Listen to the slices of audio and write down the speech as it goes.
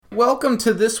welcome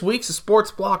to this week's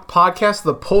Sports Block Podcast,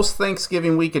 the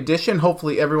post-Thanksgiving week edition.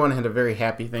 Hopefully everyone had a very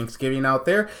happy Thanksgiving out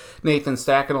there. Nathan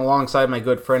Stacken alongside my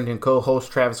good friend and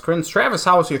co-host Travis Crins. Travis,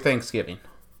 how was your Thanksgiving?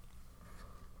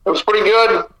 It was pretty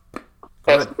good.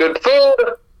 Had some good food.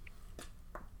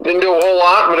 Didn't do a whole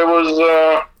lot, but it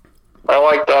was, I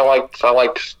liked a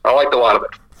lot of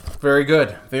it. Very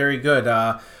good, very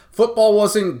good. Football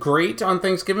wasn't great on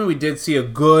Thanksgiving. We did see a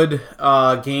good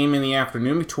game in the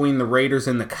afternoon between the Raiders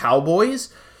and the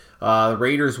Cowboys. The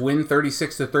Raiders win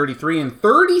 36-33, and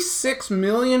 36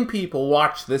 million people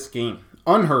watched this game.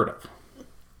 Unheard of.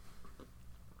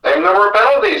 Same number of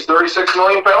penalties. 36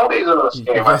 million penalties in this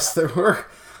game. Yes, there were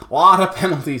a lot of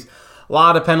penalties.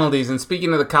 And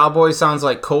speaking of the Cowboys, sounds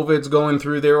like COVID's going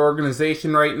through their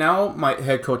organization right now. My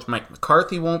head coach Mike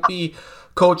McCarthy won't be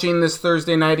coaching this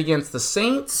Thursday night against the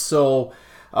Saints. So,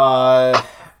 the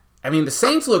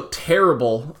Saints look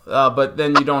terrible, but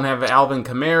then you don't have Alvin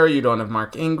Kamara, you don't have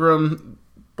Mark Ingram.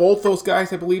 Both those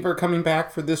guys, I believe, are coming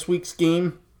back for this week's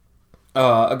game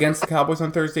against the Cowboys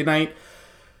on Thursday night.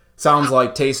 Sounds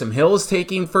like Taysom Hill is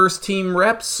taking first-team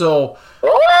reps, so...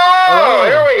 Oh,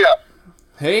 here we go.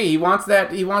 Hey, he wants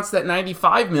that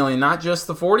 $95 million, not just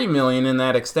the $40 million in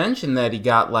that extension that he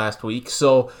got last week.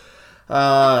 So,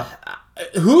 I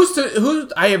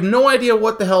have no idea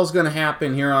what the hell's going to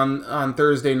happen here on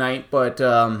Thursday night, but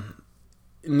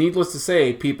needless to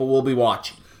say, people will be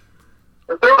watching.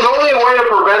 If there was only a way to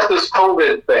prevent this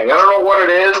COVID thing, I don't know what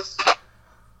it is.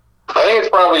 I think it's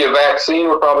probably a vaccine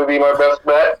would probably be my best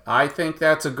bet. I think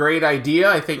that's a great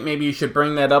idea. I think maybe you should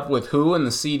bring that up with WHO and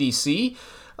the CDC.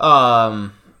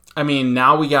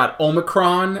 Now we got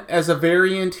Omicron as a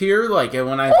variant here. Like,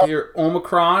 when I hear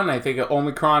Omicron, I think of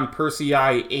Omicron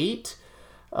Persei 8.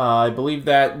 I believe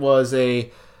that was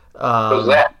a... what was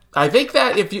that? I think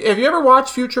that, have you ever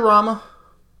watched Futurama?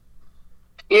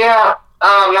 Yeah,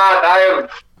 I'm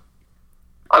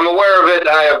aware of it.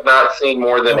 I have not seen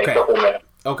more than a couple minutes.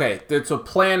 Okay, there's a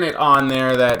planet on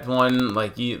there that one,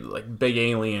 like big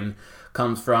alien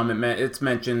comes from. It's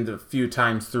mentioned a few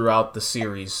times throughout the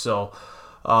series, so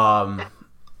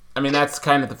that's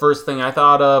kind of the first thing I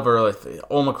thought of. Or like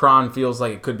Omicron feels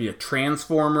like it could be a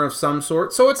transformer of some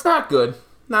sort, so it's not good,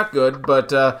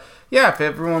 but if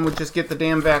everyone would just get the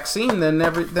damn vaccine, then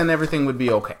everything would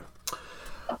be okay,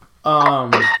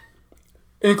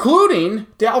 including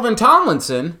Dalvin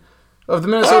Tomlinson of the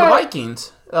Minnesota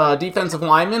Vikings. Defensive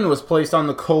lineman was placed on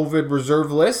the COVID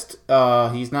reserve list.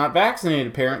 He's not vaccinated,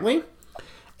 apparently.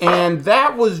 And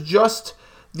that was just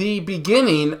the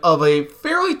beginning of a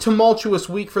fairly tumultuous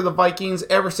week for the Vikings.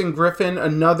 Everson Griffin,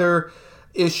 another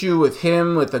issue with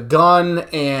him with a gun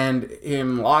and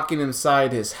him locking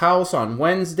inside his house on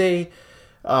Wednesday.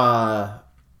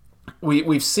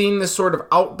 We've seen this sort of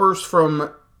outburst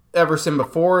from Everson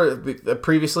before.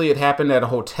 Previously, it happened at a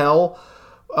hotel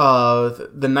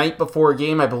the night before a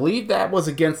game. I believe that was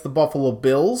against the Buffalo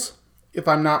Bills, if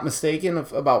I'm not mistaken,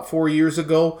 about 4 years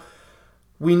ago.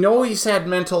 We know he's had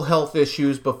mental health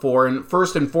issues before, and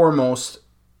first and foremost,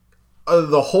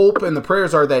 the hope and the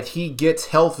prayers are that he gets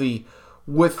healthy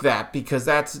with that, because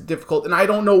that's difficult. And I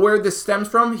don't know where this stems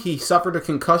from. He suffered a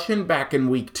concussion back in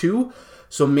week 2,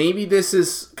 so maybe this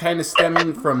is kind of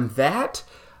stemming from that.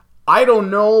 I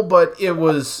don't know, but it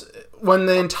was when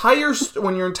your entire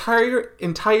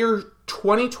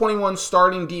 2021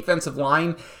 starting defensive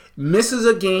line misses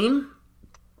a game.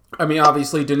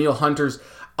 Obviously Danielle Hunter's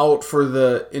out for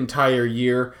the entire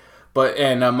year,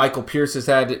 and Michael Pierce has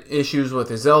had issues with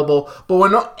his elbow. But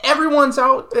when everyone's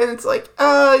out, then it's like,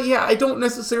 I don't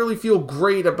necessarily feel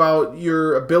great about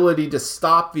your ability to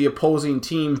stop the opposing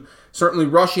team, certainly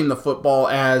rushing the football,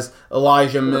 as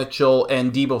Elijah Mitchell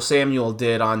and Deebo Samuel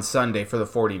did on Sunday for the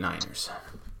 49ers.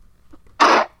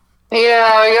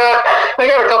 Yeah, they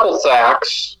got a couple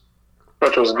sacks,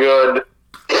 which was good.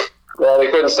 Well,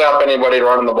 they couldn't stop anybody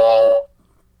running the ball.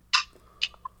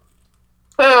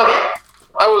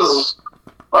 I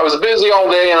was busy all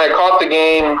day, and I caught the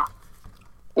game. It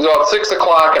was about 6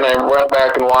 o'clock, and I went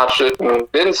back and watched it, and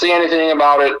didn't see anything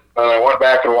about it, and I went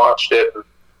back and watched it.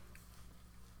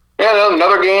 Yeah,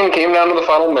 another game came down to the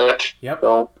final minute. Yep.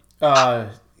 So.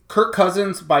 Kirk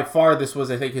Cousins, by far, this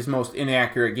was, I think, his most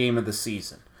inaccurate game of the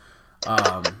season.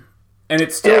 And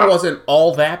it still wasn't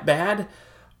all that bad,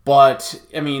 but,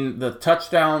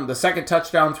 the second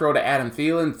touchdown throw to Adam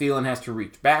Thielen has to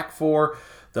reach back for.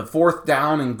 The fourth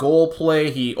down and goal play,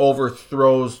 he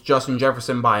overthrows Justin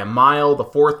Jefferson by a mile. The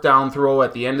fourth down throw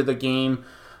at the end of the game,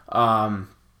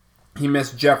 he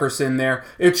missed Jefferson there.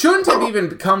 It shouldn't have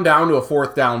even come down to a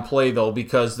fourth down play, though,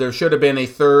 because there should have been a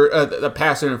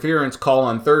pass interference call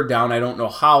on third down. I don't know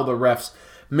how the refs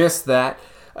missed that.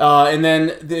 And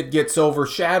then it gets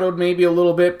overshadowed maybe a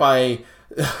little bit by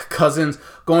Cousins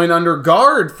going under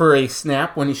guard for a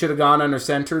snap when he should have gone under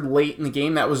center late in the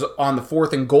game. That was on the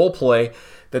 4th and goal play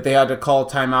that they had to call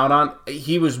timeout on.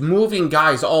 He was moving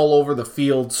guys all over the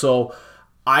field, so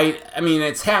I mean,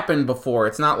 it's happened before.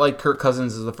 It's not like Kirk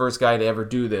Cousins is the first guy to ever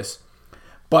do this.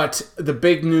 But the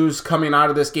big news coming out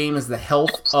of this game is the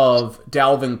health of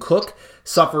Dalvin Cook.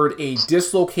 Suffered a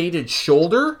dislocated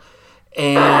shoulder,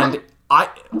 and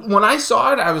when I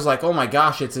saw it, I was like, oh my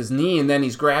gosh, it's his knee, and then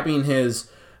he's grabbing his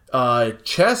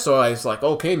chest, so I was like,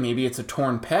 okay, maybe it's a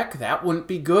torn pec. That wouldn't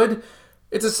be good.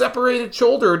 It's a separated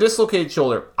shoulder, a dislocated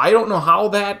shoulder. I don't know how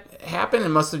that happened. It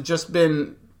must have just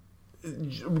been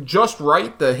just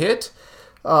right, the hit.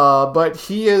 But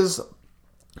he is,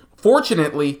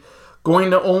 fortunately,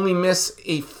 going to only miss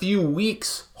a few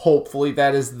weeks, hopefully.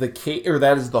 That is the case, or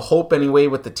that is the hope anyway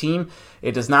with the team.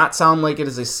 It does not sound like it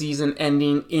is a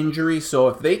season-ending injury, so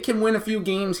if they can win a few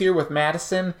games here with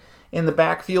Madison in the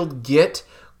backfield, get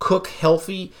Cook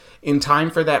healthy in time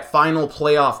for that final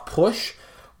playoff push,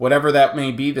 whatever that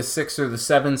may be, the 6 or the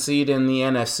 7 seed in the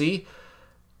NFC,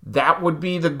 that would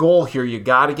be the goal here. You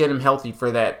got to get him healthy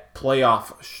for that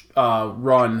playoff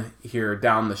run here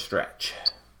down the stretch.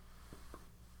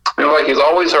 I feel like he's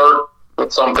always hurt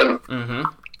with something. Mm-hmm.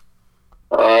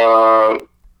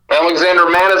 Alexander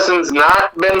Madison's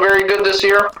not been very good this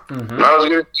year. Mm-hmm. Not as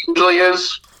good as he usually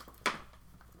is.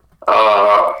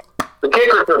 The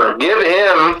kicker returner, give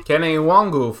him... Kenny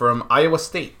Wangu from Iowa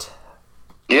State.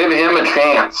 Give him a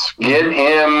chance. Get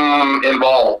him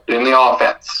involved in the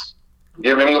offense.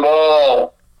 Give him the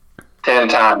ball 10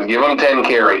 times. Give him 10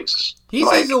 carries.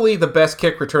 He's easily the best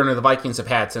kick returner the Vikings have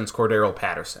had since Cordero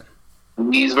Patterson.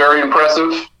 He's very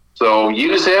impressive. So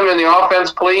use him in the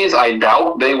offense, please. I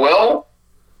doubt they will.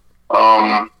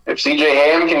 If C.J.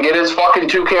 Ham can get his fucking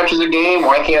 2 catches a game,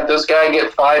 why can't this guy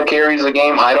get 5 carries a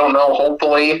game? I don't know.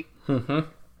 Hopefully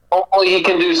he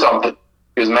can do something.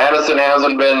 Because Madison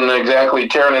hasn't been exactly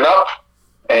tearing it up.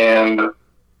 And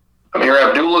Amir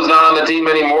Abdullah's not on the team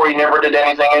anymore. He never did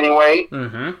anything anyway.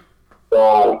 Mm-hmm.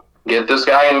 So get this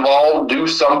guy involved. Do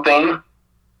something.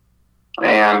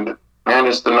 And, man,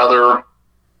 just another...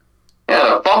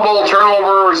 Yeah, fumble,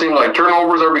 turnover. It seems like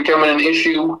turnovers are becoming an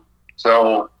issue.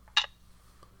 So,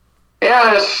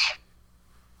 yeah,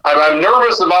 I'm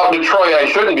nervous about Detroit.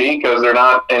 I shouldn't be because they're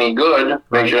not any good.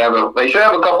 They should have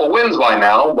a couple wins by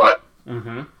now. But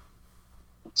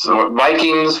so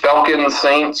Vikings, Falcons,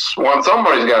 Saints.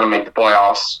 Somebody's got to make the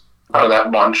playoffs out of that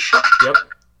bunch. Yep.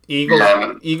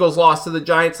 Eagles lost to the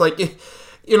Giants. Like,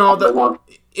 you know,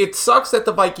 it sucks that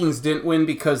the Vikings didn't win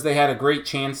because they had a great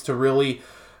chance to really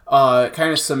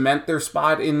kind of cement their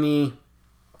spot in the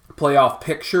playoff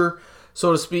picture,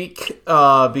 so to speak,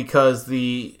 because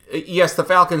the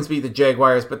Falcons beat the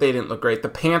Jaguars, but they didn't look great. The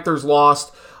Panthers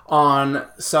lost on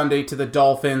Sunday to the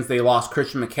Dolphins. They lost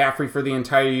Christian McCaffrey for the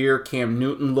entire year. Cam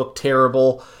Newton looked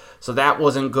terrible, so that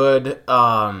wasn't good.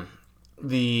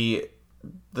 The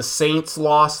Saints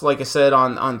lost, like I said,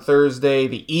 on Thursday.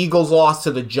 The Eagles lost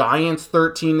to the Giants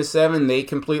 13-7. They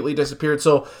completely disappeared.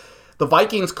 So the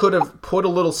Vikings could have put a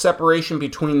little separation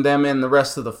between them and the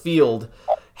rest of the field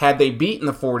had they beaten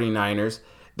the 49ers.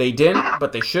 They didn't,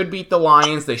 but they should beat the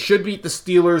Lions. They should beat the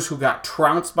Steelers, who got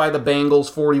trounced by the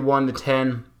Bengals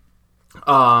 41-10.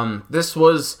 This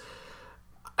was,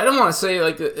 I don't want to say,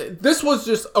 like, this was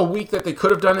just a week that they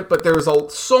could have done it, but there was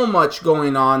so much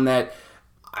going on that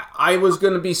I was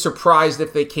going to be surprised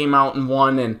if they came out and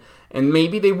won, and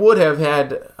maybe they would have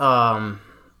had...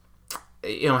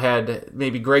 had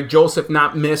maybe Greg Joseph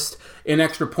not missed an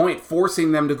extra point,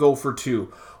 forcing them to go for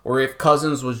 2. Or if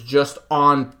Cousins was just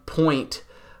on point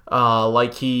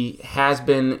like he has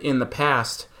been in the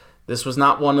past, this was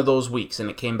not one of those weeks,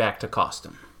 and it came back to cost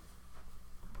him.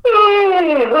 I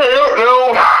don't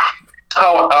know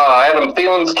how Adam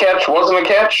Thielen's catch wasn't a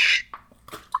catch.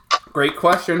 Great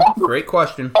question.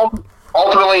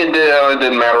 Ultimately, it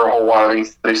didn't matter a whole lot.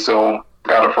 They still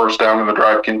got a first down and the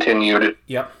drive continued.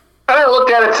 Yep. I looked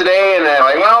at it today and I'm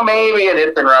like, well, maybe it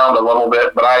hit the ground a little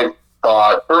bit, but I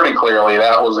thought pretty clearly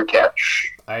that was a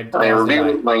catch. They reviewed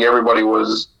it like everybody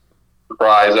was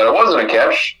surprised that it wasn't a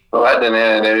catch. So that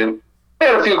didn't. They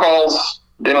had a few calls,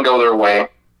 didn't go their way.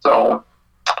 So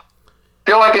I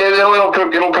feel like it'll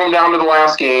come down to the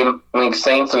last game. I think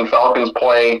Saints and Falcons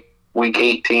play week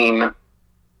 18.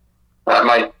 That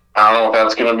might, I don't know if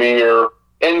that's going to be your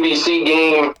NBC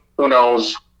game. Who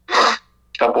knows?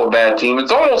 Couple of bad teams.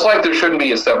 It's almost like there shouldn't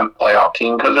be a 7th playoff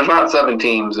team because there's not 7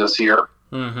 teams this year.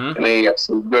 And they get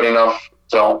good enough.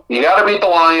 So you got to beat the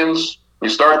Lions. You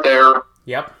start there.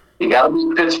 Yep. You got to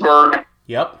beat Pittsburgh.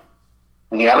 Yep.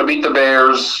 You got to beat the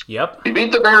Bears. Yep. If you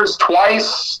beat the Bears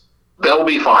twice, they'll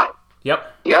be fine.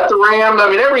 Yep. You got the Rams. I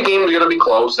mean, every game's going to be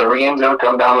close. Every game's going to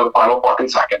come down to the final fucking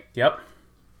second. Yep.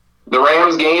 The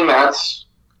Rams game,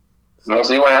 we'll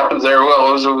see what happens there.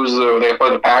 Well, they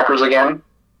play the Packers again.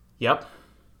 Yep.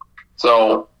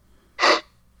 So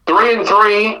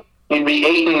 3-3, you'd be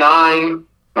 8-9.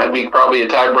 That'd be probably a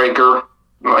tiebreaker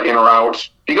in or out. If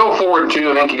you go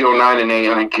 4-2, I think you go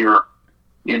 9-8. I think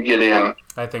you'd get in.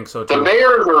 I think so too. The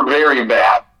Bears are very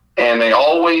bad, and they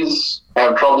always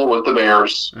have trouble with the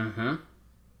Bears. Mm-hmm.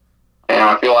 And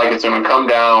I feel like it's going to come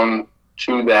down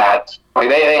to that. Like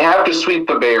they have to sweep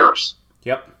the Bears.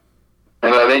 Yep.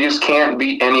 And they just can't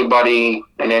beat anybody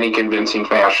in any convincing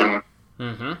fashion.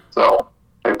 Mm-hmm. So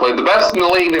they played the best in the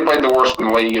league, they played the worst in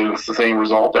the league, and it's the same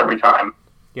result every time.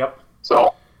 Yep.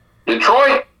 So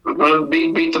Detroit,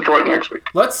 beat Detroit next week.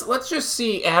 Let's just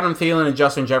see Adam Thielen and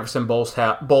Justin Jefferson both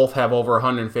have over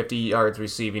 150 yards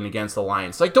receiving against the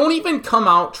Lions. Like, don't even come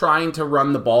out trying to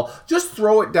run the ball. Just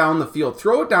throw it down the field.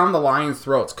 Throw it down the Lions'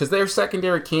 throats because their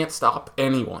secondary can't stop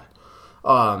anyone.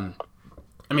 I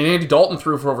mean, Andy Dalton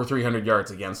threw for over 300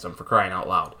 yards against them, for crying out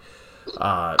loud.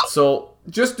 So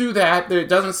just do that. It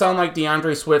doesn't sound like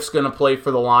DeAndre Swift's going to play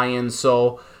for the Lions,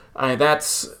 so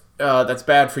that's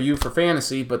bad for you for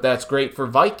fantasy, but that's great for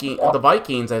the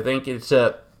Vikings. I think it's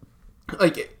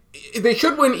like they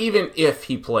should win even if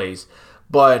he plays,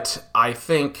 but I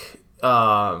think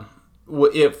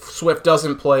if Swift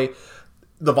doesn't play,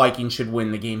 the Vikings should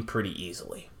win the game pretty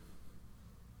easily.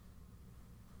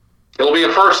 It'll be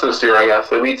a first this year, I guess.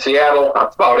 They beat Seattle.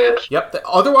 That's about it. Yep.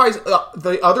 Otherwise,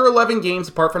 the other 11 games,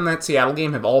 apart from that Seattle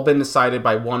game, have all been decided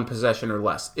by one possession or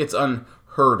less. It's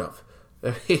unheard of.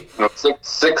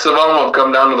 Six of them have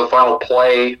come down to the final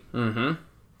play. Mm-hmm.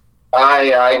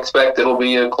 I expect it'll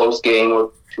be a close game with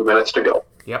 2 minutes to go.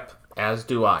 Yep, as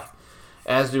do I.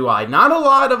 Not a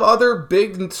lot of other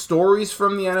big stories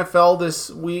from the NFL this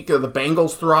week. The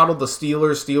Bengals throttled the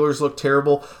Steelers. Steelers look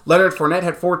terrible. Leonard Fournette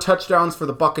had 4 touchdowns for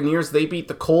the Buccaneers. They beat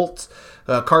the Colts.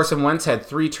 Carson Wentz had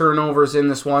 3 turnovers in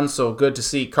this one, so good to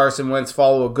see Carson Wentz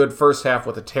follow a good first half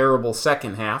with a terrible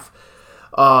second half.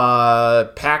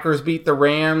 Packers beat the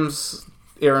Rams.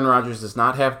 Aaron Rodgers does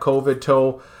not have COVID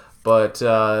toe, but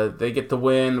they get the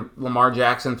win. Lamar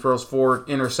Jackson throws 4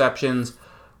 interceptions.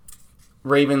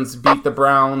 Ravens beat the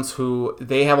Browns, who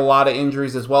they have a lot of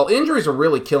injuries as well. Injuries are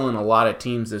really killing a lot of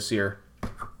teams this year.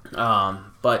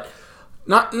 But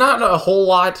not a whole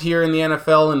lot here in the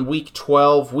NFL in Week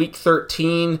 12. Week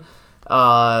 13,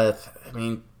 I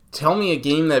mean, tell me a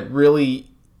game that really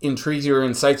intrigues you or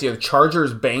incites you. The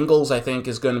Chargers-Bengals, I think,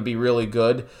 is going to be really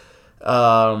good.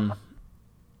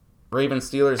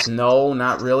 Ravens-Steelers, no,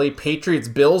 not really.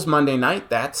 Patriots-Bills Monday night,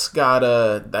 that's got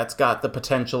the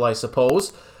potential, I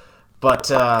suppose.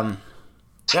 But,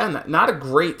 not a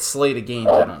great slate of games,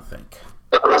 I don't think.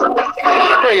 You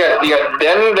got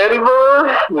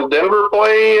Denver. Will Denver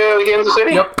play Kansas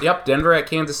City? Yep, Denver at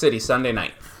Kansas City Sunday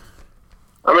night.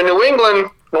 I mean, New England's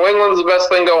the best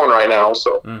thing going right now,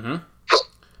 so. Mm-hmm.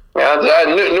 Yeah,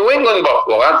 New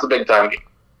England-Buffalo, that's a big-time game.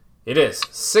 It is.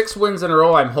 6 wins in a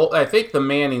row. I think the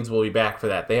Mannings will be back for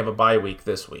that. They have a bye week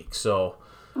this week, so...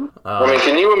 I mean,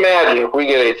 can you imagine if we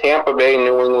get a Tampa Bay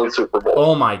New England Super Bowl?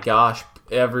 Oh my gosh,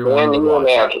 everyone would watch.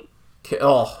 Imagine?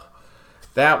 Oh,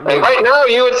 that would... And right now,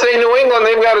 you would say New England,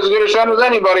 they've got as good a shot as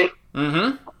anybody.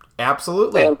 Mm-hmm.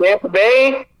 Absolutely. And Tampa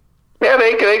Bay, yeah,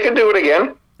 they could do it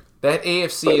again. That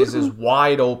AFC is as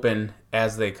wide open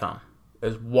as they come.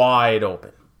 As wide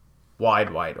open. Wide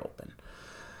open.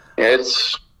 Yeah,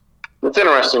 it's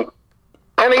interesting.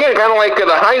 And again, kind of like the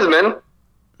Heisman.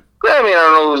 I mean, I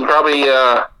don't know who's probably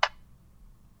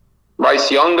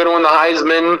Bryce Young going to win the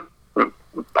Heisman.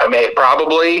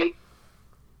 Probably.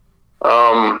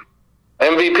 MVP,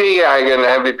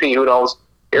 MVP, who knows?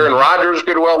 Aaron Rodgers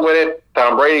could well win it.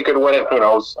 Tom Brady could win it. Who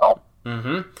knows? So,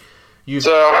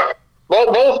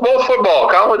 both football,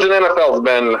 college and NFL has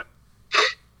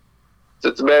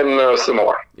been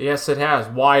similar. Yes, it has.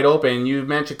 Wide open. You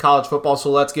mentioned college football,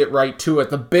 so let's get right to it.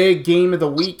 The big game of the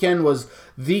weekend was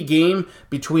the game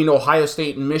between Ohio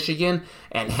State and Michigan,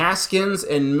 and Haskins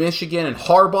and Michigan and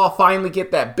Harbaugh finally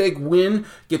get that big win,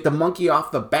 get the monkey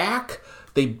off the back.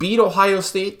 They beat Ohio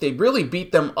State. They really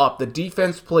beat them up. The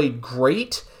defense played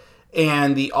great,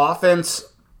 and the offense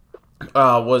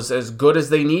was as good as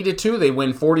they needed to. They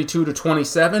win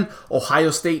 42-27.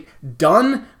 Ohio State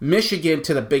done. Michigan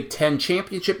to the Big Ten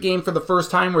championship game for the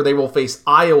first time, where they will face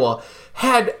Iowa.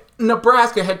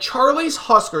 Nebraska had Charlie's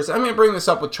Huskers. I'm going to bring this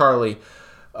up with Charlie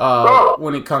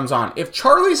when it comes on. If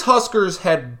Charlie's Huskers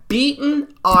had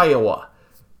beaten Iowa,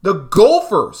 the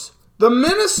Gophers, the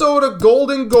Minnesota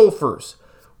Golden Gophers,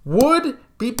 would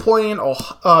be playing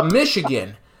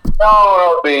Michigan No,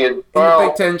 it'll be in the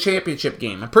Big Ten championship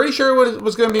game. I'm pretty sure it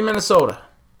was going to be Minnesota.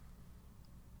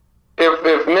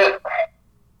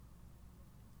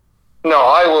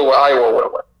 Iowa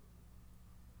would win.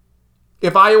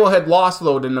 If Iowa had lost,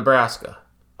 though, to Nebraska.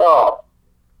 Oh.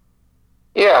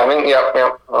 Yeah, I mean,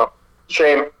 yeah.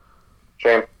 Shame.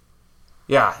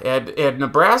 Yeah, had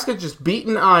Nebraska just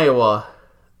beaten Iowa,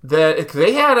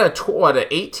 they had a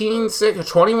 18-6, a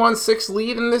 21-6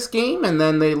 lead in this game, and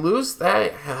then they lose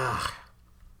that.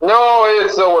 No, it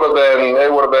still would have been.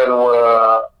 It would have been.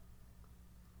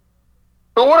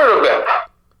 Who would it have been?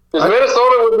 Because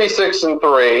Minnesota would be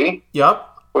 6-3. Yep.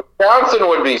 Wisconsin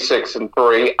would be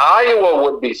 6-3. Iowa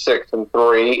would be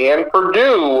 6-3, and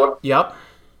Purdue. Yep.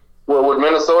 Would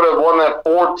Minnesota have won that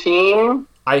 4-team?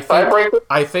 I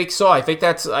think so. I think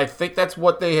that's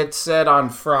what they had said on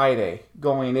Friday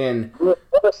going in.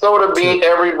 Minnesota beat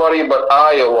everybody but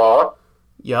Iowa.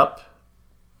 Yep.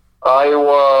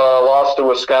 Iowa lost to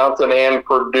Wisconsin and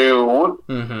Purdue.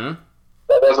 Mm-hmm.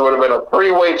 That would have been a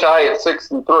three-way tie at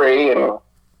 6-3, and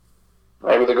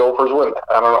maybe the Gophers win that.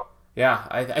 I don't know. Yeah,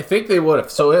 I think they would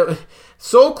have.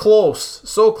 So close,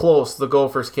 the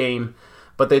Gophers came,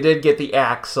 but they did get the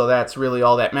axe, so that's really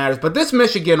all that matters. But this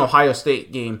Michigan-Ohio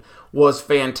State game was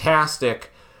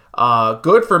fantastic.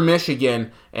 Good for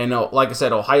Michigan, and like I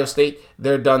said, Ohio State,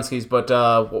 they're Dunskies. But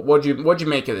what'd you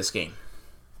make of this game?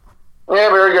 Yeah,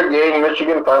 very good game.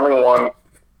 Michigan finally won.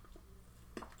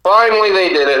 Finally, they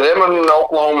did it. Them and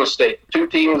Oklahoma State, two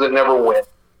teams that never win,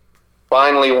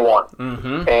 finally won.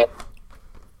 Mm-hmm. And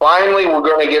finally, we're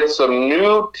going to get some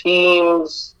new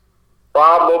teams.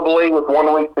 Probably with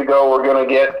 1 week to go, we're going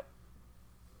to get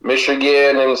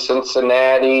Michigan and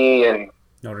Cincinnati and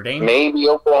Notre Dame, maybe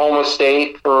Oklahoma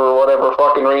State for whatever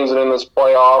fucking reason in this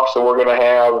playoff. So we're going to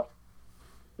have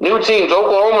new teams.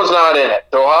 Oklahoma's not in it.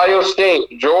 Ohio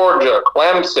State, Georgia,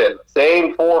 Clemson,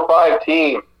 same 4 or 5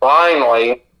 teams.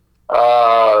 Finally,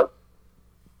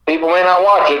 people may not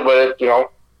watch it, but it's going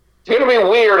to be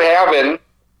weird having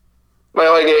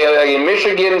like a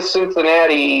Michigan,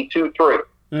 Cincinnati 2-3.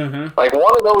 Mm-hmm. Like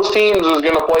one of those teams is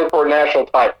going to play for a national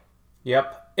title.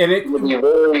 Yep, and it would be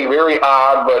very, very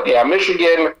odd. But yeah,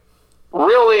 Michigan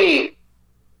really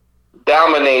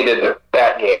dominated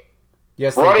that game.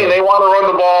 Yes, running. They want to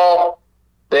run the ball.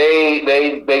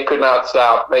 They could not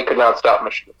stop. They could not stop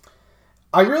Michigan.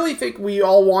 I really think we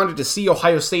all wanted to see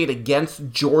Ohio State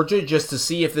against Georgia just to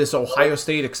see if this Ohio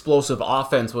State explosive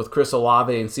offense with Chris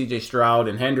Olave and C.J. Stroud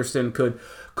and Henderson could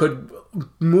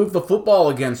move the football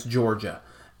against Georgia.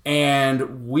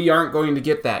 And we aren't going to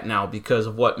get that now because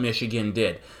of what Michigan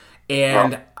did.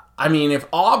 And, I mean, if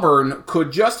Auburn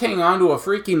could just hang on to a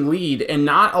freaking lead and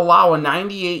not allow a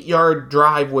 98-yard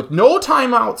drive with no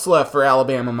timeouts left for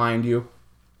Alabama, mind you,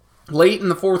 late in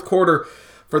the fourth quarter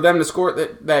for them to score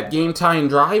that game-tying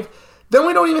drive, then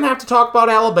we don't even have to talk about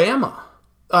Alabama.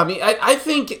 I mean, I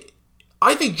think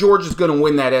Georgia's going to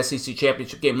win that SEC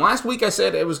championship game. Last week I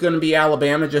said it was going to be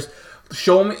Alabama. Just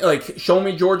show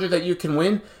me Georgia that you can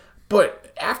win.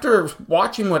 But after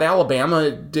watching what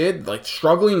Alabama did, like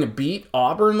struggling to beat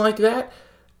Auburn like that,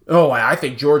 I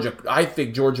think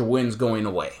Georgia wins going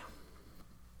away.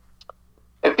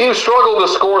 If you struggle to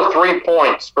score 3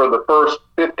 points for the first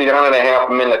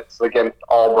 59.5 minutes against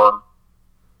Auburn,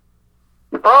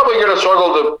 you're probably going to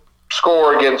struggle to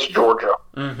score against Georgia.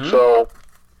 Mm-hmm. So,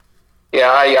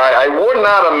 yeah, I would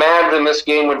not imagine this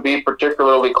game would be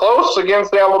particularly close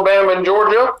against Alabama and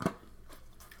Georgia.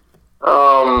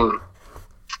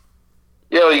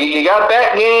 You got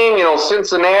that game.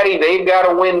 Cincinnati, they've got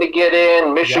to win to get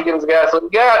in. Michigan's got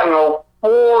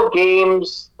 4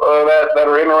 games that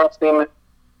are interesting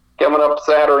coming up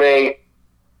Saturday.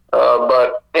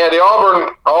 But yeah, the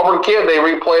Auburn kid, they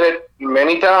replayed it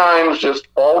many times. Just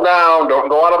fall down, don't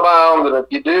go out of bounds, and if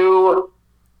you do,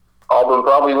 Auburn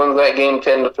probably wins that game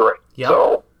 10-3. Yep.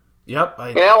 So,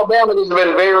 Alabama has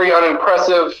been very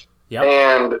unimpressive,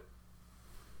 and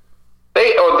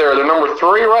they're number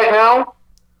 3 right now.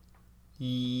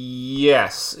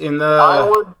 Yes, in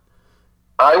the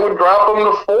I would drop them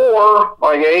to 4.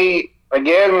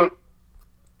 Again,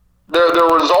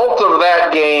 the result of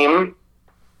that game,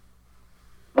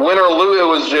 win or lose, it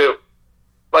was just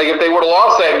like if they would have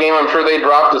lost that game, I'm sure they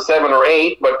dropped to 7 or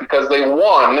 8. But because they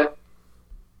won,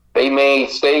 they may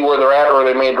stay where they're at, or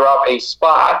they may drop a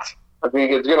spot. I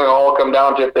think it's going to all come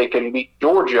down to if they can beat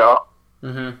Georgia.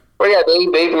 Mm-hmm. But yeah,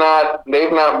 they've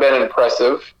not been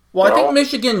impressive. Well, I think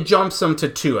Michigan jumps them to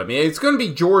 2. I mean, it's going to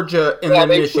be Georgia and then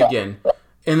Michigan.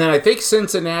 And then I think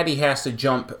Cincinnati has to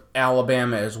jump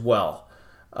Alabama as well.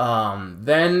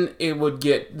 Then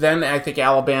I think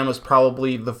Alabama's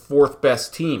probably the fourth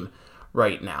best team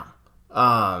right now.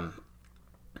 And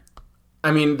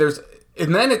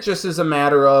then it just is a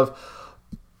matter of,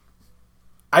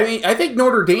 I think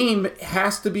Notre Dame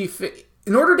has to be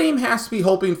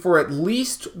hoping for at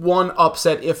least one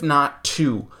upset, if not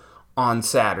two, on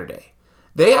Saturday.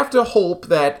 They have to hope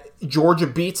that Georgia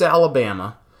beats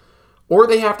Alabama, or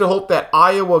they have to hope that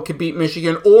Iowa could beat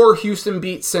Michigan, or Houston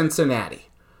beats Cincinnati.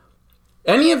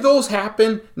 Any of those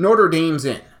happen, Notre Dame's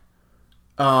in.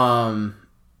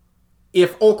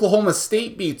 If Oklahoma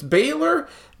State beats Baylor,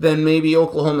 then maybe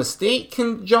Oklahoma State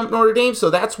can jump Notre Dame. So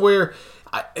that's where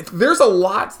there's a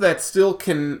lot that still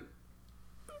can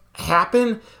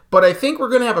happen, but I think we're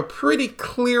going to have a pretty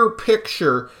clear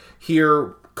picture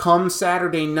here come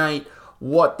Saturday night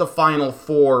what the Final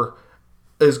Four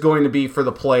is going to be for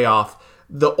the playoff.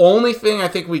 The only thing I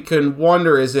think we can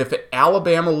wonder is if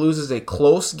Alabama loses a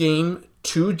close game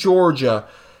to Georgia,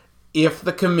 if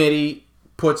the committee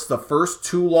puts the first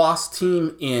two-loss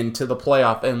team into the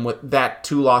playoff, and with that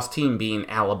two-loss team being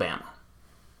Alabama.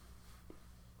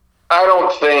 I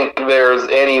don't think there's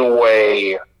any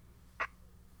way,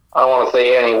 I don't want to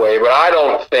say any way, but I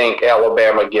don't think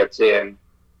Alabama gets in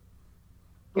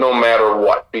no matter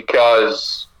what,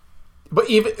 because... But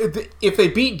if they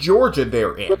beat Georgia,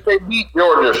 they're in. If they beat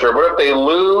Georgia, sure, but if they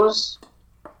lose...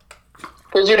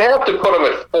 Because you'd have to put them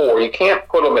at 4. You can't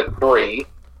put them at 3.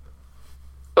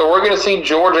 So we're going to see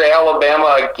Georgia,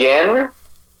 Alabama again?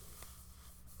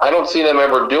 I don't see them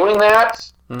ever doing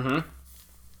that. Mm-hmm.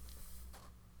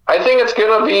 I think it's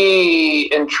going to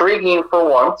be intriguing for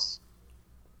once.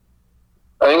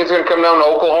 I think it's going to come down to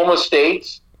Oklahoma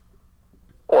State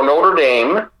or Notre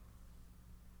Dame.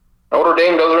 Notre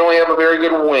Dame doesn't really have a very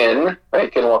good win that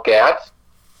you can look at.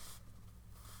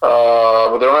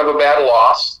 But they don't have a bad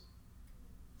loss.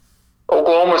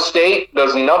 Oklahoma State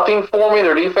does nothing for me.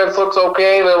 Their defense looks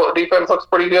okay. Their defense looks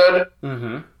pretty good.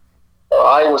 Mm-hmm.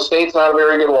 Iowa State's not a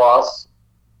very good loss.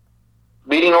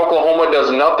 Beating Oklahoma does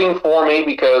nothing for me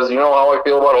because you know how I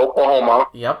feel about Oklahoma.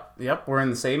 Yep. We're in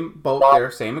the same boat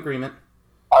there, same agreement.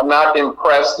 I'm not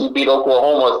impressed you beat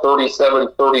Oklahoma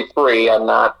 37-33. I'm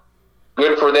not.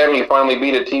 Good for them. You finally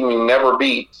beat a team you never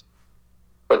beat.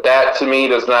 But that, to me,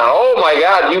 does not, oh, my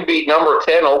God, you beat number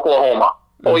 10 Oklahoma.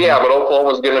 Mm-hmm. Oh, yeah, but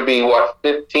Oklahoma's going to be,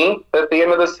 15th at the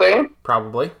end of this thing?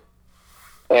 Probably.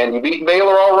 And you beat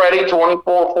Baylor already,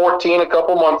 24-14 a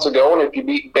couple months ago. And if you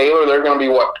beat Baylor, they're going to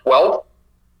be, 12th?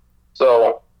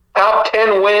 So, top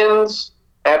 10 wins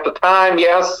at the time,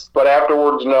 yes, but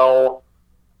afterwards, no.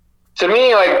 To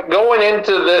me, going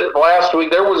into the last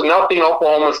week, there was nothing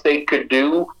Oklahoma State could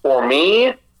do for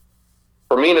me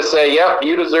to say, yep,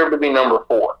 you deserve to be number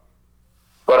 4.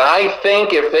 But I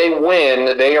think if they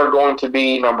win, they are going to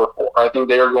be number 4. I think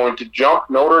they are going to jump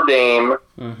Notre Dame,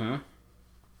 mm-hmm.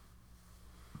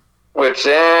 which,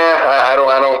 I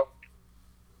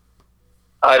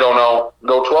don't know.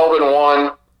 Go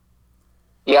 12-1.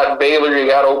 You got Baylor, you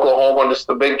got Oklahoma. Just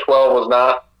the Big 12 was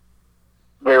not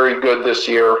very good this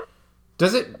year.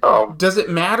 Does it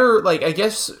matter? I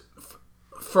guess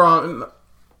from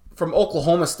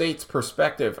Oklahoma State's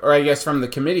perspective, or I guess from the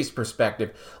committee's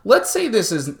perspective, let's say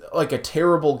this is a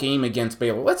terrible game against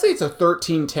Baylor. Let's say it's a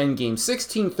 13-10 game,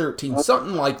 16-13,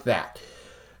 something like that.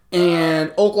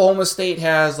 And Oklahoma State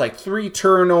has 3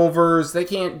 turnovers. They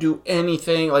can't do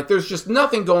anything. There's just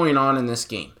nothing going on in this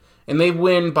game. And they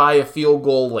win by a field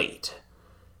goal late.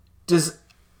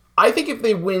 I think if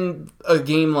they win a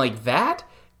game like that,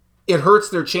 it hurts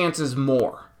their chances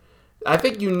more. I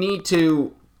think you need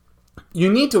to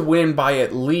win by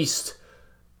at least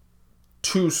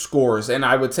 2 scores, and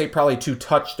I would say probably 2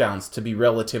 touchdowns to be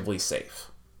relatively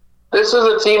safe. This is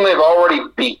a team they've already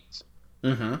beat.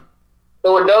 Mm-hmm.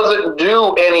 So it doesn't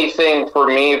do anything for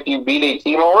me if you beat a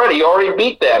team already. You already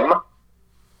beat them.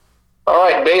 All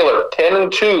right, Baylor,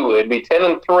 10-2. It'd be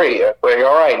 10-3.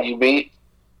 All right, you beat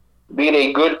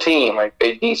a good team, a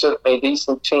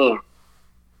decent team.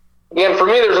 Again, for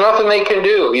me, there's nothing they can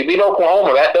do. You beat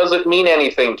Oklahoma. That doesn't mean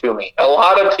anything to me. A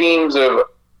lot of teams have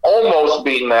almost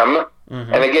beaten them.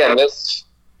 Mm-hmm. And again, this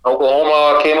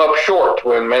Oklahoma came up short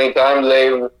when many times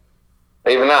they've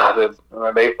not.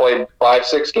 They played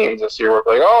 5-6 games this year.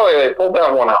 They pulled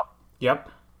that one out. Yep.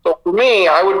 So for me,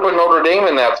 I would put Notre Dame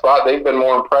in that spot. They've been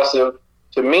more impressive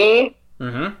to me.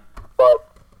 Mm-hmm.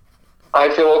 But I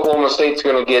feel Oklahoma State's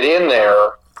going to get in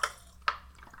there.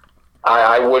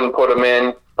 I wouldn't put them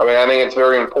in. I think it's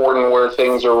very important where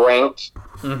things are ranked.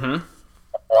 Mm-hmm.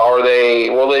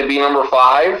 Will they be number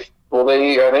 5?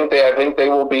 I think they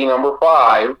will be number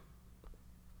 5.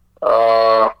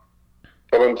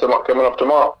 Coming up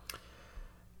tomorrow.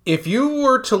 If you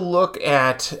were to look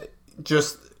at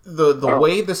just the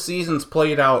way the season's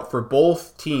played out for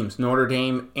both teams, Notre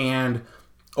Dame and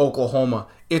Oklahoma,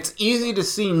 it's easy to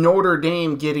see Notre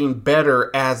Dame getting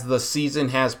better as the season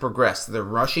has progressed. The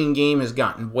rushing game has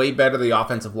gotten way better. The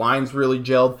offensive line's really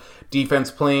gelled.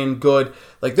 Defense playing good.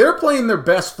 Like, they're playing their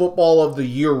best football of the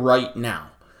year right now.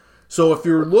 So if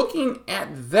you're looking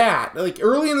at that, like,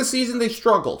 early in the season they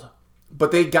struggled,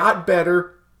 but they got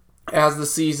better as the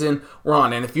season went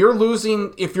on. And if your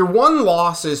one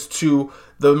loss is to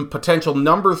the potential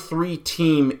number 3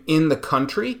 team in the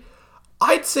country,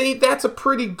 I'd say that's a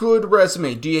pretty good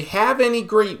resume. Do you have any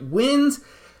great wins?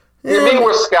 You mean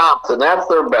Wisconsin? That's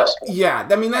their best one. Yeah,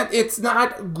 I mean, it's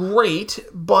not great,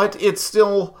 but it's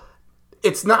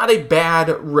not a bad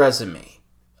resume.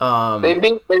 They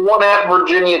won at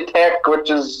Virginia Tech, which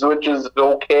is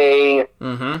okay.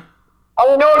 Mm-hmm.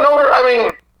 I mean,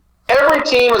 every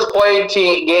team has played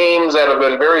games that have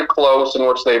been very close in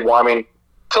which they've won. I mean,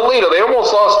 Toledo, they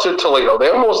almost lost to Toledo. They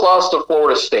almost lost to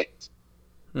Florida State.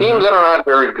 Teams that are not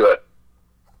very good.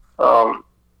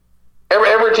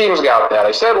 Every team's got that.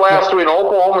 I said last week,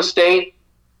 Oklahoma State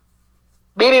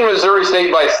beating Missouri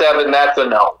State by 7. That's a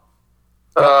no.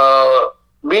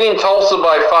 Beating Tulsa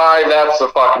by 5. That's a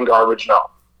fucking garbage no.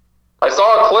 I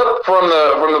saw a clip from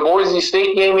the Boise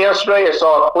State game yesterday. I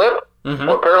saw a clip.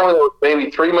 Well, apparently there was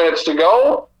maybe 3 minutes to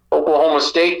go. Oklahoma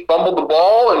State fumbled the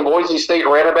ball, and Boise State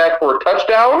ran it back for a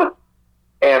touchdown.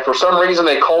 And for some reason,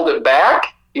 they called it back,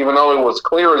 even though it was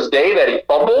clear as day that he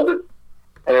fumbled,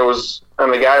 and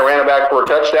the guy ran it back for a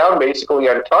touchdown, basically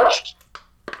untouched.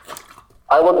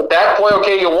 I look at that play,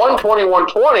 okay, you won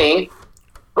 21-20,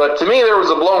 but to me there was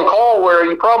a blown call where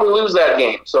you probably lose that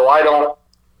game. So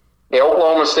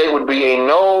Oklahoma State would be a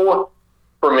no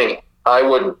for me.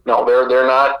 They're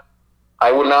not.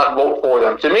 I would not vote for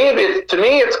them. To me,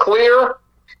 it's clear.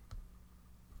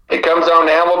 It comes down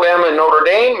to Alabama and Notre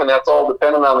Dame, and that's all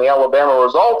dependent on the Alabama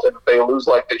result. And if they lose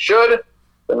like they should,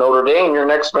 then Notre Dame, your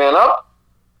next man up.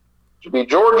 It should be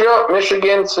Georgia,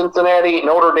 Michigan, Cincinnati,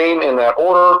 Notre Dame in that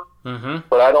order. Mm-hmm.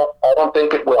 But I don't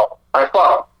think it will. I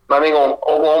think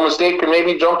Oklahoma State can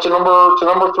maybe jump to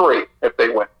number 3 if they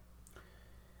win.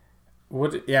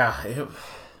 It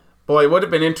would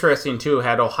have been interesting too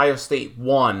had Ohio State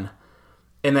won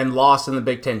and then lost in the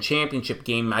Big Ten championship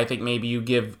game. I think maybe you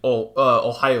give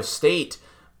Ohio State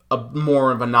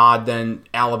more of a nod than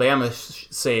Alabama,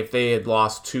 say, if they had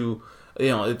lost to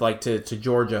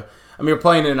Georgia. I mean, we're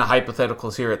playing in a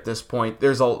hypotheticals here at this point.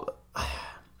 It'll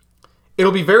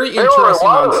be very interesting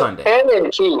on Sunday. 10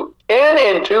 and 2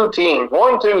 teams.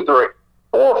 1, 2, 3,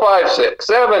 4, 5, 6,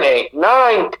 7, 8,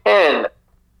 9, 10.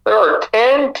 There are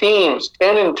 10 teams,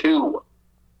 10 and 2.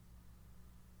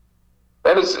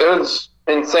 That is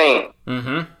insane.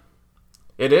 Mm-hmm.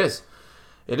 It is.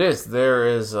 There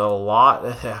is a lot.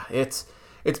 It's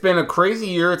been a crazy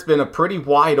year. It's been a pretty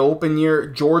wide open year.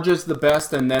 Georgia's the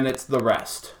best, and then it's the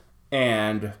rest.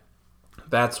 And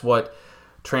that's what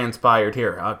transpired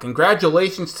here.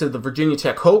 Congratulations to the Virginia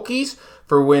Tech Hokies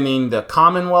for winning the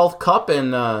Commonwealth Cup,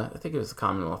 and I think it was the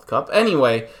Commonwealth Cup.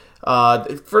 Anyway,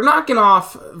 for knocking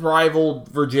off rival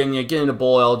Virginia, getting to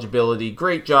bowl eligibility.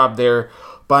 Great job there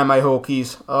by my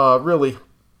Hokies. Really,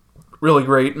 really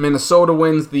great. Minnesota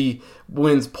wins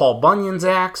Paul Bunyan's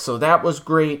axe, so that was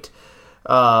great.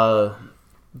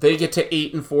 They get to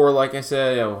 8-4, like I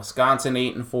said. Wisconsin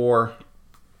 8-4.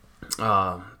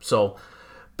 So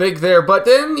big there. But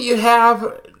then you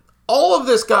have all of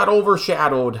this got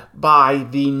overshadowed by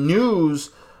the news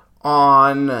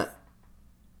on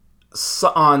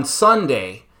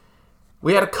Sunday.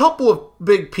 We had a couple of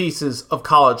big pieces of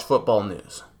college football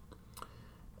news.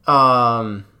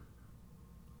 I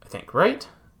think, right?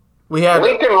 We had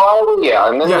Lincoln Riley,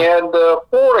 and then you had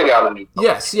Florida got a new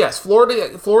coach. Yes.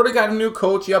 Florida got a new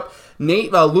coach. Yep.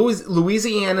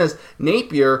 Louisiana's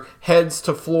Napier heads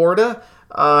to Florida.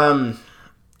 I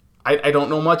don't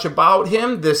know much about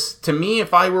him. This, to me,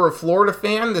 if I were a Florida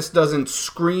fan, this doesn't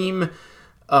scream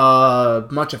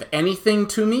much of anything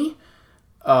to me.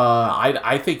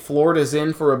 I think Florida's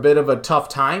in for a bit of a tough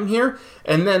time here.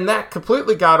 And then that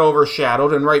completely got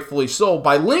overshadowed, and rightfully so,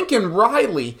 by Lincoln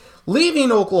Riley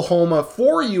leaving Oklahoma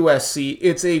for USC.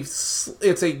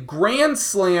 It's a grand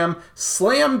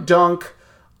slam dunk,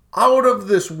 out of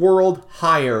this world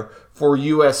hire for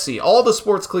USC. All the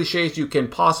sports cliches you can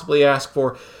possibly ask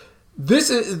for.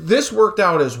 This worked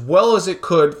out as well as it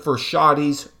could for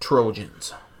Shoddy's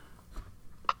Trojans.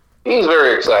 He's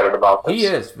very excited about this. He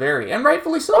is, very, and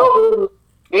rightfully so.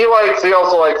 He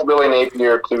also likes Billy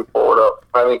Napier to Florida.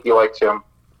 I think he likes him.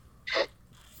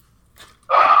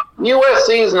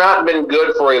 USC's not been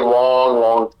good for a long,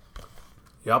 long time.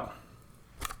 Yep.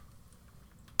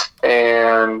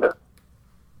 And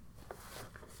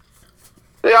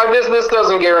yeah, this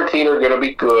doesn't guarantee they're going to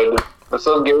be good. This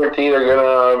doesn't guarantee they're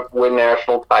going to win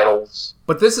national titles.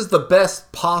 But this is the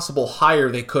best possible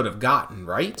hire they could have gotten,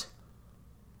 right?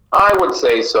 I would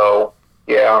say so,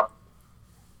 yeah.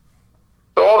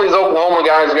 So all these Oklahoma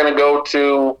guys are going to go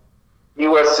to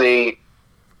USC.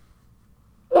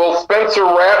 Will Spencer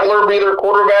Rattler be their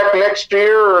quarterback next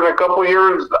year or in a couple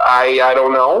years? I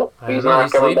don't know. He's not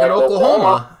coming back to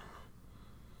Oklahoma.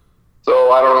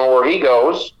 So I don't know where he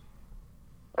goes.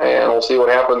 And we'll see what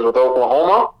happens with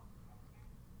Oklahoma.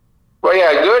 But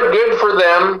yeah, good for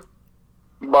them.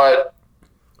 But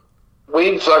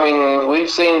we've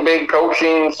seen big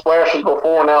coaching splashes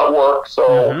before and not work.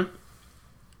 So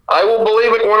I will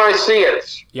believe it when I see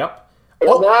it. Yep.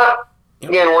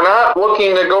 Again, we're not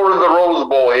looking to go to the Rose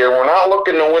Bowl here. We're not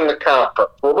looking to win the conference.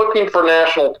 We're looking for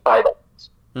national titles.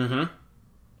 Mm-hmm.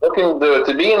 Looking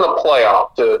to be in the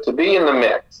playoff, to be in the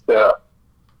mix, to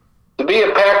be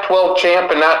a Pac-12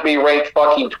 champ and not be ranked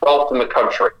fucking 12th in the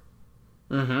country.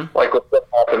 Mm-hmm. Like what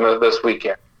happened this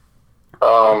weekend.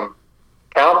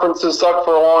 Conferences suck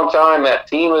for a long time. That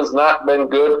team has not been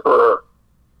good for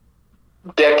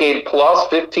decade plus,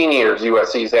 15 years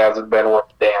USC's hasn't been worth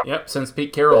a damn. Yep, since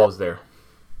Pete Carroll was there.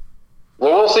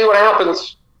 Well, we'll see what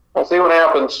happens.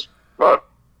 But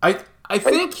I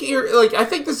think I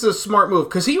think this is a smart move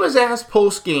because he was asked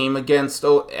post game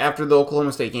after the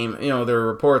Oklahoma State game. You know, there were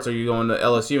reports, "Are you going to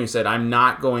LSU?" And he said, "I'm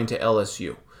not going to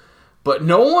LSU." But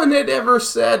no one had ever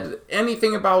said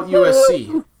anything about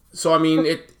USC. So I mean,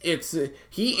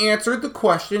 he answered the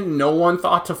question. No one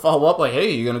thought to follow up like, "Hey,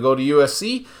 you going to go to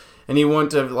USC?" And he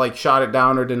wouldn't have shot it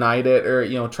down or denied it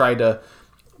or tried to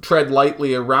tread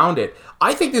lightly around it.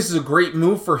 I think this is a great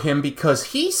move for him because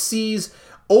he sees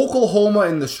Oklahoma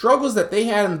and the struggles that they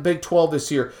had in the Big 12 this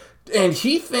year, and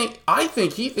I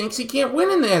think he thinks he can't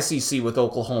win in the SEC with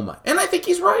Oklahoma, and I think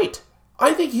he's right.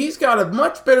 I think he's got a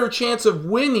much better chance of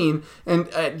winning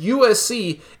at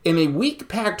USC in a weak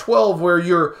Pac-12 where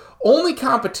your only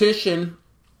competition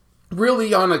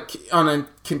really on a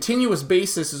continuous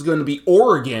basis is going to be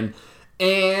Oregon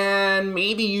and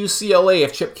maybe UCLA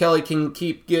if Chip Kelly can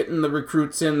keep getting the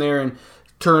recruits in there and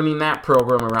turning that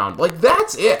program around.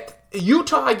 That's it.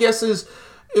 Utah, I guess, is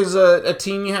a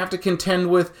team you have to contend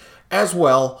with as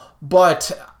well.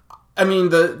 But I mean,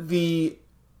 the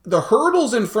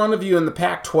hurdles in front of you in the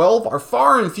Pac-12 are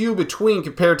far and few between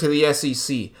compared to the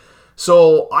SEC.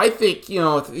 So I think,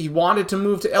 if he wanted to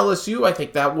move to LSU, I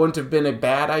think that wouldn't have been a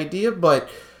bad idea. But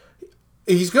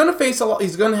he's going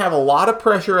to have a lot of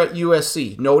pressure at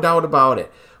USC, no doubt about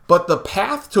it. But the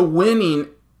path to winning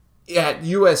at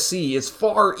USC is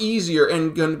far easier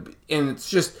and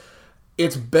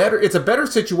it's better. It's a better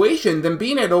situation than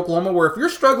being at Oklahoma, where if you're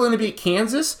struggling to beat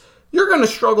Kansas, you're going to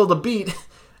struggle to beat.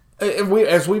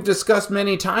 As we've discussed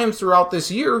many times throughout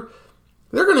this year,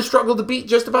 they're going to struggle to beat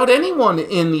just about anyone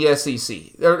in the SEC.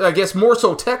 I guess more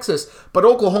so Texas, but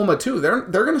Oklahoma too. They're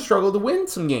going to struggle to win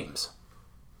some games.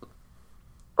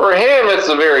 For him, it's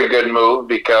a very good move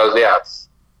because,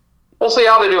 we'll see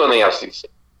how they do in the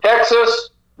SEC.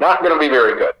 Texas, not going to be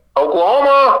very good.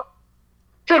 Oklahoma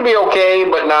should be okay,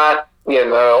 but not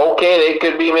okay. They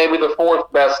could be maybe the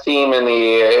fourth best team in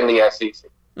the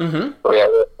SEC. Mm-hmm.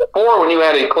 So before, when you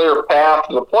had a clear path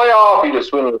to the playoff, you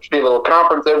just win your shitty little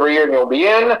conference every year and you'll be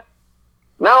in.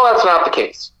 Now that's not the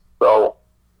case. So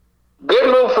good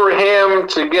move for him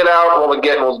to get out while the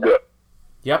getting was good.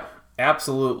 Yep,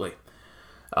 absolutely.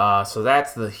 So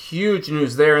that's the huge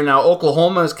news there. And now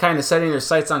Oklahoma is kind of setting their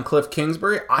sights on Cliff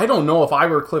Kingsbury. I don't know if I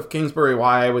were Cliff Kingsbury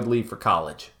why I would leave for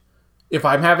college. If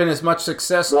I'm having as much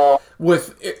success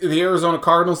with the Arizona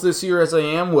Cardinals this year as I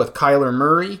am with Kyler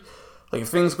Murray, if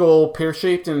things go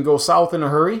pear-shaped and go south in a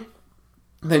hurry,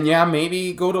 then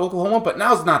maybe go to Oklahoma. But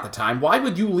now's not the time. Why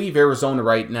would you leave Arizona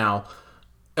right now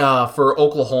for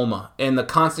Oklahoma and the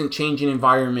constant changing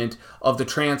environment of the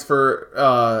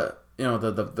transfer,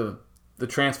 the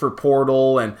transfer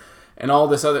portal and all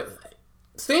this other?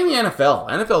 Stay in the NFL.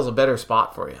 NFL is a better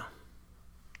spot for you.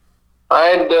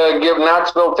 I'd give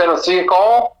Knoxville, Tennessee a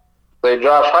call. Say,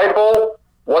 Josh Heupel,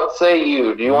 what say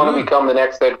you? Do you want to become the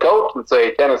next head coach and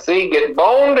say, Tennessee, get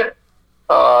boned?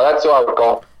 That's who I would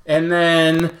call. And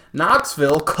then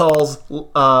Knoxville calls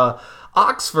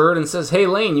Oxford and says, hey,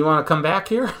 Lane, you want to come back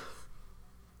here?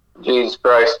 Jesus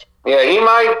Christ. Yeah, he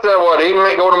might, he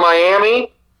might go to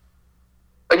Miami.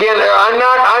 Again, I'm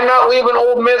not leaving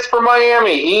Ole Miss for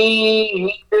Miami.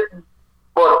 He did,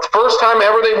 first time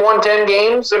ever they've won 10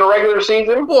 games in a regular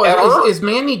season? Boy, is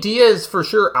Manny Diaz for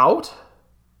sure out?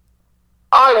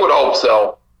 I would hope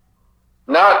so.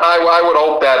 I would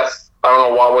hope that's, I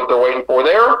don't know what they're waiting for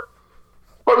there.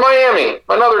 But Miami,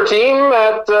 another team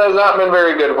that has not been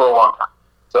very good for a long time.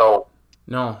 So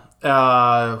no,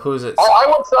 who is it?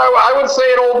 I would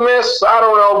say at Ole Miss. I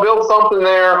don't know, build something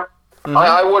there. Mm-hmm.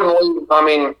 I wouldn't leave. I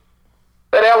mean,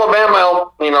 that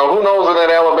Alabama. Who knows when that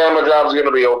Alabama job's going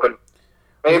to be open?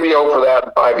 Maybe over that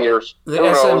in 5 years.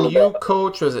 The SMU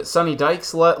coach, was it Sonny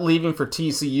Dykes leaving for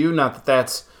TCU? Not that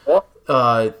that's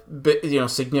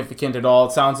significant at all.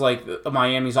 It sounds like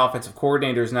Miami's offensive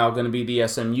coordinator is now going to be the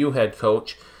SMU head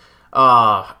coach.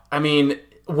 I mean,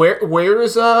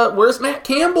 where's Matt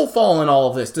Campbell fall in all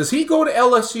of this? Does he go to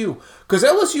LSU? Because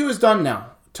LSU is done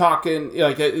now. Talking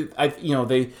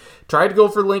they tried to go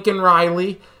for Lincoln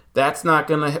Riley. That's not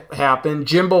going to happen.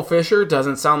 Jimbo Fisher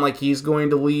doesn't sound like he's going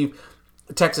to leave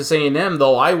Texas A&M,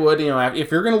 though. I would,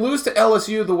 if you're going to lose to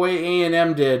LSU the way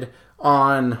A&M did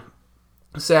on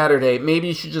Saturday, maybe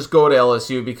you should just go to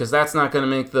LSU, because that's not going to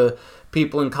make the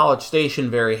people in College Station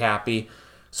very happy.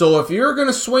 So if you're going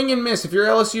to swing and miss, if you're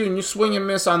LSU and you swing and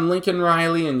miss on Lincoln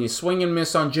Riley and you swing and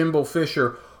miss on Jimbo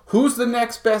Fisher, who's the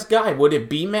next best guy? Would it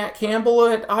be Matt Campbell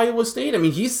at Iowa State? I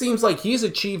mean, he seems like he's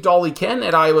achieved all he can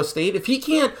at Iowa State. If he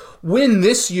can't win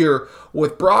this year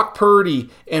with Brock Purdy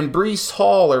and Breece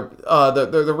Hall, or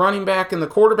the running back and the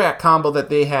quarterback combo that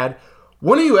they had,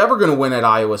 when are you ever going to win at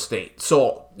Iowa State?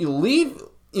 So you leave,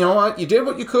 you did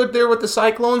what you could there with the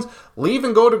Cyclones. Leave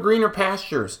and go to greener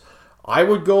pastures. I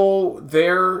would go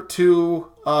there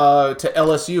to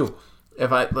LSU.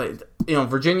 If I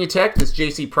Virginia Tech, this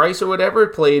J.C. Price or whatever,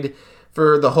 played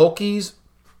for the Hokies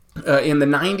in the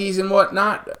 90s and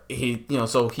whatnot. He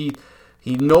knows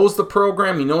the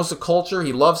program, he knows the culture,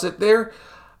 he loves it there.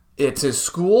 It's his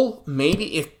school.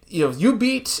 Maybe if you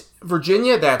beat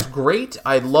Virginia, that's great.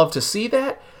 I'd love to see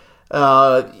that.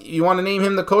 You want to name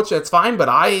him the coach, that's fine. But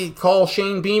I call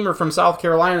Shane Beamer from South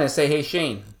Carolina and say, hey,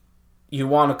 Shane, you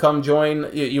want to come join?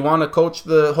 You want to coach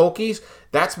the Hokies?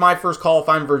 That's my first call if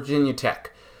I'm Virginia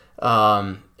Tech.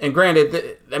 And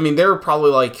granted, they're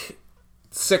probably like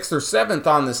 6th or 7th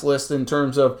on this list in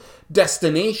terms of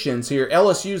destinations here.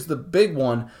 LSU's the big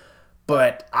one,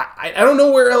 but I don't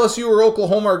know where LSU or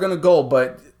Oklahoma are going to go,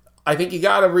 but I think you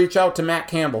got to reach out to Matt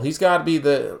Campbell. He's got to be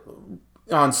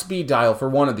on speed dial for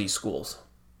one of these schools.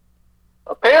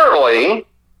 Apparently,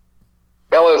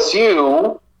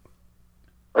 LSU,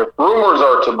 if rumors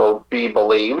are to be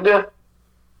believed,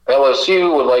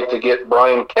 LSU would like to get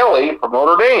Brian Kelly from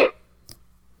Notre Dame.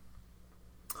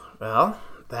 Well,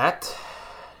 I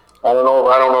don't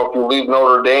know if you leave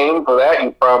Notre Dame for that.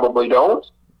 You probably don't.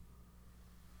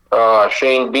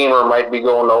 Shane Beamer might be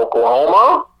going to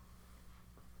Oklahoma.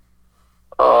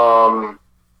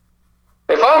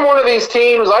 If I'm one of these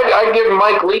teams, I'd give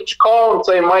Mike Leach a call and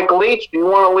say, Mike Leach, do you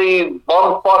want to leave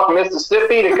bumfuck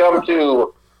Mississippi to come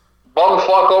to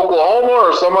bumfuck Oklahoma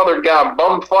or some other guy,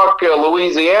 bumfuck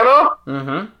Louisiana?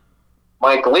 Mm-hmm.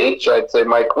 Mike Leach, I'd say,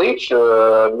 Mike Leach,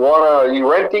 are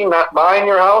you renting, not buying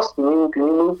your house? Can you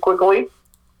move quickly?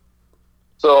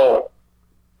 So,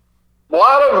 a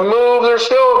lot of moves. There's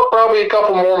still probably a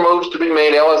couple more moves to be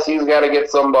made. LSU's got to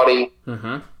get somebody.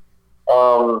 Mm-hmm.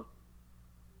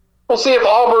 We'll see if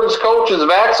Auburn's coach is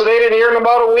vaccinated here in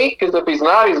about a week, because if he's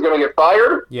not, he's going to get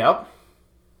fired. Yep.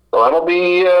 So that'll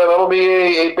be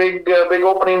a big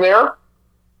opening there.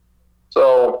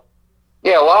 So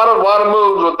yeah, a lot of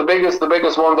moves, with the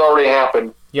biggest ones already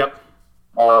happened. Yep.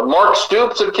 Mark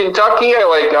Stoops at Kentucky.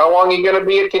 How long are you going to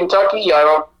be at Kentucky?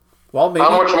 How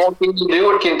much more can you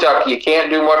do at Kentucky? You can't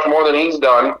do much more than he's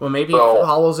done. Well, maybe he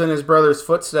follows in his brother's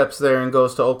footsteps there and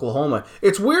goes to Oklahoma.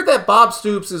 It's weird that Bob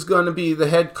Stoops is going to be the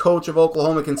head coach of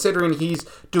Oklahoma, considering he's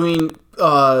doing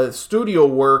studio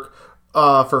work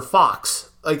for Fox.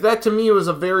 Like, that to me was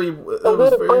a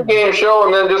pregame show,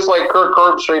 and then just like Kirk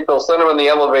Herbstreit, they'll send him in the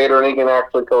elevator and he can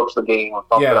actually coach the game or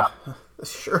something. Yeah,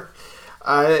 sure.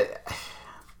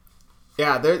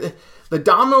 The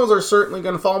dominoes are certainly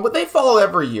going to fall, but they fall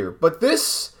every year. But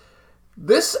this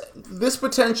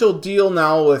potential deal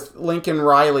now with Lincoln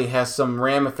Riley has some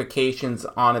ramifications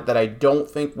on it that I don't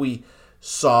think we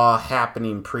saw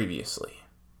happening previously.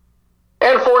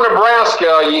 And for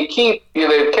Nebraska,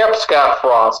 they've kept Scott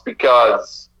Frost,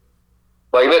 because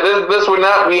this would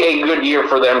not be a good year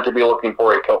for them to be looking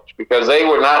for a coach, because they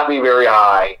would not be very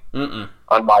high on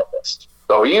my list.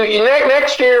 So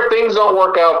next year, if things don't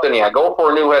work out, then go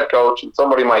for a new head coach, and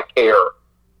somebody might care.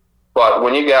 But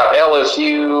when you got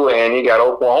LSU and you got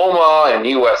Oklahoma and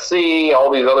USC,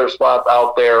 all these other spots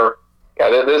out there,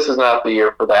 this is not the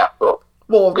year for that. So,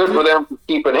 good for them for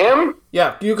keeping him.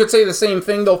 Yeah, you could say the same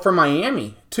thing, though, for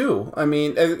Miami, too. I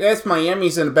mean, I guess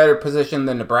Miami's in a better position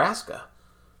than Nebraska.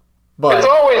 But it's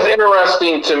always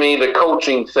interesting to me, the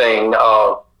coaching thing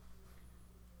of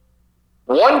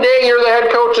one day you're the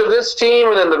head coach of this team,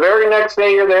 and then the very next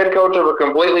day you're the head coach of a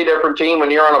completely different team,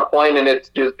 and you're on a plane, and it's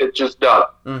just done.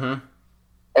 Mm-hmm.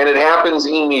 And it happens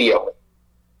immediately.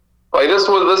 Like this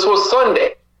was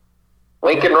Sunday.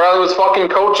 Lincoln Riley was fucking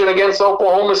coaching against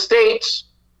Oklahoma State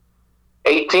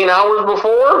 18 hours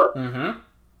before. Mm-hmm.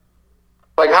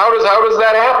 Like how does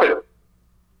that happen?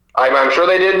 I'm sure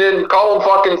they didn't call him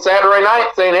fucking Saturday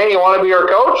night saying, "Hey, you want to be our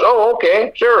coach?" Oh,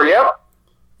 okay, sure, yep.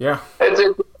 Yeah. It's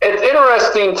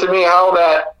interesting to me how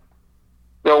that,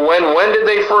 when did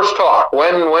they first talk?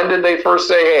 When did they first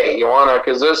say, "Hey, you want to?"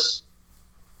 Because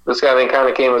this kind of thing kind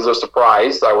of came as a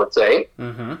surprise, I would say.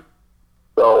 Mm-hmm.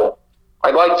 So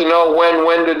I'd like to know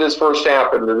when did this first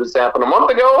happen? Did this happen a month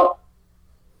ago?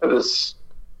 That's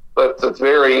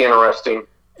very interesting.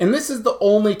 And this is the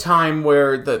only time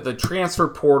where the transfer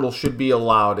portal should be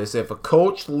allowed, is if a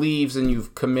coach leaves and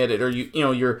you've committed, or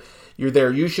you're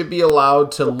there, you should be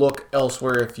allowed to look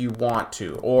elsewhere if you want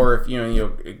to, or if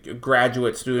you're a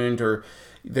graduate student, or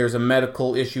there's a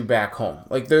medical issue back home.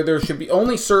 Like there should be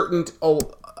only certain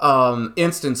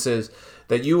instances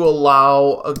that you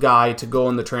allow a guy to go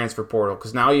in the transfer portal,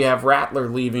 because now you have Rattler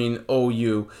leaving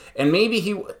OU, and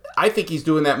maybe I think he's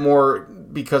doing that more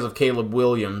because of Caleb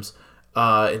Williams.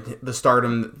 The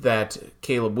stardom that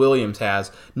Caleb Williams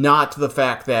has, not the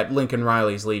fact that Lincoln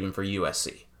Riley's leaving for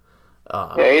USC.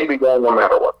 He'd be gone no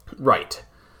matter what. Right.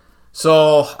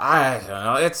 So I don't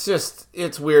know.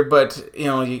 It's weird, but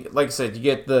like I said, you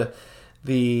get the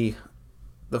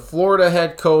Florida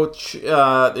head coach,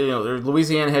 the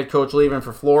Louisiana head coach leaving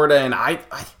for Florida, and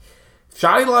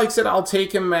Shotty likes it. I'll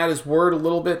take him at his word a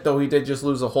little bit, though he did just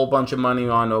lose a whole bunch of money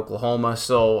on Oklahoma,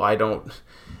 so I don't.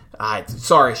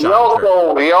 Sorry,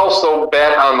 Sean. He also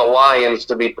bet on the Lions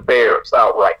to beat the Bears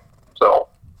outright. So,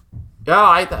 betting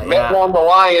on the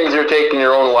Lions, you're taking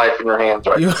your own life in your hands,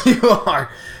 right?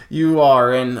 You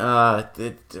are, and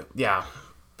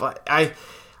but I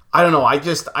don't know. I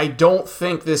don't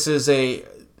think this is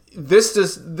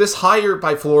this hire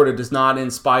by Florida does not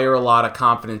inspire a lot of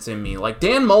confidence in me. Like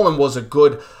Dan Mullen was a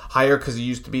good hire because he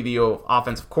used to be the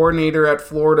offensive coordinator at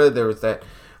Florida. There was that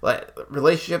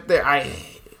relationship there.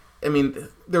 I mean,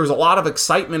 there was a lot of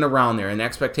excitement around there, and the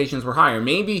expectations were higher.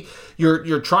 Maybe you're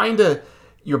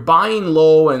buying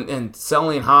low and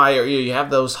selling high, or you have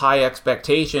those high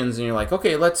expectations, and you're like,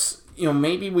 okay, let's,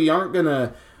 maybe we aren't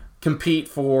gonna compete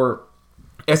for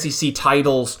SEC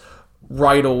titles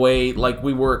right away like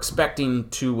we were expecting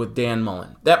to with Dan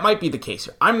Mullen. That might be the case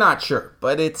here. I'm not sure,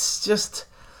 but it's just.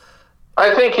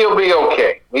 I think he'll be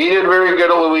okay. He did very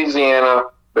good at Louisiana.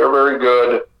 They're very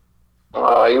good.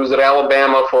 He was at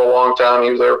Alabama for a long time.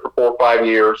 He was there for 4 or 5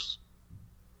 years.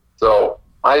 So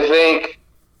I think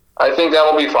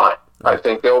that'll be fine. I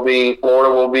think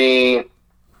Florida will be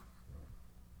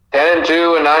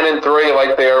 10-2 and 9-3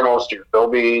 like they are most years. They'll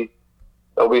be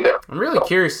there. I'm really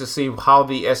curious to see how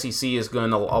the SEC is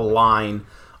going to align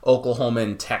Oklahoma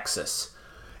and Texas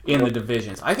in the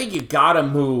divisions. I think you got to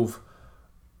move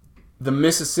the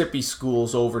Mississippi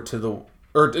schools over to the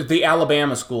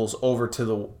Alabama schools over to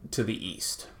the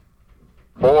east.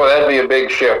 Boy, that'd be a big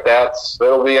shift.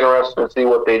 That'll be interesting to see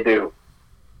what they do.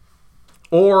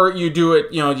 Or you do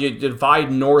it, you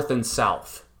divide north and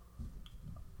south,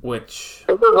 which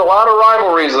there's a lot of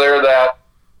rivalries there that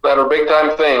are big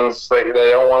time things that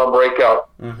they don't want to break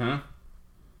up. Mm-hmm.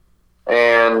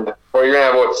 And you're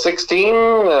gonna have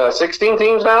 16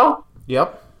 teams now?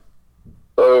 Yep.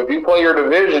 So if you play your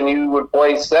division, you would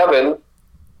play 7.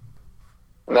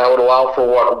 And that would allow for,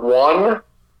 1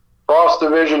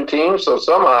 cross-division team? So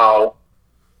somehow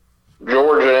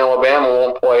Georgia and Alabama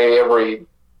won't play every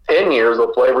 10 years.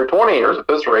 They'll play every 20 years at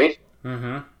this rate.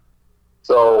 Mm-hmm.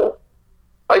 So,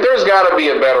 there's got to be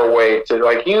a better way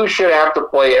to, you should have to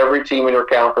play every team in your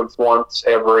conference once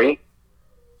every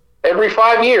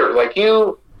 5 years.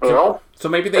 So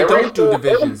maybe they don't do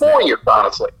divisions. Every 4 years,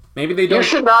 honestly. Maybe they don't.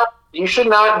 You should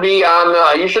not be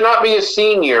a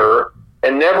senior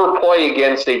and never play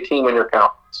against a team in your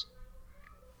conference.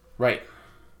 Right.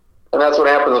 And that's what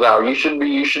happens now. You should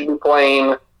be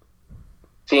playing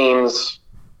teams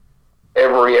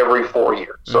every 4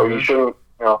 years. So you shouldn't,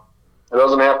 it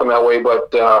doesn't happen that way.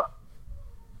 But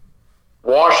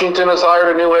Washington has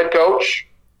hired a new head coach.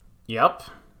 Yep.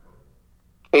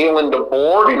 Kalen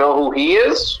DeBoer, do you know who he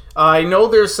is? I know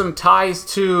there's some ties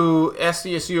to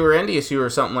SDSU or NDSU or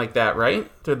something like that,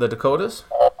 right? To the Dakotas?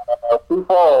 Sioux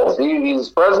Falls. He's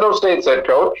Fresno State's head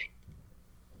coach.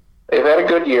 They've had a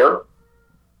good year.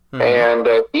 Mm-hmm. And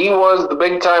he was the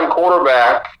big-time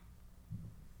quarterback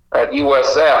at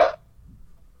USF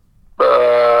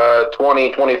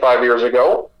 25 years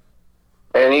ago.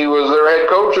 And he was their head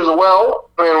coach as well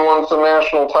and won some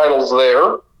national titles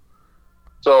there.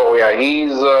 So, yeah,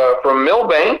 he's from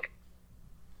Millbank.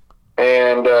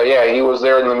 And, he was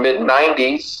there in the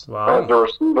mid-'90s as a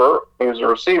receiver. He was a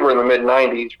receiver in the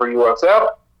mid-'90s for USF.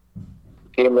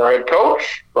 Became their head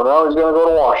coach. So now he's going to go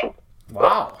to Washington.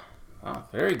 Wow.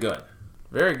 Very good.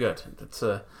 Very good. It's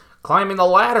climbing the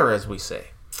ladder, as we say.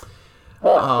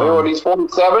 Yeah, he's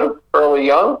 47, fairly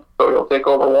young, so he'll take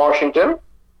over Washington.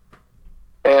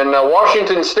 And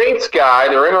Washington State's guy,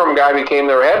 their interim guy, became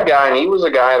their head guy, and he was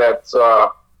a guy that's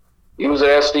he was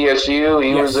at SDSU,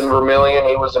 he was in Vermilion,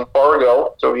 he was in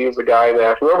Fargo, so he was a guy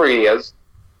that, whoever he is,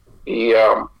 he's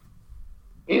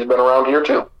been around here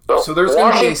too. So there's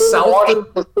going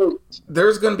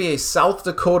to be a South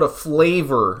Dakota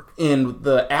flavor in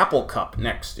the Apple Cup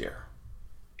next year.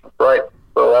 Right.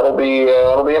 So that'll be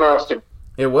interesting.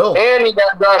 It will. And you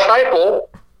got Josh Heupel,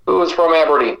 who is from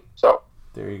Aberdeen. So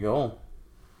there you go.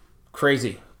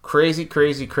 Crazy.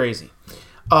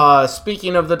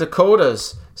 Speaking of the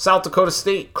Dakotas, South Dakota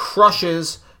State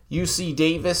crushes UC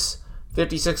Davis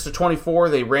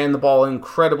 56-24. They ran the ball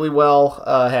incredibly well.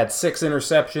 Had 6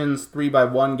 interceptions, 3 by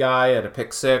one guy at a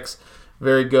pick 6.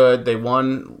 Very good. They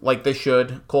won like they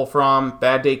should. Cole Fromm,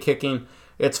 bad day kicking.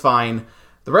 It's fine.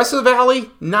 The rest of the Valley,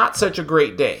 not such a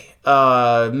great day.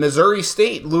 Missouri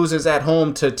State loses at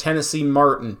home to Tennessee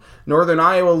Martin. Northern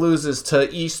Iowa loses to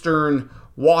Eastern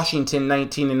Washington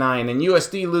 19-9. And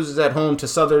USD loses at home to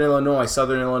Southern Illinois.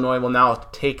 Southern Illinois will now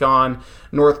take on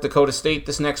North Dakota State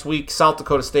this next week. South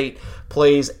Dakota State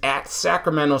plays at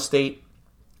Sacramento State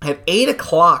at 8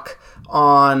 o'clock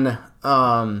on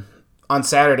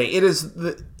Saturday. It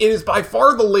is by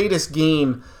far the latest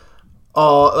game.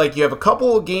 You have a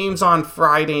couple of games on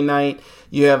Friday night.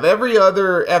 You have every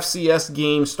other FCS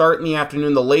game start in the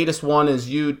afternoon. The latest one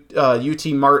is UT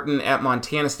Martin at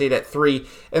Montana State at 3.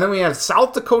 And then we have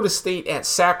South Dakota State at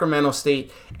Sacramento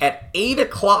State at 8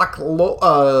 o'clock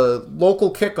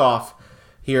local kickoff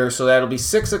here. So that'll be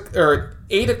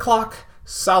 8 o'clock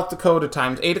South Dakota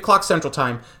time, 8 o'clock Central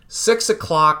Time, 6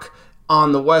 o'clock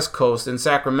on the West Coast in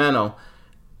Sacramento.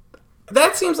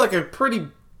 That seems like a pretty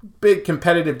big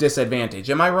competitive disadvantage.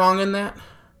 Am I wrong in that?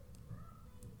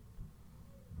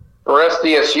 For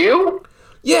SDSU?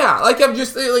 Yeah, I'm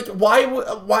just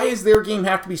why does their game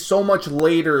have to be so much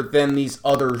later than these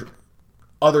other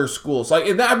schools?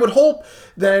 I would hope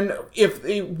then if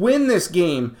they win this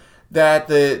game that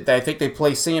I think they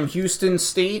play Sam Houston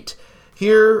State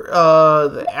here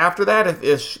after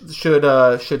that.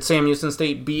 Should Sam Houston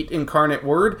State beat Incarnate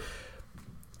Word?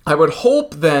 I would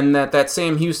hope then that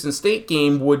Sam Houston State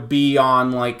game would be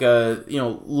on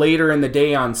later in the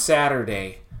day on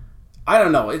Saturday. I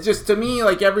don't know. It's just, to me,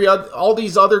 all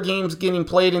these other games getting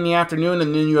played in the afternoon,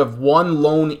 and then you have one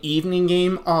lone evening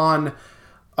game on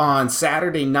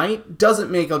Saturday night doesn't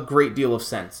make a great deal of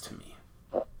sense to me.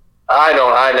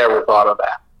 I never thought of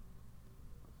that.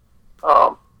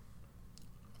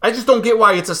 I just don't get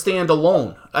why it's a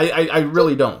standalone. I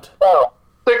really don't. Well,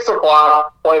 6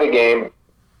 o'clock, play the game.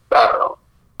 I don't know.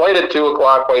 Played at 2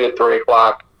 o'clock, played at 3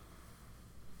 o'clock.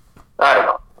 I don't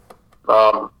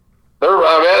know. Do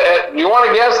you want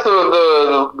to guess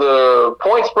the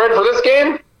point spread for this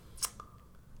game?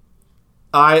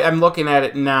 I'm looking at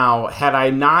it now. Had I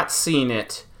not seen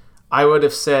it, I would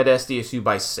have said SDSU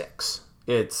by 6.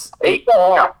 It's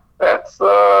 8.5. That's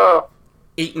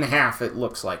 8.5. It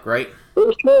looks like, right?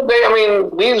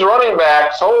 These running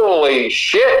backs, holy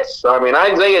shit!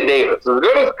 Isaiah Davis, as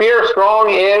good as Pierre Strong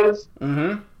is,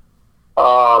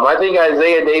 I think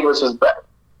Isaiah Davis is better.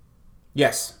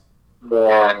 Yes.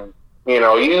 And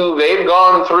they've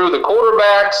gone through the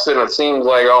quarterbacks, and it seems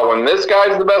like, when this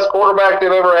guy's the best quarterback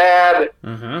they've ever had,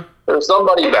 there's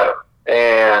somebody better.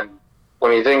 And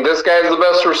when you think this guy's the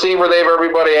best receiver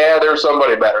everybody had, there's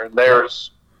somebody better.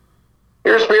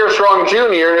 Here's Pierre Strong Jr.,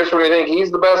 and just when you think he's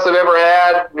the best they've ever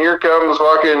had, here comes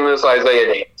fucking this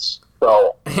Isaiah Davis.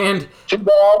 So, and too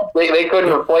bad they couldn't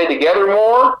have played together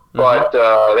more, but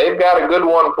they've got a good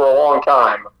one for a long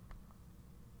time.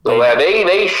 So that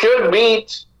they should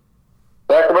beat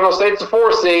Sacramento State's the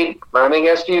 4th seed. I think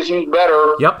SDSU's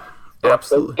better. Yep,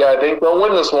 absolutely. I think they'll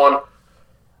win this one.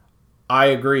 I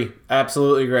agree.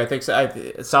 Absolutely agree. I think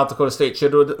South Dakota State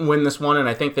should win this one, and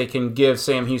I think they can give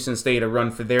Sam Houston State a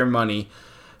run for their money,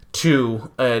 too,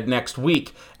 next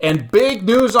week. And big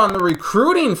news on the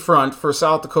recruiting front for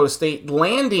South Dakota State,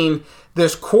 landing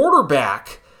this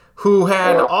quarterback who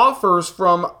had offers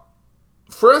from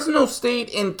Fresno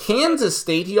State and Kansas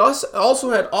State. He also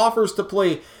had offers to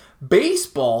play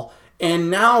baseball, and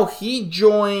now he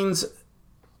joins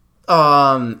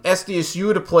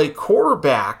SDSU to play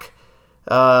quarterback.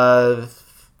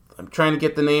 I'm trying to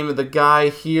get the name of the guy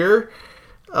here.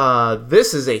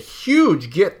 This is a huge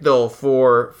get, though,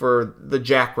 for the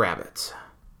Jackrabbits.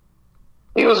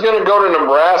 He was going to go to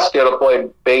Nebraska to play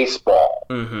baseball.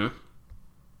 Mm-hmm.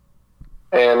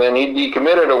 And then he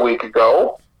decommitted a week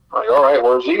ago. Like, all right,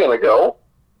 where's he going to go?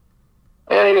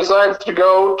 And he decides to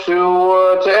go to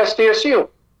SDSU.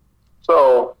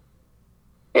 So,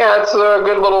 yeah, it's a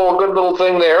good little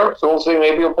thing there. So we'll see.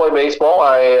 Maybe he'll play baseball.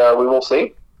 We will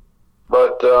see.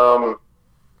 But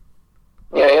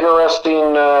yeah,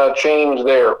 interesting change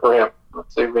there for him.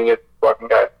 Let's see if we can get the fucking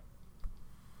guy.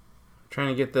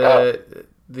 Trying to get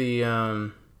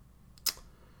the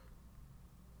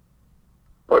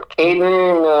what,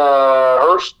 Caden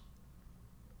Hurst?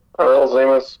 What the hell his name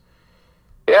is?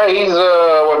 Yeah, he's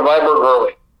Viborg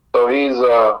early. So he's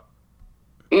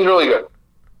really good.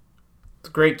 It's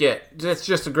a great get. It's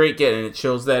just a great get, and it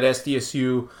shows that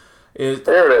SDSU is...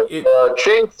 There it is.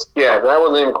 Chase, yeah, that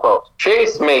wasn't even close.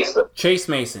 Chase Mason. Chase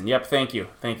Mason. Yep, thank you.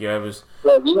 I was...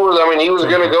 Yeah, he was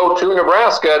going to go to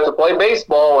Nebraska to play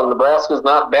baseball, and Nebraska's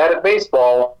not bad at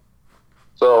baseball.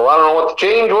 So I don't know what the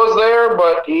change was there,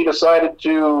 but he decided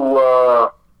to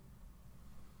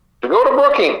go to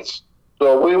Brookings.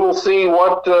 So we will see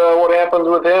what happens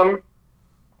with him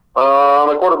on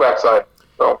the quarterback side.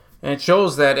 So. And it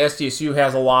shows that SDSU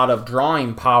has a lot of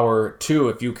drawing power, too.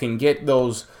 If you can get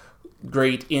those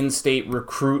great in-state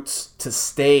recruits to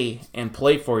stay and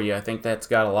play for you, I think that's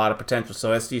got a lot of potential. So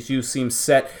SDSU seems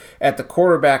set at the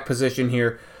quarterback position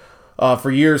here for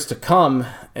years to come,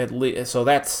 at least. So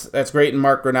that's great. And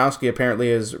Mark Gronowski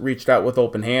apparently has reached out with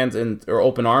open hands or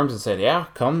open arms and said, "Yeah,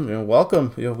 come,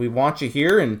 welcome. We want you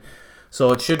here." And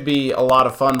so it should be a lot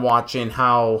of fun watching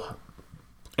how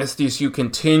SDSU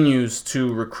continues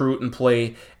to recruit and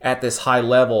play at this high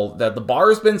level. That the bar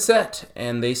has been set,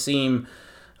 and they seem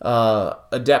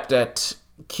adept at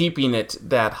keeping it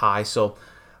that high. So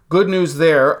good news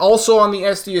there. Also on the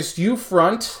SDSU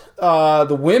front,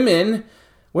 the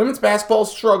women's basketball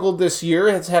struggled this year.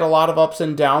 It's had a lot of ups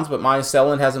and downs, but Maya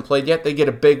Selland hasn't played yet. They get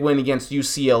a big win against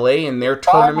UCLA in their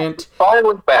tournament.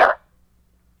 Finally back.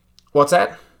 What's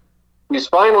that? She's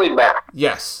finally back.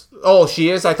 Yes. Oh, she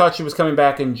is? I thought she was coming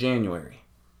back in January.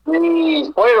 She's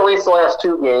played at least the last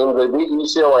two games. They beat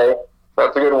UCLA.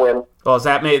 That's a good win. Well,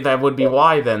 that would be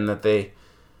why then that they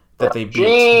beat.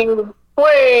 She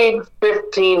played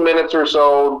 15 minutes or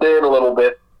so, did a little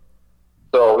bit.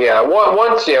 So yeah,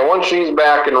 once she's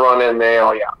back and running,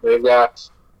 they've got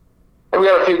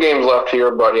a few games left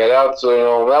here, but yeah, that's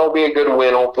that'll be a good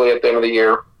win hopefully at the end of the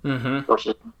year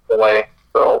versus UCLA.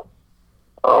 So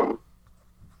I'm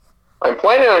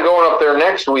planning on going up there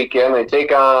next weekend. They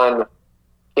take on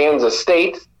Kansas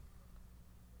State.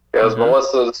 Because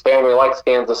Melissa's family likes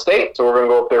Kansas State, so we're going to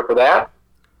go up there for that.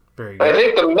 Very good. I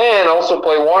think the men also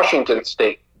play Washington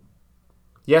State.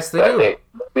 Yes, they do. Day.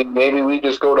 Maybe we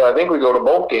just go to, I think we go to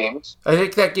both games. I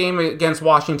think that game against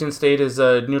Washington State is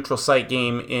a neutral site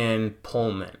game in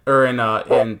Pullman, or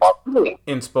in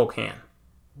Spokane.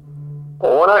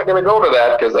 Well, we're not going to go to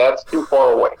that because that's too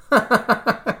far away.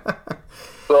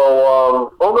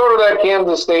 So we'll go to that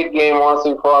Kansas State game, want to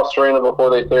see Cross Trainer before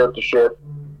they tear it to shit.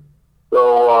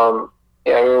 So,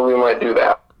 we might do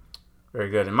that. Very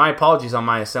good. And my apologies on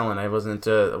Maya Selland. I wasn't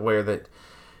aware that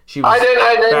she was. I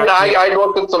didn't. I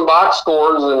looked at some box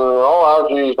scores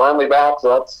and she's finally back.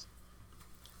 So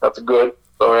that's good.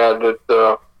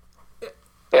 So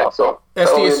so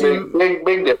SDSU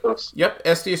big difference. Yep,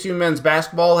 SDSU men's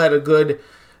basketball had a good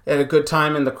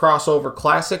time in the crossover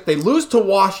classic. They lose to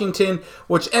Washington,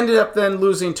 which ended up then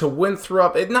losing to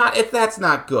Winthrop. That's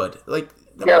not good.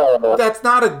 That's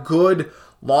not a good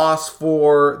loss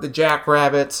for the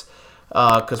Jackrabbits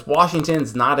because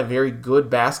Washington's not a very good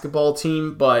basketball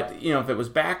team. But if it was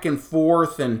back and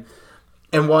forth and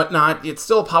whatnot, it's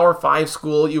still a Power 5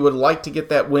 school. You would like to get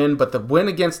that win, but the win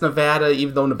against Nevada,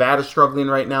 even though Nevada's struggling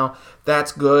right now,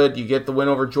 that's good. You get the win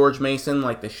over George Mason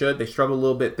like they should. They struggle a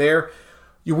little bit there.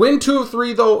 You win 2 of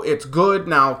 3, though, it's good.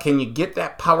 Now, can you get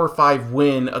that Power 5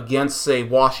 win against, say,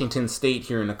 Washington State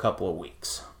here in a couple of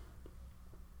weeks?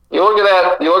 You look at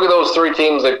that. You look at those 3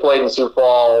 teams they played in Sioux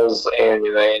Falls, and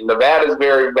Nevada's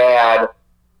very bad.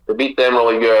 They beat them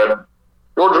really good.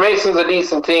 George Mason's a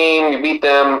decent team. You beat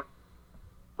them.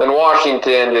 Then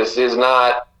Washington just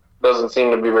doesn't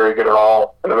seem to be very good at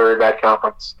all in a very bad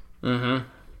conference. Mm-hmm.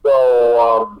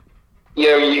 So,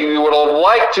 you would have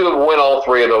liked to have won all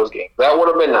 3 of those games. That would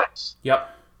have been nice. Yep.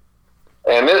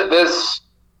 And this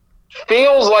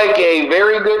feels like a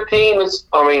very good team.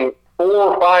 4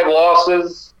 or 5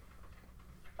 losses.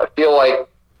 I feel like,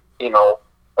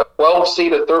 a 12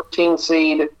 seed, a 13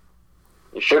 seed,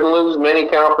 you shouldn't lose many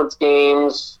conference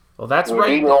games. Well, that's you right.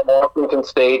 Beating Washington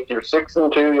State. You're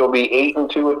 6-2. You'll be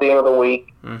 8-2 at the end of the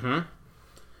week. Mm-hmm.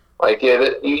 Like,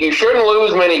 you shouldn't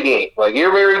lose many games. Like,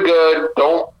 you're very good.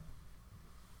 Don't.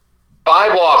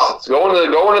 5 losses. Go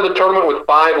into the tournament with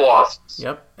 5 losses.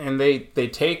 Yep, and they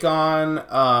take on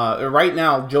right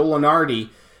now. Joe Lunardi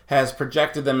has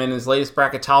projected them in his latest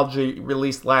bracketology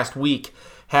released last week.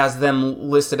 Has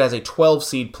them listed as a 12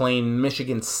 seed playing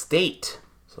Michigan State.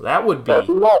 So that would be.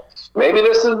 Maybe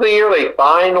this is the year they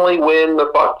finally win the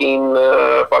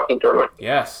fucking tournament.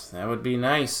 Yes, that would be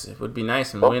nice. It would be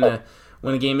nice and win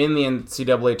a game in the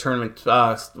NCAA tournament.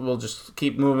 We'll just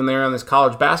keep moving there on this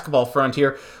college basketball front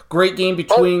here. Great game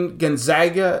between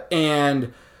Gonzaga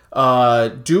and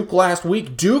Duke last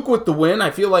week. Duke with the win.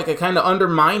 I feel like I kind of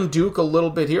undermined Duke a little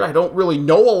bit here. I don't really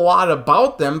know a lot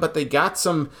about them, but they got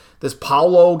this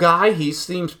Paolo guy. He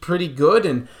seems pretty good,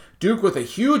 and Duke with a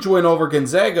huge win over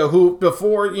Gonzaga, who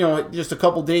before, just a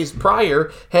couple days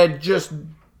prior, had just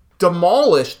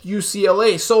demolished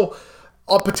UCLA. So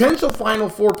a potential Final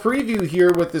Four preview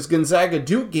here with this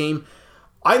Gonzaga-Duke game.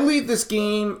 I left this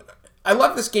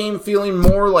game feeling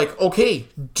more like, okay,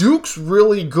 Duke's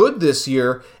really good this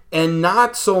year, and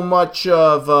not so much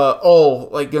of,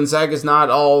 Gonzaga's not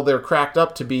all they're cracked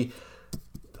up to be.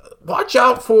 Watch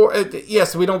out for,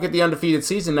 yes, we don't get the undefeated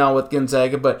season now with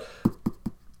Gonzaga, but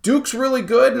Duke's really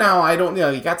good now.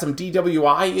 You got some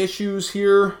DWI issues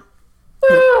here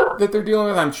that they're dealing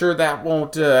with. I'm sure that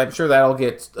won't. I'm sure that'll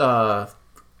get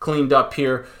cleaned up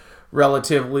here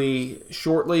relatively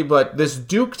shortly. But this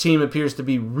Duke team appears to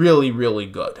be really, really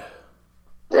good.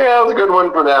 Yeah, it was a good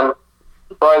one for them.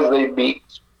 Surprised they beat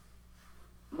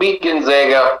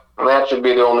Gonzaga, and that should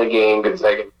be the only game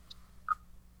Gonzaga.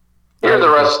 Here the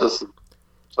rest of the season.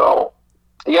 So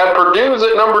you got Purdue's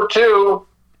at number 2.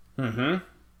 Mm-hmm.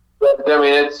 I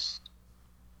mean, it's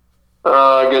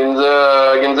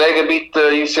Gonzaga beat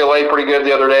UCLA pretty good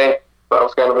the other day. That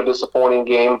was kind of a disappointing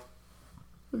game.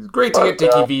 It's great to get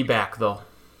Dickie V back, though.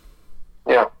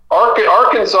 Yeah.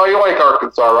 Arkansas, you like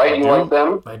Arkansas, right? You like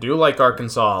them? I do like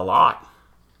Arkansas a lot.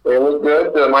 They look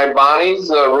good. My Bonnies,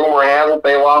 rumor has it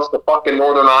they lost to fucking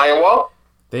Northern Iowa.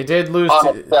 They did lose.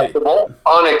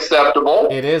 Unacceptable.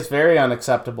 It is very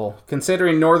unacceptable,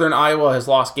 considering Northern Iowa has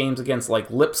lost games against like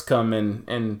Lipscomb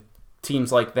and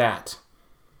teams like that.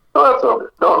 Oh, that's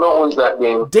over. Don't lose that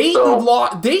game.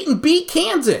 Dayton beat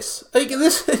Kansas. Like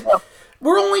this,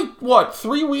 we're only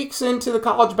 3 weeks into the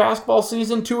college basketball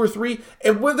season, 2 or 3,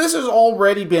 and this has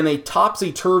already been a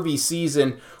topsy-turvy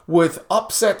season with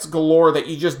upsets galore that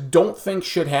you just don't think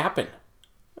should happen.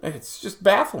 It's just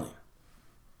baffling.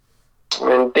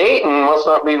 And Dayton must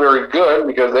not be very good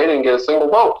because they didn't get a single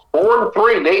vote.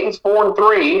 4-3. Dayton's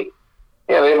 4-3.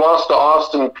 Yeah, they lost to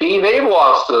Austin P. They've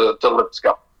lost to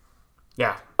Lipscomb.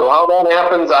 Yeah. So how that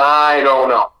happens, I don't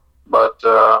know. But,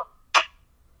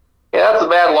 that's a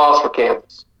bad loss for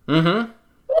Kansas. Mm-hmm.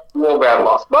 That's a real bad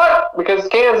loss. But because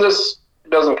Kansas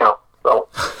doesn't count. So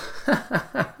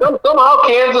somehow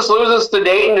Kansas loses to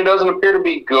Dayton, who doesn't appear to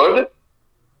be good.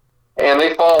 And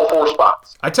they fall 4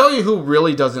 spots. I tell you who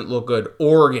really doesn't look good.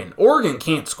 Oregon. Oregon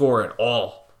can't score at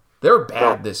all. They're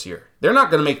bad this year. They're not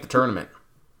going to make the tournament.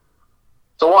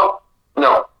 So what?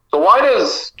 No. So why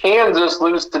does Kansas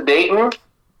lose to Dayton,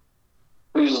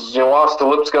 who's lost to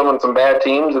Lipscomb and some bad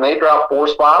teams, and they drop 4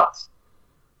 spots?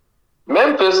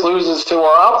 Memphis loses to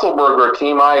our Otzelberger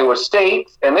team, Iowa State,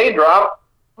 and they drop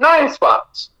 9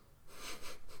 spots.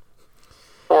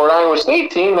 For an Iowa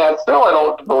State team that still I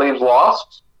don't believe is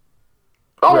lost.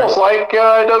 Almost like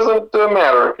it doesn't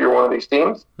matter if you're one of these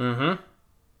teams. Mm-hmm.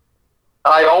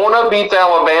 Iona beats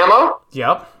Alabama.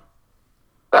 Yep.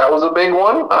 That was a big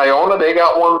one. Iona, they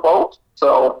got 1 vote.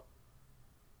 So,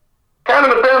 kind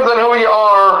of depends on who you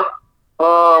are.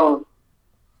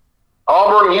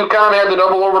 Auburn, UConn had the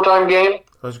double overtime game.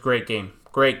 It was a great game.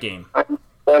 Great game.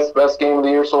 Best game of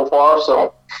the year so far.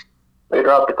 So, they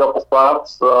dropped a couple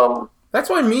spots. That's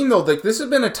what I mean, though. Like, this has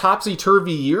been a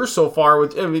topsy-turvy year so far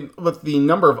with the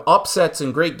number of upsets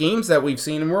and great games that we've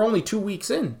seen, and we're only 3 weeks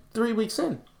in.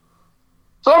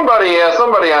 Somebody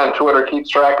on Twitter keeps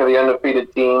track of the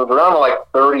undefeated teams, around like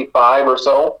 35 or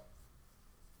so.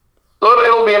 So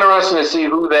it'll be interesting to see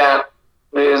who that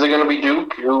is. Is it going to be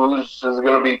Duke? Is it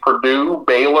going to be Purdue,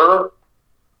 Baylor?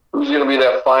 Who's going to be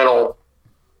that final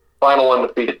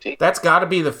undefeated team? That's got to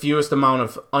be the fewest amount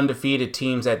of undefeated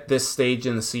teams at this stage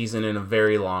in the season in a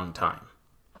very long time.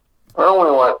 We're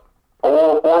only,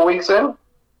 4 weeks in?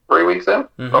 3 weeks in?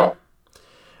 Mm-hmm. So.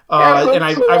 And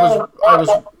I was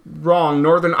wrong.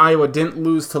 Northern Iowa didn't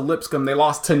lose to Lipscomb. They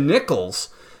lost to Nichols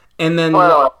and then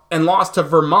lost to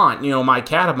Vermont. My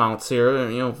Catamounts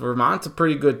here. Vermont's a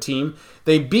pretty good team.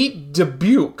 They beat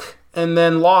Dubuque and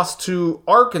then lost to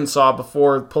Arkansas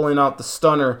before pulling out the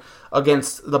stunner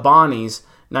against the Bonnies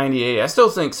 98. I still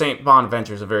think St.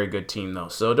 Bonaventure is a very good team, though.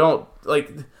 So don't,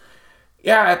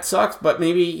 yeah, it sucks, but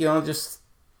maybe, just,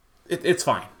 it's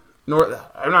fine.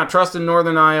 I'm not trusting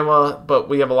Northern Iowa, but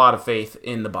we have a lot of faith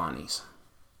in the Bonnies.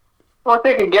 Well, I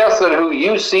take a guess at who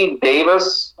UC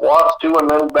Davis lost to in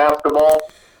men's basketball.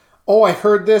 Oh, I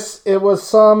heard this. It was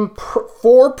some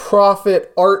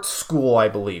for-profit art school, I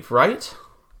believe, right?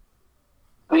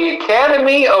 The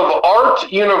Academy of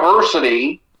Art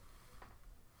University,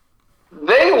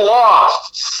 they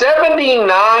lost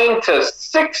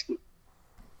 79-60.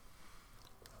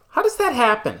 How does that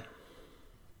happen?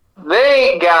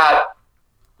 They got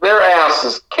their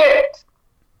asses kicked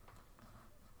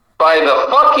by the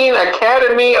fucking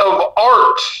Academy of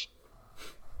Art.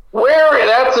 Where?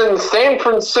 That's in San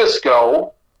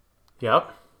Francisco.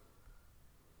 Yep.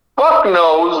 Fuck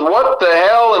knows what the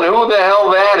hell and who the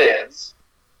hell that is.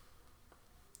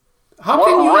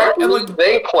 What records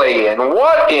they play in?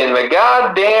 What in the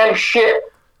goddamn shit?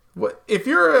 If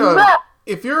you're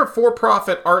a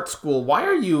for-profit art school, why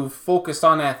are you focused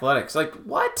on athletics?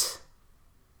 What?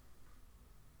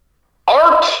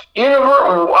 Art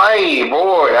University.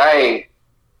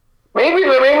 Maybe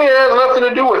it has nothing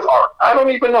to do with art. I don't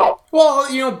even know. Well,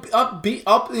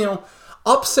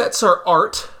 upsets are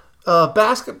art.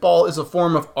 Basketball is a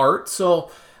form of art,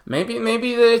 so maybe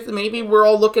we're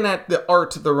all looking at the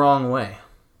art the wrong way.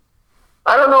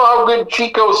 I don't know how good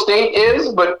Chico State is,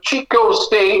 but Chico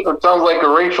State, which sounds like a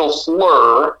racial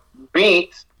slur,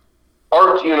 beat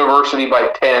Art University by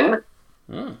 10.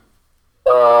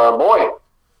 Boy,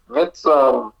 it's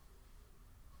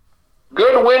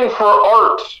good win for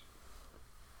Art.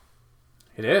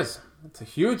 It is. It's a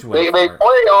huge win. They play.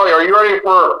 Oh, are you ready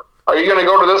for? Are you going to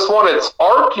go to this one? It's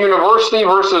Art University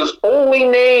versus Holy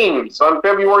Names on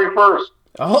February 1st.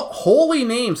 Oh, Holy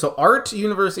Names. So Art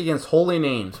University against Holy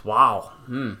Names. Wow.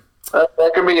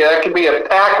 That could be a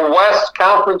Pac West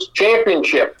Conference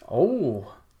Championship.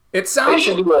 Oh, it sounds.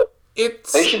 They should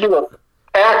do a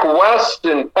Pac West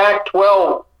and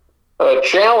Pac-12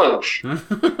 challenge.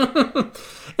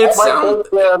 It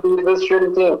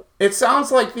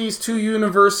sounds like these two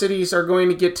universities are going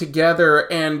to get together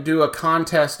and do a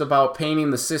contest about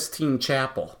painting the Sistine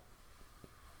Chapel.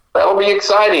 That'll be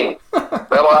exciting.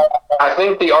 I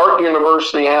think the Art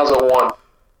University has a one.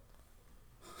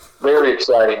 Very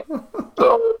exciting.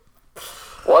 So,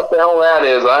 what the hell that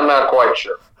is, I'm not quite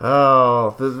sure.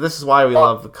 Oh, this is why we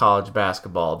love the college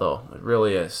basketball, though. It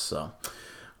really is. So,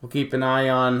 we'll keep an eye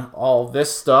on all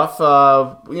this stuff.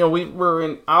 We're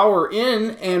an hour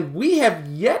in, and we have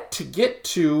yet to get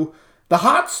to the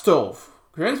hot stove.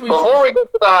 Before we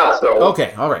get to the hot stove.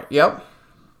 Okay, all right, yep.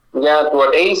 We got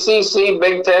ACC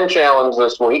Big Ten Challenge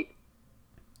this week.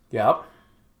 Yep.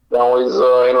 Always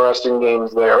interesting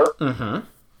games there. Mm-hmm.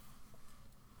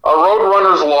 Our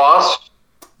Roadrunners lost.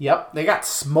 Yep, they got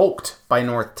smoked by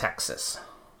North Texas.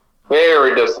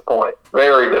 Very disappointing.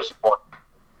 Very disappointing.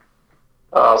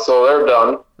 So they're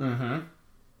done. Mm-hmm.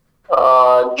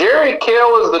 Jerry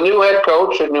Kill is the new head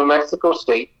coach at New Mexico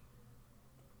State.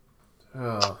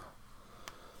 Oh.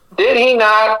 Did he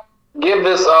not give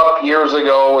this up years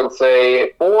ago and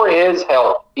say, for his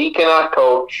health, he cannot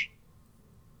coach?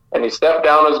 And he stepped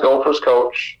down as Gophers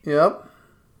coach. Yep.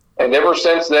 And ever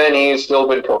since then, he's still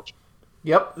been coaching.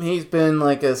 Yep, he's been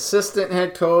assistant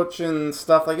head coach and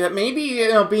stuff like that. Maybe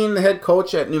being the head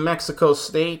coach at New Mexico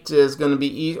State is going to be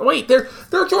easy. Wait, they're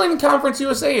joining Conference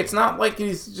USA. It's not like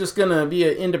he's just going to be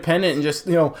an independent and just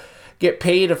get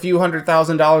paid a few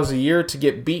 $100,000 a year to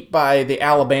get beat by the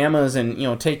Alabamas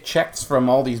and take checks from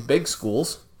all these big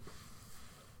schools.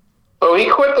 So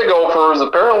he quit the Gophers.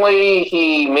 Apparently,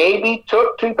 he maybe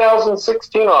took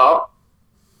 2016 off.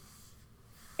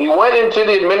 He went into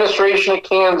the administration at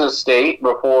Kansas State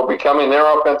before becoming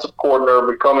their offensive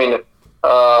coordinator, going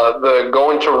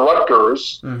to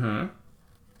Rutgers. Mm-hmm.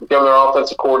 Became their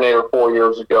offensive coordinator 4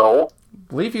 years ago. I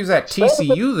believe he was at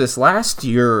TCU this last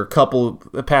year,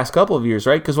 the past couple of years,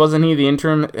 right? Because wasn't he the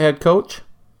interim head coach?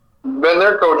 Been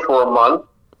their coach for a month.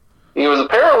 He was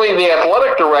apparently the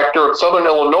athletic director at Southern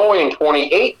Illinois in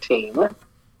 2018.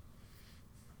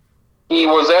 He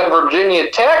was at Virginia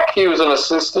Tech. He was an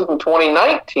assistant in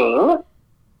 2019.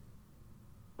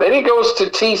 Then he goes to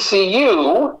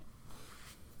TCU.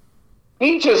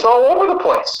 He's just all over the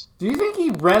place. Do you think he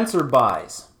rents or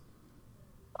buys?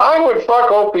 I would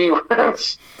hope he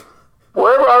rents.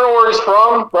 Wherever, I don't know where he's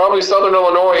from. Probably Southern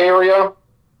Illinois area.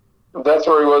 That's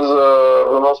where he was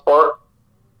for the most part.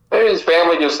 Maybe his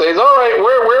family just says, all right,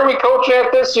 where are we coaching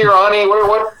at this year, honey?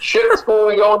 What shit school are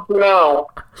we going to now?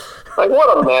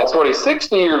 What a mess. He's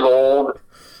 60 years old.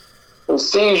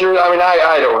 seizures. I mean,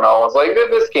 I don't know. It's like,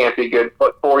 this can't be good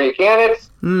for you, can it?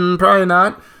 Probably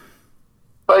not.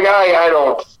 Like, I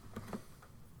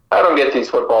don't get these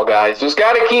football guys. Just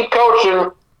got to keep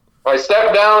coaching. I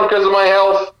step down because of my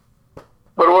health,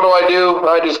 but what do?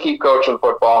 I just keep coaching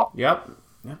football. Yep.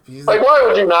 Like, why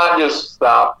would you not just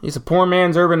stop? He's a poor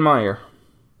man's Urban Meyer.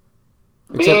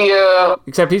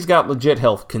 Except he's got legit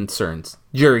health concerns.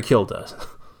 Jerry Kill does.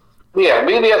 Yeah,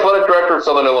 be the athletic director of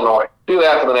Southern Illinois. Do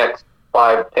that for the next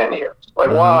 5-10 years. Like,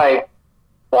 why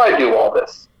do all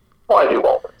this? Why do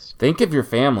all this? Think of your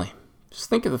family. Just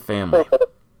think of the family.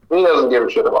 He doesn't give a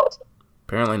shit about us.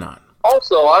 Apparently not.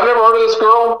 Also, I've never heard of this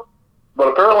girl, but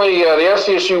apparently the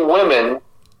FCSU women,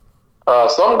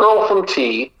 some girl from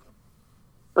T,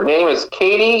 her name is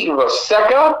Katie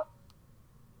Vaseka.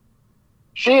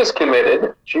 She is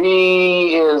committed.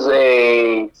 She is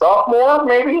a sophomore,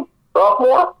 maybe?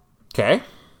 Sophomore? Okay.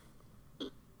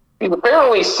 She's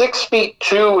apparently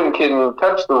 6'2" and can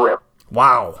touch the rim.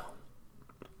 Wow.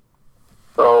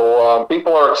 So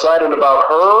people are excited about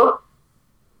her.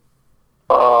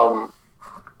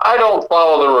 I don't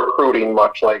follow the recruiting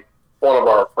much like one of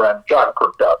our friends, John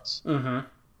Kirk, does. Mm-hmm.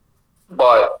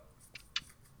 But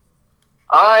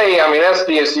I mean,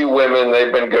 SDSU women,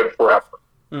 they've been good forever.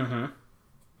 Mm-hmm.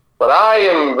 But I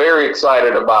am very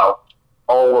excited about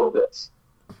all of this.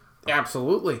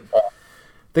 Absolutely.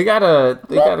 They got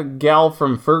a gal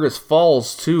from Fergus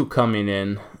Falls too coming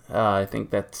in. I think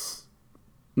that's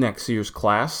next year's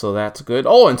class, so that's good.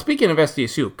 Oh, and speaking of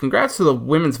SDSU, congrats to the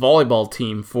women's volleyball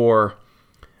team for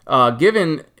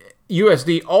giving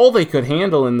USD all they could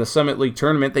handle in the Summit League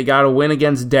tournament. They got a win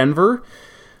against Denver.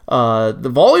 The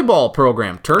volleyball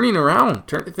program turning around.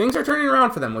 Things are turning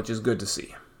around for them, which is good to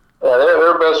see. Yeah, they're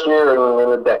their best year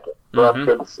in a decade. So that's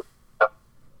good to see.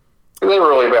 They were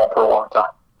really bad for a long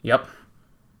time. Yep.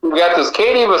 We've got this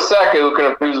Katie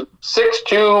Vaseka, who's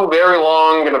 6'2", very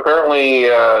long, and apparently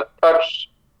touch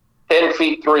 10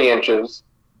 feet 3 inches.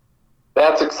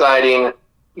 That's exciting.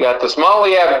 You got this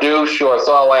Molly Abdouche, who I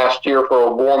saw last year for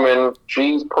a woman.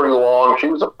 She's pretty long. She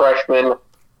was a freshman.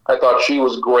 I thought she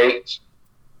was great.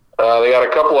 They got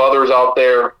a couple others out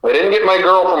there. They didn't get my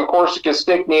girl from Corsica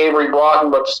Stickney, Avery Broughton,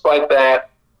 but despite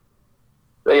that,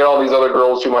 they got all these other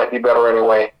girls who might be better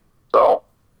anyway. So,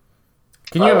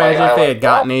 can you imagine if they had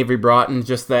gotten Avery Broughton,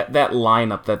 just that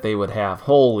lineup that they would have?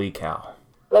 Holy cow.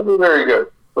 That'd be very good.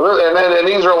 And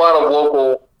these are a lot of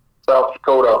local South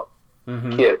Dakota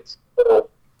kids. So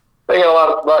they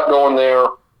got a lot going there.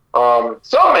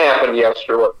 Something happened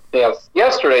yesterday. Yes,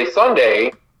 yesterday,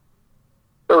 Sunday.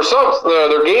 There was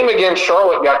their game against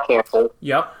Charlotte got canceled.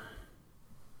 Yep.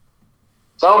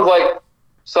 Sounds like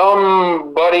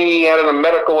somebody had a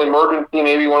medical emergency,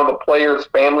 maybe one of the players'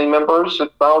 family members,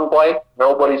 it sounds like.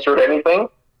 Nobody's heard anything.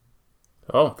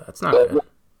 Oh, that's not good.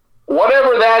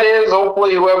 Whatever that is,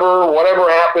 hopefully whatever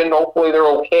happened, hopefully they're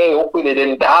okay. Hopefully they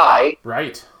didn't die.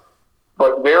 Right.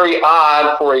 But very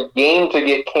odd for a game to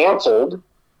get canceled.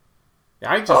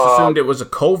 I just assumed it was a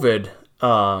COVID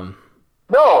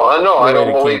No, I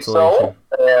don't believe so.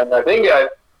 And I think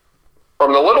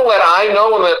from the little that I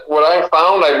know and what I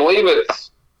found, I believe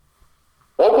it's,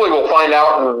 hopefully we'll find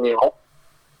out, and,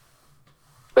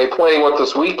 they play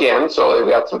this weekend, so they've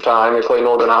got some time. They play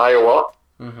Northern Iowa.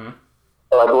 Mm-hmm.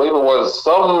 I believe it was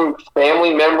some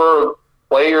family member,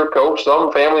 player, coach,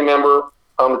 some family member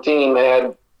on the team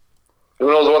had, who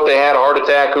knows what they had, a heart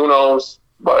attack, who knows,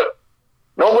 but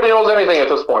nobody knows anything at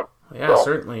this point. Yeah, so.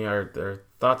 Certainly our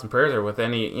thoughts and prayers are with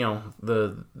any,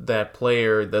 that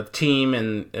player, the team,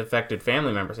 and affected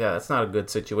family members. Yeah, that's not a good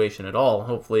situation at all.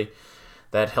 Hopefully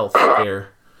that health care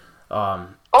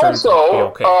turns out to be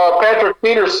okay. Patrick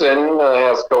Peterson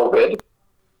has COVID.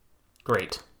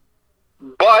 Great.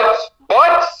 But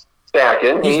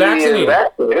Stacken, he's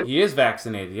vaccinated. He is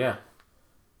vaccinated, yeah.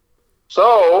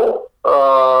 So,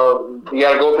 you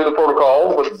got to go through the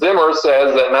protocol, but Zimmer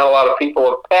says that not a lot of people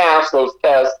have passed those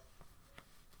tests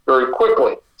very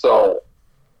quickly. So,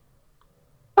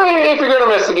 if you're going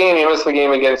to miss the game, you miss the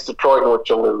game against Detroit, which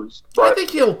you'll lose. But I think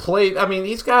he'll play. I mean,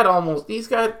 he's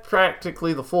got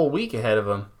practically the full week ahead of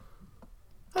him.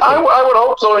 I would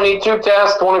hope so. We need 2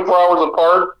 tests, 24 hours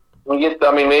apart.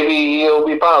 Maybe he'll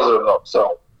be positive though.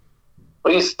 So,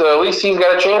 at least he's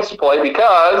got a chance to play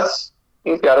because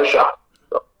he's got a shot.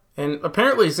 So. And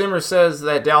apparently Zimmer says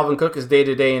that Dalvin Cook is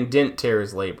day-to-day and didn't tear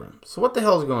his labrum. So what the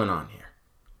hell's going on here?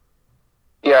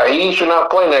 Yeah, he should not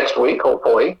play next week,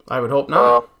 hopefully. I would hope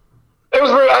not. It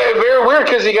was very weird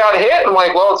because he got hit. I'm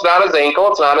like, well, it's not his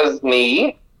ankle. It's not his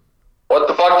knee. What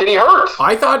the fuck did he hurt?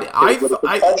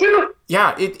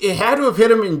 Yeah, it had to have hit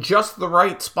him in just the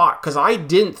right spot because I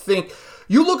didn't think...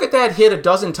 You look at that hit a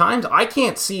dozen times, I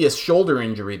can't see a shoulder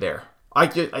injury there. I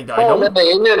don't.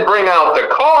 And then bring out the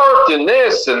cart and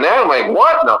this and that. I'm like,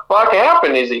 what in the fuck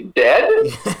happened? Is he dead?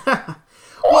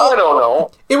 Well, I don't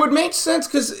know. It would make sense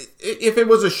because if it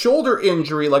was a shoulder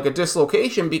injury, like a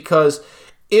dislocation, because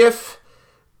the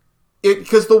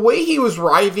way he was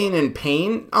writhing in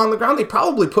pain on the ground, they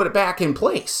probably put it back in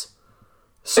place.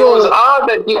 So it was odd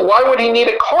that why would he need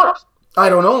a cart? I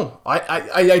don't know.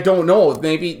 I don't know.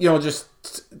 Maybe, just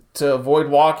to avoid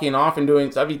walking off and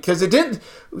doing stuff, because it didn't.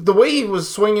 The way he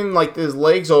was swinging like his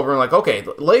legs over, and like, okay,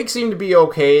 the legs seem to be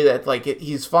okay. That like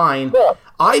he's fine. Yeah.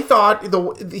 I thought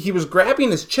he was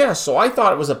grabbing his chest, so I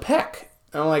thought it was a pec.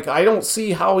 And I'm like, I don't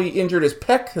see how he injured his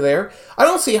pec there. I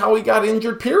don't see how he got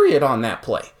injured. Period on that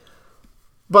play.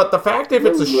 But the fact if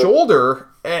it's a shoulder,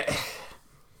 I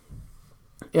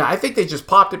think they just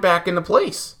popped it back into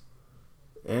place.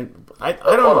 And I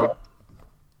don't know.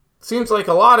 Seems like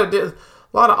a lot of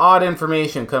odd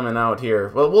information coming out here.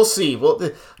 Well, we'll see. Well,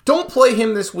 don't play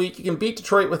him this week. You can beat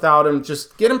Detroit without him.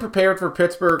 Just get him prepared for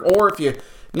Pittsburgh. Or if you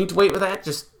need to wait with that,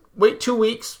 just wait 2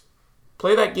 weeks.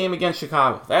 Play that game against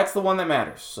Chicago. That's the one that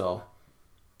matters. So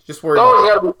just worry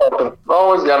about it.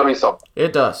 Always got to be something.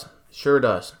 It does. Sure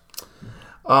does.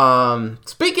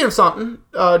 Speaking of something,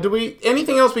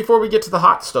 anything else before we get to the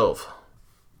hot stove?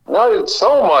 No, it's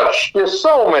so much. There's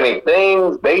so many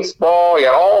things. Baseball, you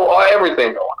got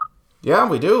everything going on. Yeah,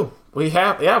 we do.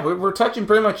 We're touching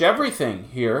pretty much everything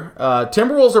here.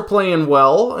 Timberwolves are playing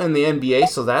well in the NBA,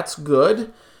 so that's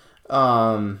good.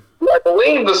 I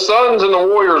believe the Suns and the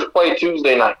Warriors play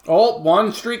Tuesday night. Oh,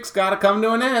 one streak's got to come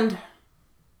to an end.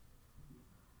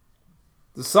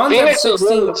 The Suns Phoenix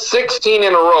have 16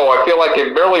 in a row. I feel like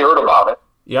they barely heard about it.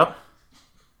 Yep.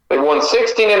 They won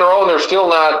 16 in a row, and they still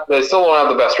don't have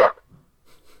the best record.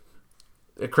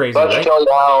 Crazy, Let's right? tell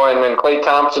you how, and then Klay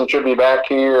Thompson should be back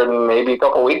here in maybe a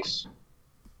couple weeks.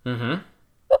 Mm-hmm.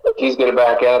 He's getting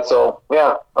back at it, so,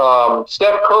 yeah.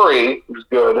 Steph Curry was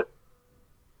good.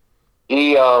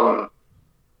 I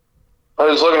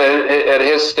was looking at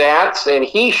his stats, and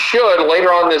he should, later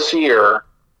on this year,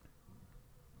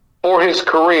 for his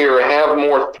career, have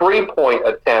more 3-point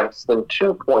attempts than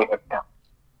 2-point attempts.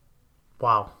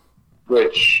 Wow.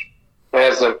 Which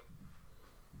I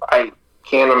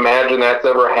can't imagine that's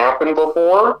ever happened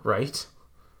before. Right.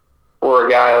 For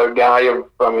a guy of,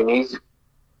 and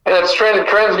that's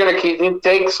trend's going to keep, he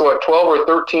takes, 12 or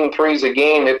 13 threes a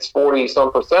game, it's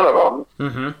 40-some% of them.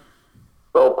 Mm-hmm.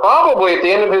 So probably at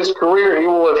the end of his career, he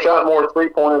will have shot more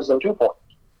 3-pointers than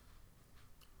 2-pointers.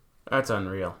 That's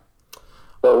unreal.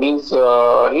 So he's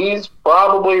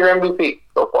probably your MVP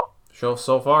so far.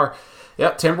 So far.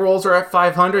 Yep, Timberwolves are at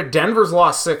 500. Denver's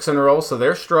lost 6 in a row, so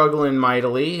they're struggling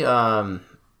mightily.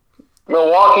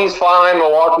 Milwaukee's fine.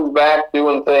 Milwaukee's back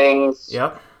doing things.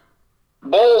 Yep.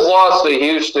 Bulls lost to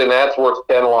Houston. That's worth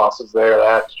 10 losses there.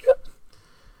 That's shit.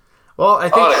 Well, I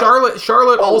think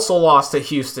Charlotte also lost to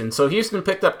Houston, so Houston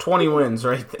picked up 20 wins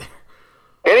right there.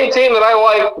 Any team that I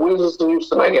like loses to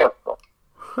Houston, I guess.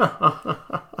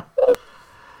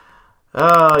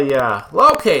 Yeah.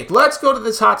 Well, okay, let's go to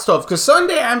this hot stove. Because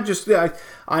Sunday, I'm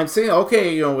saying,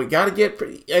 okay, we got to get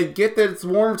that it's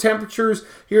warm temperatures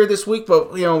here this week,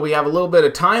 but we have a little bit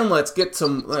of time. Let's get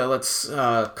some. Let's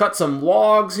cut some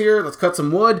logs here. Let's cut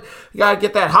some wood. You got to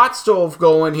get that hot stove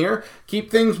going here.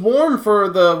 Keep things warm for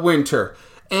the winter.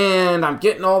 And I'm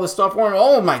getting all this stuff warm.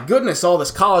 Oh my goodness, all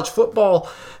this college football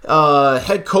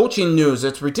head coaching news.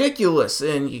 It's ridiculous.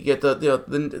 And you get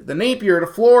the Napier to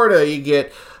Florida. You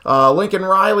get Lincoln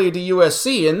Riley to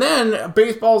USC. And then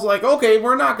baseball's like, okay,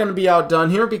 we're not going to be outdone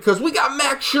here because we got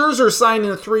Max Scherzer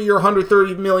signing a 3-year,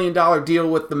 $130 million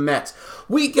deal with the Mets.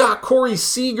 We got Corey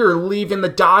Seager leaving the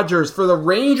Dodgers for the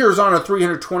Rangers on a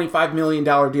 $325 million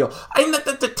deal.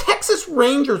 The Texas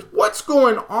Rangers, what's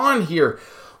going on here?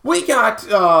 We got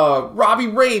Robbie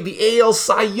Ray, the AL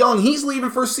Cy Young. He's leaving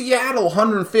for Seattle,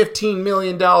 $115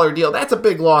 million deal. That's a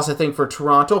big loss, I think, for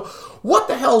Toronto. What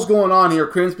the hell's going on here,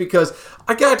 Crims? Because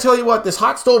I got to tell you what, this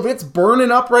hot stove, it's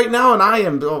burning up right now, and I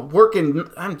am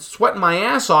I'm sweating my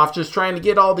ass off just trying to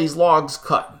get all these logs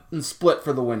cut and split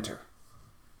for the winter.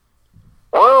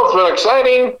 Well, it's been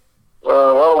exciting. A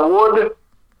lot of wood.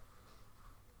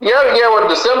 You got to get what,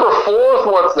 December 4th?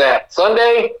 What's that?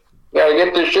 Sunday? You got to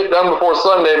get this shit done before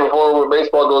Sunday, before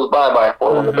baseball goes bye-bye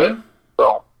for a little bit.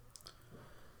 So,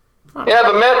 yeah,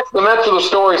 the Mets are the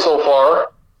story so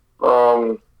far.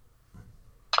 I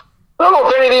don't know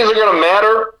if any of these are going to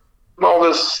matter. All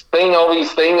these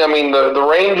things. I mean, the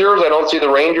Rangers, I don't see the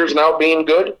Rangers now being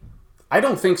good. I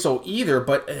don't think so either,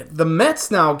 but the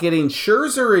Mets now getting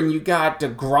Scherzer and you got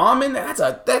DeGrom in,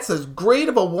 that's as great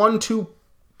of a 1-2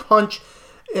 punch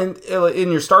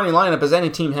in your starting lineup as any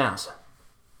team has.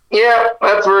 Yeah,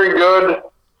 that's very good.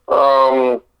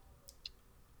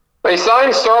 They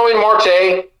signed Starling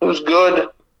Marte, who's good.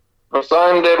 They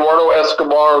signed Eduardo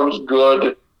Escobar, who's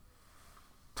good.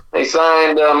 They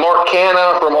signed Mark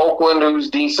Canha from Oakland, who's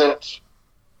decent.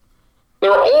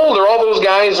 They're older. All those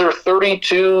guys are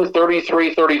 32,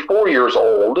 33, 34 years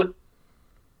old,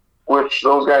 which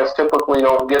those guys typically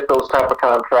don't get those type of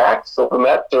contracts. So the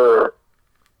Mets are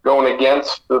going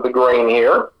against the grain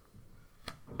here.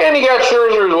 And you got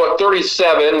Scherzer, who's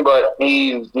 37, but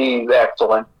he's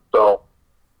excellent. So,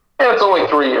 and it's only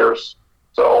 3 years.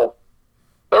 So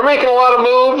they're making a lot of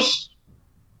moves.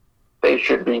 They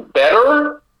should be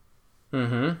better.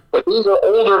 Mm-hmm. But these are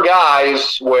older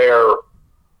guys where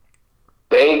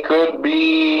they could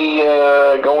be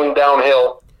going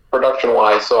downhill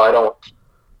production-wise. So I don't.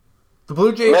 The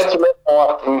Blue Jays Mets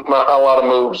are making a lot of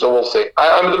moves, so we'll see.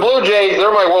 I mean, the Blue Jays,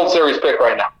 they're my World Series pick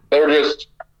right now.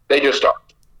 They just are.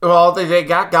 Well, they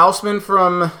got Gausman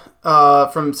from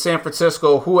San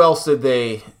Francisco. Who else did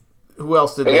they?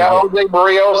 They got Jose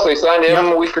Barrios. They signed him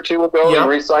a week or two ago. They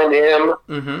re-signed him.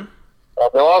 Mm-hmm.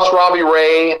 They lost Robbie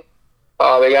Ray.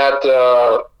 They got.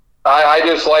 I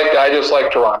just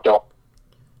like Toronto.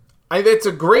 It's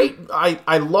a great.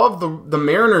 I love the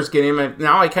Mariners getting him.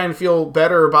 Now I kind of feel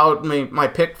better about my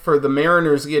pick for the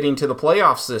Mariners getting to the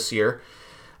playoffs this year.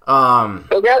 They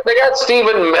got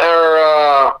Steven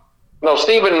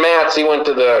Matz. He went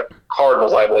to the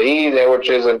Cardinals, I believe, which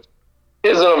isn't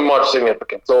of much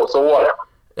significance. So whatever.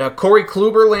 Corey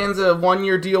Kluber lands a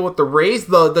 1-year deal with the Rays.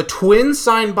 The Twins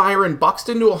signed Byron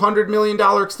Buxton to a $100 million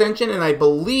extension, and I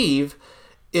believe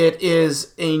it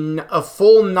is a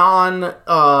full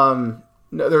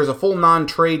there's a full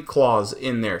non-trade clause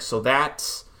in there, so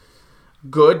that's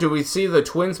good. Do we see the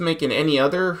Twins making any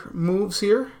other moves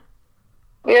here?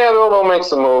 Yeah, they'll make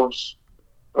some moves.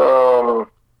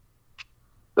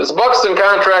 This Buxton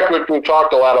contract, which we've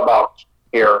talked a lot about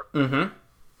here. Mm-hmm.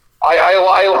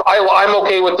 I'm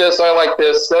okay with this. I like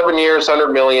this. 7 years,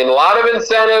 $100 million. A lot of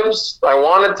incentives. I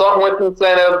wanted something with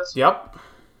incentives. Yep.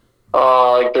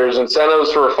 Like there's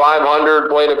incentives for 500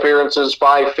 plate appearances,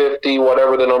 550,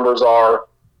 whatever the numbers are.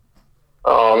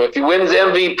 If he wins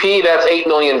MVP, that's $8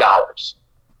 million. If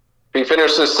he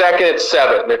finishes second, it's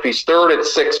 $7 million. If he's third,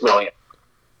 it's $6 million.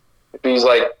 If he's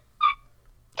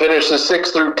finishes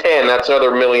 6 through 10, that's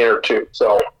another $1 million or $2 million.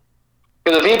 So,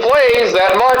 because if he plays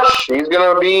that much, he's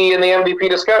going to be in the MVP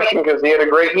discussion because he had a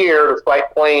great year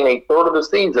despite playing a third of the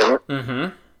season.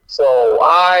 Mm-hmm. So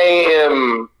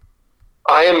I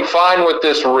am fine with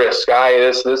this risk.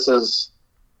 This is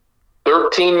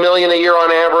 $13 million a year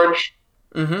on average.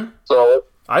 Mm-hmm. So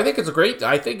I think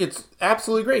it's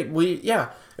absolutely great.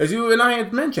 As you and I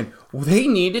had mentioned, they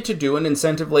needed to do an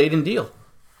incentive-laden deal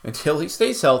until he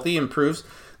stays healthy and proves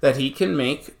that he can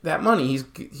make that money.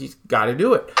 He's got to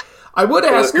do it. I would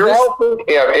ask this.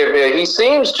 If he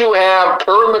seems to have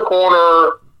turned the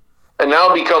corner and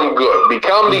now become good, the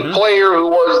player who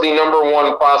was the number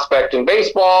one prospect in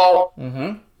baseball.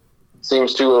 Mm-hmm.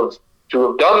 Seems to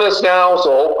have done this now.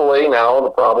 So hopefully now the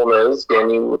problem is, can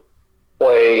you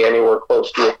play anywhere close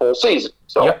to a full season?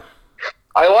 So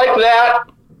I like that.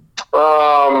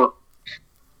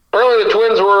 Apparently the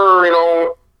Twins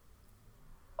were,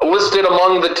 listed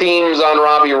among the teams on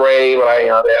Robbie Ray, but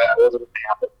that wasn't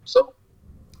happening. So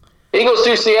Eagles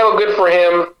to Seattle, good for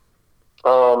him.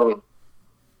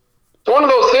 It's one of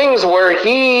those things where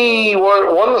he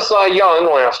won the Cy Young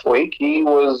last week. He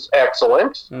was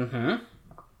excellent. Mm-hmm.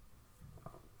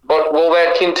 But will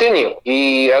that continue?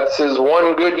 That's his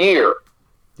one good year.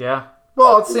 Yeah.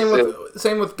 Well, it's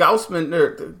same with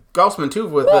Gausman too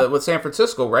with San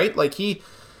Francisco, right? Like he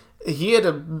had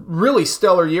a really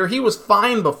stellar year. He was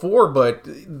fine before, but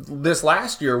this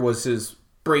last year was his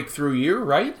breakthrough year,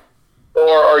 right?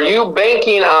 Or are you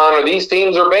banking on, or these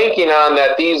teams are banking on,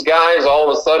 that these guys all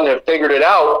of a sudden have figured it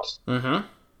out? Mm-hmm.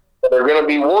 They're going to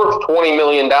be worth $20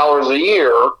 million a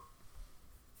year.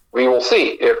 We will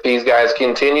see. If these guys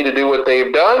continue to do what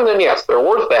they've done, then yes, they're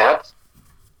worth that.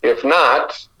 If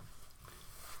not,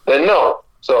 then no.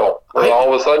 So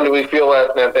all of a sudden, do we feel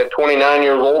that 29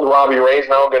 years old Robbie Ray is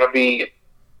now going to be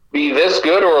this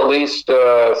good, or at least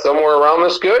somewhere around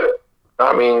this good?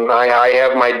 I mean, I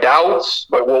have my doubts,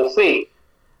 but we'll see.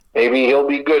 Maybe he'll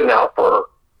be good now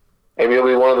maybe he'll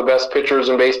be one of the best pitchers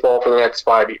in baseball for the next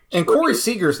 5 years. And Corey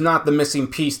Seager's not the missing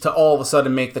piece to all of a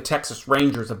sudden make the Texas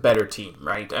Rangers a better team,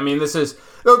 right? I mean,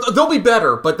 they'll be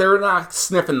better, but they're not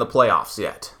sniffing the playoffs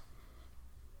yet.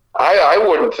 I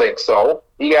wouldn't think so.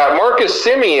 You got Marcus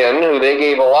Semien, who they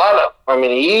gave a lot of. I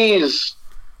mean, he's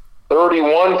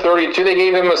 31, 32. They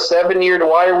gave him a 7-year.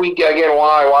 Why are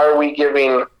we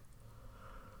giving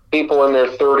people in their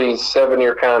 30s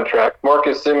 7-year contract?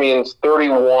 Marcus Simeon's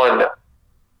 31.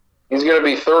 He's going to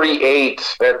be 38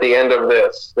 at the end of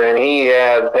this, and he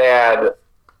has had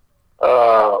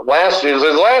his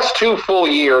last 2 full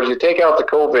years. You take out the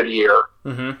COVID year.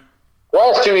 Mm-hmm.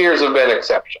 Last 2 years have been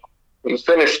exceptional. He's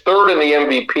finished 3rd in the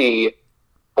MVP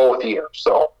both years.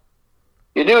 So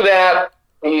you do that,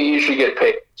 you should get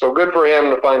paid. So good for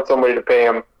him to find somebody to pay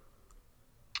him.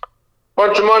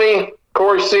 Bunch of money.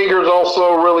 Corey Seager's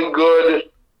also really good.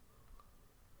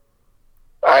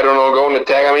 I don't know, going to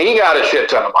tag. I mean, he got a shit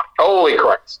ton of money. Holy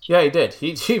Christ. Yeah, he did.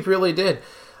 He really did.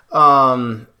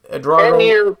 Eduardo. 10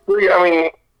 years. I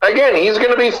mean, again, he's going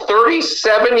to be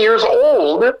 37 years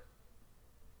old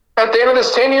at the end of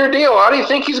this 10-year deal. How do you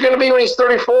think he's going to be when he's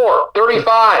 34,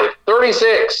 35,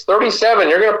 36, 37?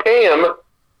 You're going to pay him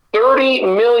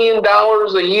 $30 million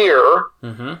a year.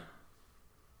 Mm-hmm.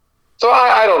 So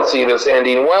I don't see this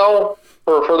ending well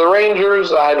for the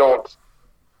Rangers. I don't.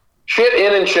 Shit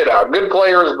in and shit out. Good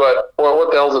players, but well, what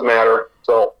the hell does it matter?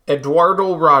 So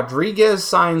Eduardo Rodriguez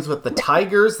signs with the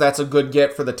Tigers. That's a good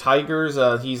get for the Tigers.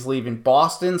 He's leaving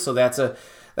Boston, so that's a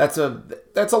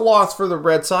loss for the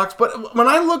Red Sox. But when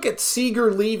I look at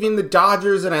Seager leaving the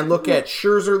Dodgers and I look at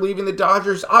Scherzer leaving the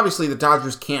Dodgers, obviously the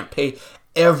Dodgers can't pay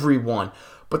everyone,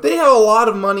 but they have a lot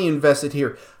of money invested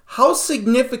here. How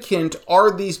significant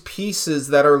are these pieces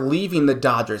that are leaving the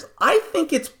Dodgers? I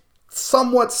think it's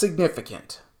somewhat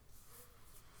significant.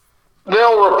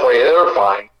 They'll replace it. They're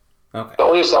fine. Okay.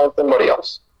 They'll just sign somebody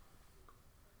else.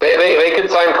 They could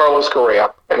sign Carlos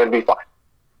Correa, and it'd be fine.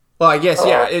 Well, I guess,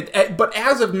 yeah. But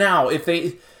as of now, if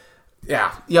they...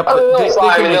 Yeah. Yep.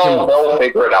 They'll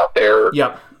figure it out there.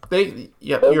 Yep.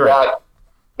 You're right.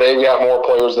 They've got more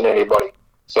players than anybody.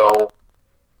 So,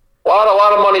 a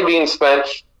lot of money being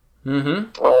spent.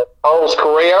 Mm-hmm. Carlos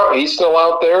Correa, he's still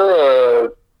out there.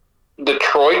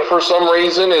 Detroit, for some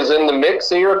reason, is in the mix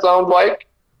here, it sounds like.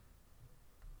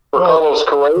 Carlos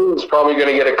Correa is probably going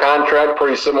to get a contract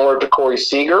pretty similar to Corey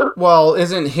Seager. Well,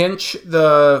 isn't Hinch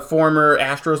the former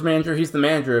Astros manager? He's the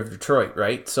manager of Detroit,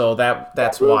 right? So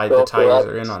that's why the Tigers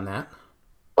are in on that.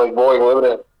 Like, boy,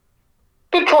 living in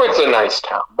Detroit's a nice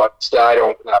town, but I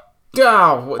don't know.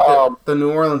 Oh, the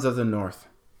New Orleans of the North.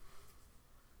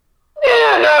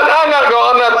 Yeah, I'm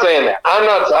not saying that.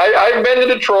 I've been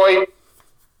to Detroit.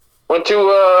 Went to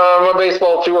my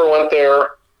baseball tour. Went there.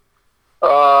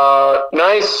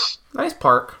 Nice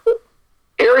park.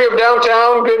 Area of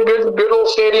downtown. Good little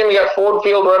stadium. You got Ford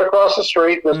Field right across the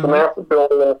street. There's the massive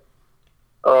building.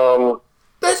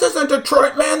 This isn't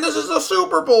Detroit, man. This is a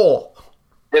Super Bowl.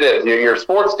 It is. Your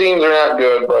sports teams are not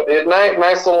good, but it's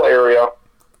nice little area.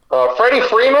 Freddie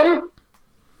Freeman,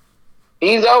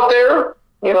 he's out there.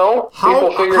 You know, how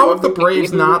have the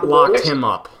Braves not locked him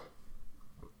up?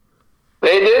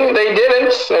 They didn't,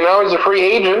 and now he's a free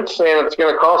agent, and it's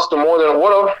going to cost them more than it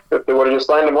would have if they would have just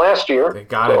signed him last year. They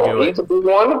got to do it. He's a big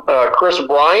one. Chris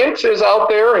Bryant is out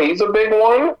there. He's a big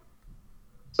one.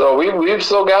 So we've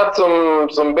still got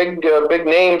some big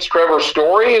names. Trevor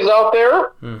Story is out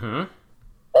there. Mm-hmm.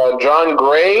 John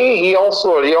Gray, he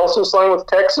also signed with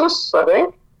Texas, I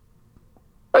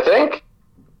think.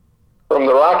 From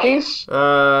the Rockies.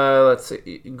 Let's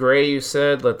see. Gray, you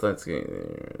said. Let's see.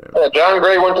 John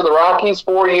Gray went to the Rockies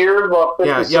 4 years.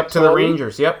 To the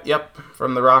Rangers. Yep.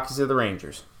 From the Rockies to the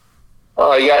Rangers.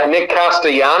 You got Nick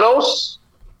Castellanos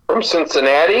from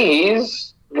Cincinnati.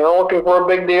 He's looking for a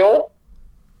big deal.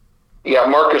 You got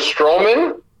Marcus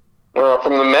Stroman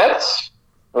from the Mets.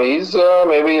 He's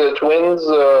maybe the Twins.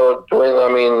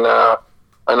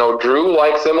 I know Drew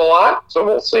likes him a lot, so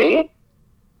we'll see.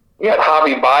 You got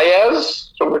Javi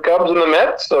Baez from the Cubs and the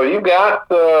Mets. So you got,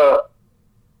 we're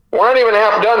not even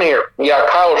half done here. You got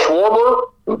Kyle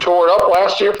Schwarber, who tore it up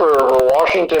last year for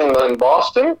Washington and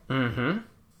Boston. Mm-hmm.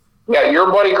 You got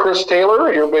your buddy Chris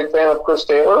Taylor. You're a big fan of Chris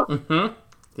Taylor. Mm-hmm.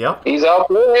 Yep. He's out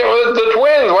there with the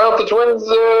Twins. Why don't the Twins,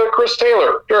 Chris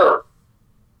Taylor? Sure.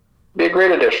 Be a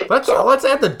great addition. Let's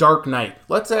add the Dark Knight.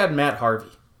 Let's add Matt Harvey.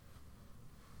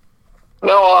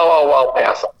 No, I'll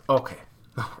pass on. Okay.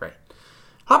 All right.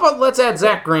 How about let's add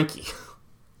Zach Greinke?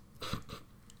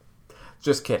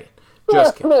 Just kidding.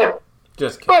 But it's, a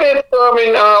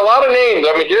lot of names.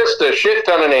 Just a shit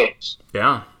ton of names.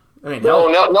 Yeah.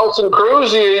 Nelson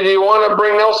Cruz, do you want to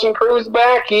bring Nelson Cruz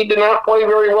back? He did not play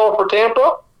very well for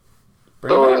Tampa.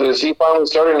 Is he finally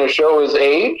starting to show his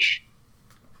age?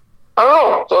 I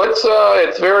don't know. So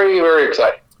it's very, very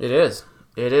exciting. It is.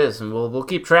 And we'll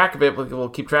keep track of it. We'll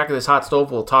keep track of this hot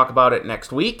stove. We'll talk about it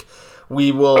next week.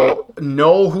 We will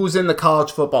know who's in the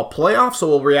college football playoff, so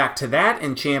we'll react to that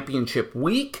in championship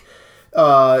week.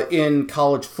 in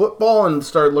college football and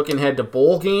start looking ahead to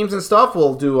bowl games and stuff.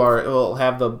 We'll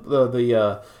have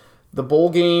the bowl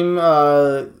game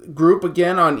group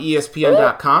again on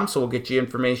ESPN.com, so we'll get you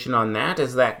information on that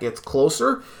as that gets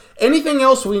closer. Anything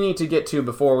else we need to get to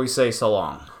before we say so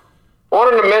long? I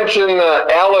wanted to mention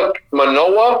Alec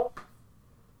Manoah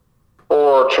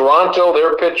for Toronto,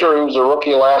 their pitcher, who was a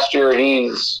rookie last year.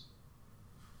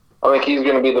 I think he's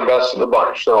going to be the best of the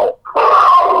bunch. So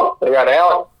they got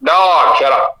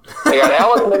shut up. They got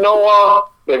Alec Manoah.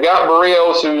 They've got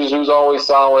Barrios, who's always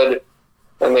solid,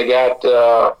 and they got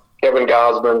Kevin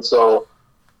Gosman. So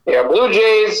yeah, Blue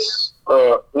Jays.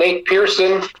 Nate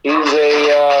Pearson.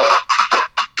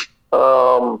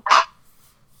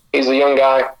 He's a young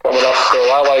guy coming up. So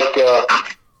I like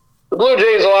the Blue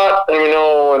Jays a lot. And we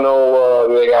know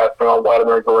they got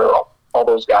Vladimir Guerrero, all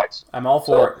those guys. I'm all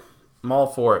for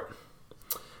it.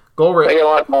 Go Rays. They got a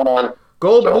lot going on.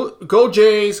 Go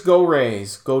Jays, go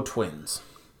Rays, go Twins.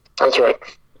 That's right.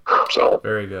 So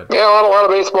very good. Yeah, a lot of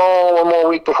baseball. One more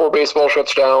week before baseball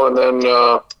shuts down, and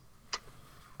then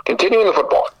continuing the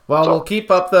football. Well, we'll keep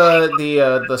up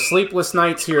the sleepless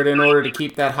nights here in order to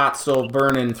keep that hot stove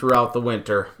burning throughout the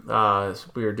winter.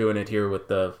 We are doing it here with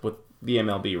the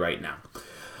MLB right now.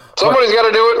 Somebody's got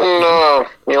to do it,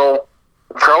 and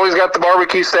Charlie's got the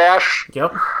barbecue stash.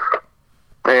 Yep.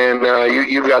 And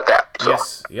you've got that. So.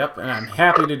 Yes. Yep. And I'm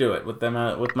happy to do it with them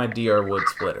with my DR wood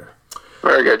splitter.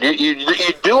 Very good. You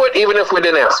do it even if we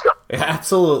didn't ask you.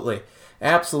 Absolutely.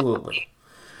 Okay.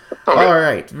 All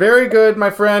right. Very good, my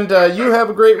friend. You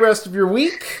have a great rest of your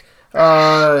week.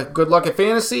 Good luck at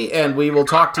fantasy, and we will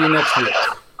talk to you next week.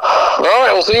 All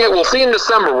right. We'll see you in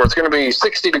December, where it's going to be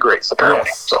 60 degrees, apparently.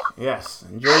 Yes. So. Yes.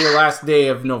 Enjoy your last day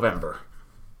of November.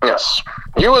 Yes.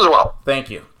 You as well.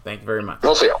 Thank you. Thank you very much.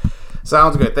 We'll see you.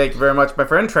 Sounds good. Thank you very much, my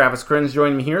friend. Travis Krenz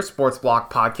joining me here, Sports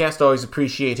Block Podcast. Always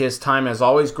appreciate his time, as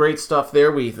always. Great stuff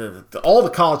there. All the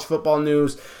college football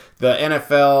news, the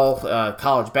NFL,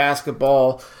 college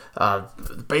basketball,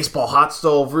 baseball hot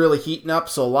stove really heating up.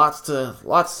 So lots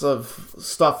of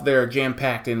stuff there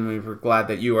jam-packed, and we were glad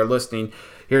that you are listening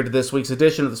here to this week's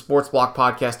edition of the Sports Block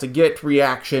Podcast to get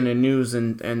reaction and news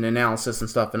and analysis and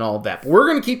stuff and all of that. But we're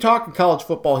going to keep talking college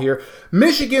football here.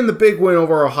 Michigan, the big win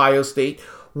over Ohio State.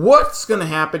 What's going to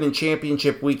happen in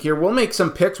championship week here? We'll make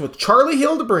some picks with Charlie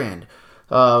Hildebrand.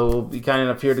 Will be kind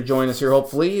enough here to join us here,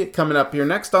 hopefully, coming up here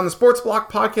next on the Sports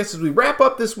Block Podcast as we wrap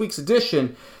up this week's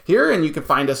edition here. And you can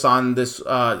find us on this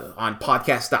on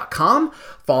podcast.com.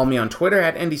 Follow me on Twitter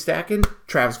at Andy Stacken,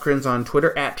 Travis Krenz on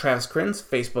Twitter at Travis Krenz,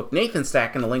 Facebook Nathan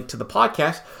Stacken, a link to the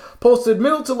podcast posted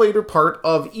middle to later part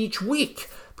of each week.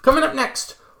 Coming up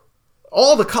next,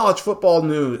 all the college football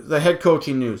news, the head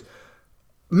coaching news.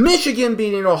 Michigan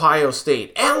beating Ohio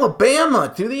State.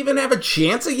 Alabama, do they even have a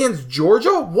chance against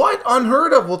Georgia? What?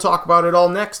 Unheard of. We'll talk about it all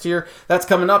next here. That's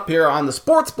coming up here on the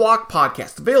Sports Block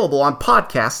Podcast, available on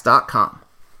podcast.com.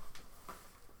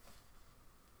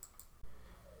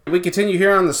 We continue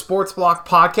here on the Sports Block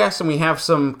Podcast, and we have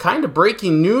some kind of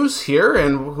breaking news here,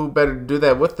 and who better to do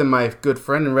that with than my good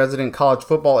friend and resident college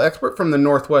football expert from the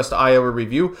Northwest Iowa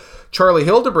Review, Charlie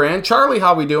Hildebrand. Charlie,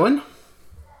 how we doing?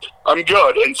 I'm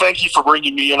good, and thank you for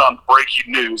bringing me in on the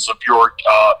breaking news of your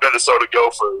Minnesota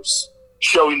Gophers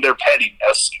showing their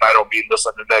pettiness. And I don't mean this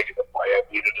in a negative way. I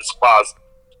mean it as positive.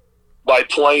 By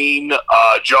playing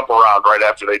jump around right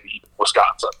after they beat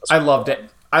Wisconsin. I loved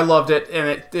it,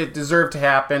 and it deserved to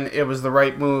happen. It was the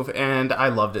right move, and I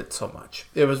loved it so much.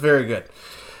 It was very good.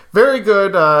 Very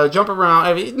good jump around.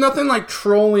 I mean, nothing like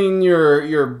trolling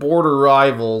your border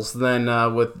rivals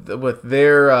than with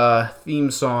their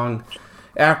theme song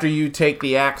after you take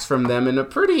the axe from them in a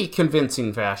pretty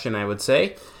convincing fashion, I would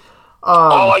say.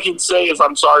 All I can say is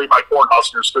I'm sorry my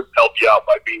Cornhuskers couldn't help you out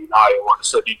by beating Iowa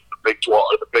instead of the Big 12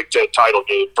 or the Big 10 title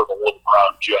game for the Little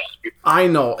Brown Jet. I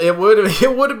know. It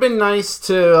would have been nice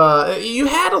to you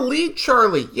had a lead,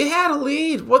 Charlie. You had a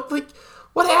lead. What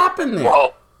happened there?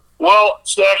 Well,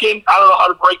 Stacking, I don't know how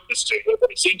to break this to you, but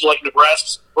it seems like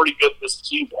Nebraska's pretty good this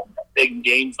season. Big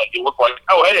games that you look like,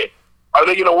 oh, hey, are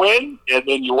they going to win? And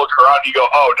then you look around and you go,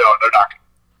 oh, no, they're not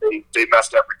going to. They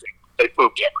messed everything. They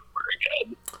pooped everywhere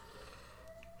again.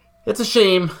 It's a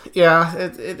shame. Yeah,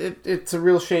 it's a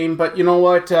real shame. But you know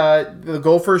what? The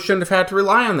Gophers shouldn't have had to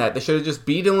rely on that. They should have just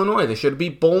beat Illinois. They should have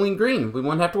beat Bowling Green. We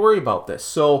wouldn't have to worry about this.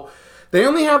 So they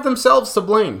only have themselves to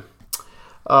blame.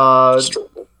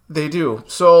 They do.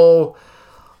 So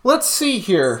let's see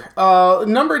here. A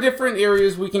number of different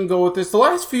areas we can go with this. The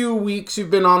last few weeks you've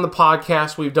been on the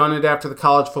podcast. We've done it after the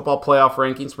college football playoff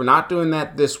rankings. We're not doing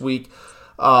that this week.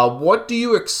 What do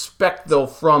you expect, though,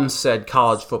 from said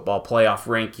college football playoff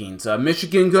rankings?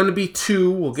 Michigan going to be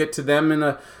 2. We'll get to them in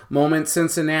a moment.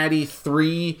 Cincinnati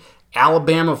 3.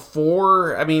 Alabama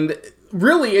 4. I mean,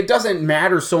 really, it doesn't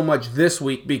matter so much this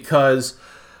week because,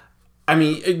 I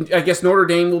mean, I guess Notre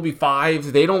Dame will be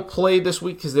 5. They don't play this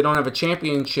week because they don't have a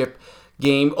championship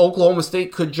game. Oklahoma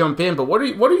State could jump in, but what are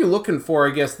you looking for,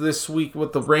 I guess, this week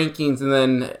with the rankings, and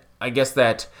then I guess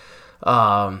that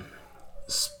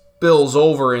spills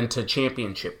over into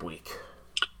championship week?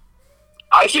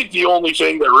 I think the only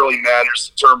thing that really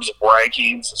matters in terms of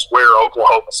rankings is where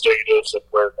Oklahoma State is and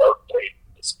where Notre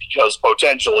Dame is, because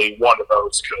potentially one of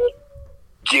those could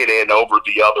get in over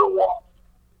the other one,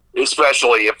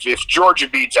 especially if Georgia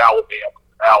beats Alabama.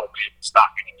 Alabama's not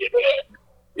going to get in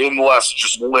unless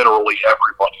just literally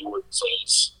everybody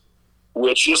loses,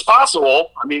 which is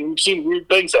possible. I mean, we've seen weird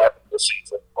things happen this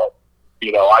season, but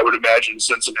I would imagine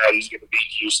Cincinnati's going to beat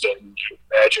Houston. I would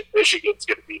imagine Michigan's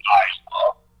going to beat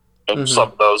Iowa in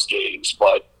some of those games.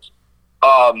 But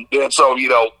and so,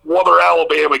 whether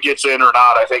Alabama gets in or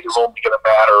not, I think is only going to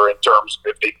matter in terms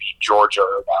of if they beat Georgia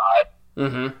or not.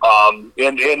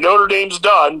 And Notre Dame's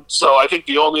done. So I think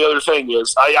the only other thing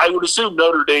is I would assume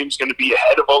Notre Dame's going to be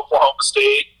ahead of Oklahoma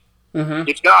State.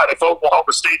 If not, if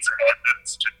Oklahoma State's ahead, then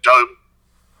it's done.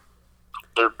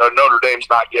 Notre Dame's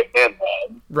not getting in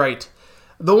then. Right.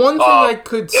 The one thing I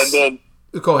could... And then,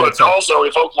 go ahead, but also,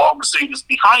 if Oklahoma State is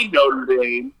behind Notre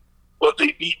Dame, but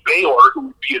they beat Baylor, who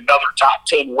would be another top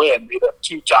 10 win, they'd have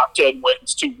 2 top 10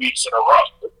 wins 2 weeks in a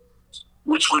row,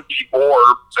 which would be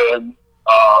more than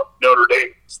Notre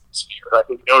Dame this year. I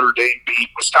think Notre Dame beat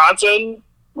Wisconsin,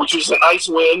 which is a nice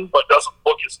win, but doesn't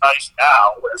look as nice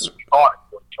now as we thought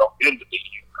it would come into the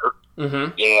year.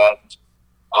 And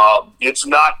it's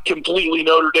not completely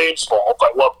Notre Dame's fault.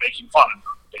 I love making fun of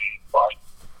Notre Dame, but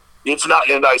it's not,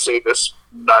 and I say this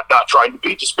not trying to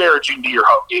be disparaging to your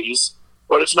Hokies,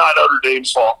 but it's not Notre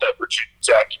Dame's fault that Virginia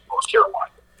Tech, North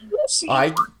Carolina, USC. I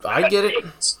get it.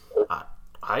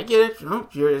 I get it. No,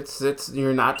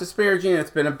 you're not disparaging.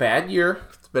 It's been a bad year.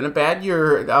 It's been a bad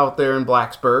year out there in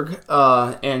Blacksburg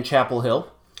and Chapel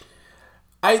Hill.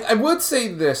 I would say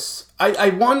this. I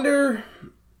wonder.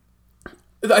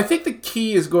 I think the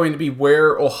key is going to be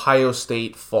where Ohio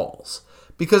State falls.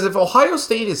 Because if Ohio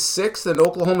State is 6th and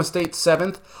Oklahoma State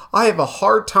 7th, I have a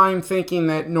hard time thinking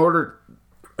that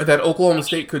Oklahoma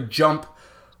State could jump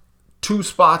 2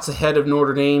 spots ahead of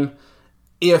Notre Dame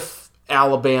if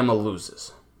Alabama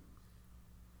loses.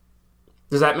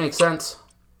 Does that make sense?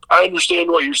 I understand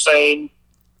what you're saying,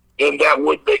 and that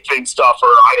would make things tougher.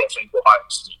 I don't think Ohio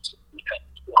State's going to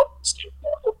be Ohio State.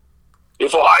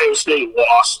 If Ohio State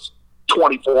lost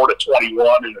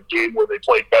 24-21 in a game where they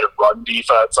played better run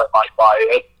defense, I might buy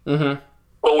it.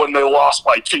 But when they lost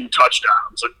by 2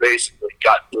 touchdowns and basically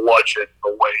got bludgeoned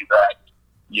the way that,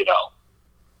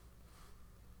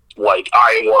 like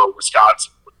Iowa or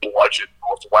Wisconsin would bludgeon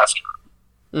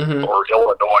Northwestern or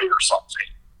Illinois or something,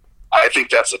 I think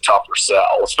that's a tougher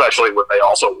sell, especially when they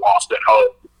also lost at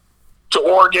home to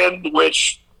Oregon,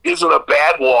 which isn't a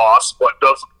bad loss, but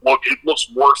it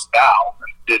looks worse now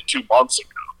than it did 2 months ago.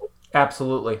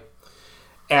 Absolutely.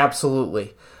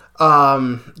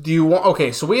 Do you want?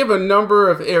 Okay, so we have a number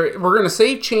of areas. We're going to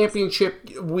save championship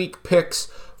week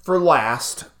picks for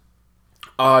last.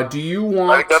 Do you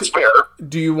want? I think that's fair.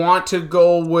 Do you want to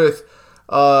go with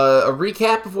a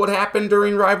recap of what happened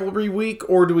during rivalry week,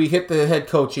 or do we hit the head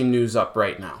coaching news up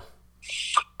right now?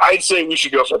 I'd say we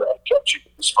should go for the head coaching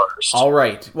news first. All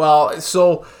right. Well,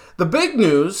 so the big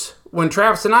news when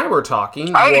Travis and I were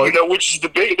talking, I don't even know which is the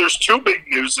big. There's 2 big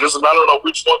newses, and I don't know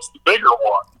which one's the bigger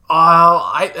one.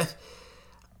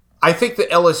 I think the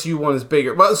LSU one is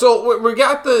bigger. But so we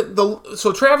got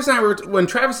so Travis and I when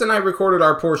Travis and I recorded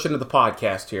our portion of the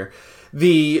podcast here,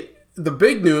 the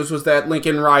big news was that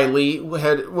Lincoln Riley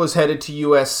was headed to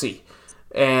USC,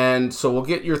 and so we'll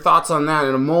get your thoughts on that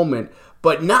in a moment.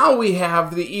 But now we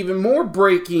have the even more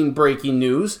breaking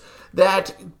news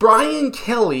that Brian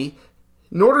Kelly,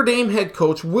 Notre Dame head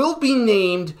coach, will be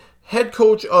named head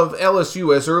coach of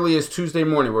LSU as early as Tuesday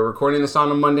morning. We're recording this on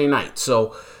a Monday night. So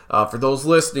for those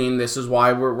listening, this is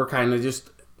why we're kind of just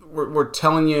we're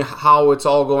telling you how it's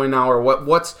all going now, or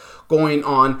what's going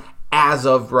on as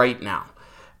of right now.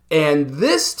 And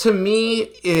this to me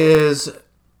is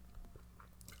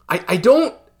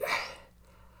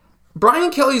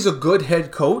Brian Kelly's a good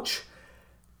head coach.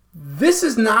 This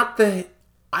is not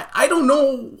I don't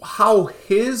know how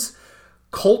his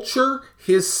culture,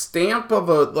 his stamp of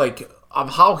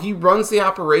how he runs the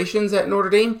operations at Notre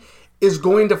Dame is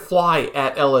going to fly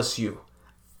at LSU.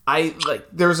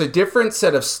 There's a different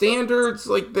set of standards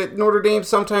that Notre Dame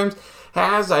sometimes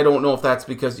has. I don't know if that's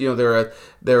because they're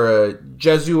a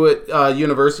Jesuit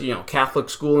university, Catholic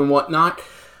school and whatnot.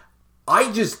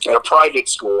 And a private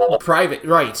school. Private,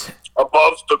 right.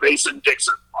 Above the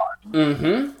Mason-Dixon line.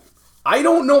 Mm-hmm. I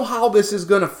don't know how this is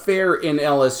going to fare in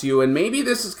LSU, and maybe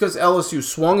this is because LSU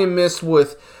swung and missed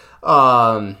with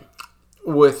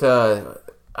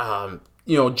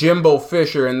Jimbo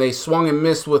Fisher, and they swung and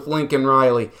missed with Lincoln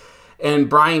Riley, and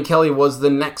Brian Kelly was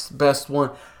the next best one.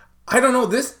 I don't know.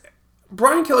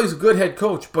 Brian Kelly's a good head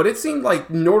coach, but it seemed like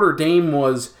Notre Dame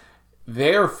was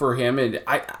there for him, and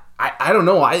I don't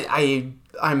know.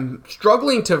 I'm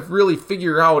struggling to really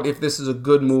figure out if this is a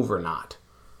good move or not.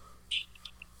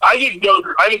 I think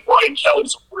Brian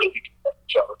Kelly's a really good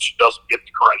coach. He doesn't get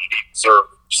the credit he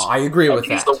deserves. I agree with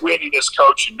that. He's the winningest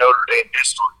coach in Notre Dame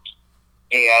history.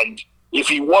 And if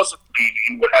he wasn't leaving,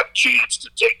 he would have a chance to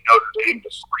take Notre Dame to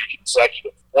 3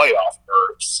 consecutive playoff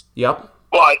berths. Yep.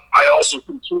 But I also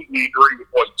completely agree with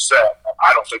what you said.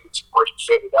 I don't think it's a great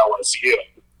fit at LSU.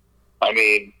 I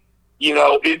mean,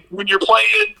 when you're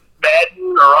playing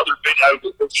Madden or other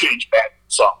video, they've changed Madden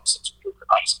some since we were in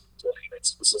high school.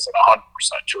 This isn't 100%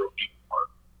 true anymore.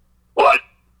 But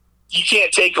you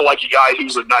can't take a guy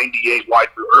who's a 98 wide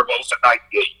or most a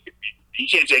 98. You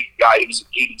can't take a guy who's an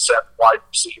 87 wide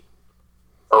receiver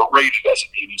or rated as an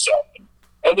 87.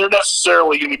 And they're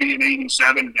necessarily going to be an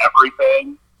 87 in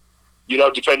everything,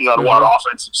 depending on what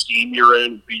offensive scheme you're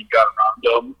in, who you've got around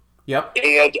them. Yep.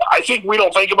 And I think we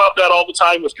don't think about that all the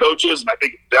time with coaches, and I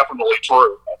think it's definitely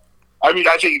true. I think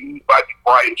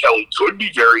Brian Kelly could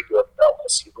be very good at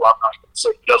LSU. I'm not going to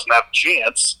say he doesn't have a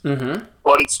chance,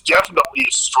 but it's definitely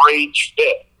a strange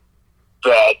fit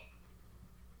that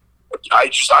I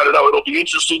don't know. It'll be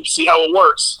interesting to see how it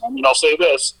works. I'll say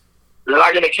this. They're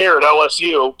not going to care at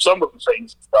LSU. Some of the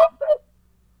things he's done that,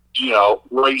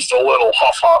 raised a little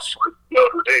huff for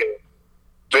Notre Dame.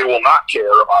 They will not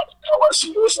care about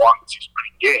LSU as long as he's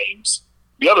winning games.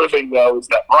 The other thing, though, is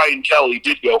that Brian Kelly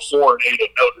did go 4-8 at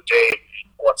Notre Dame in,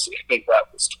 I think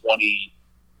that was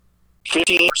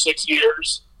 2015 or 6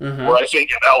 years, where I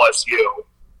think at LSU,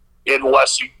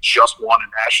 unless you just won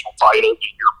a national title the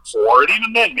year before, and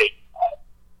even then maybe not,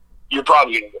 you're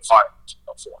probably going to get fired to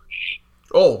go 4-8.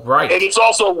 Oh, right. And it's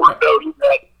also worth noting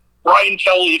that Brian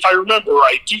Kelly, if I remember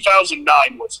right,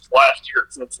 2009 was his last year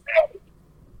at Cincinnati.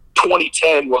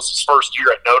 2010 was his first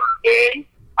year at Notre Dame.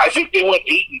 I think they went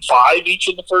 8-5 each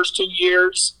of the first 2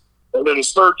 years, and then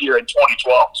his third year in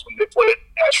 2012 was when they played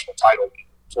the national title game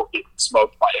before getting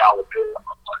smoked by Alabama.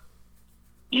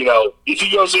 If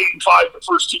he goes 8-5 the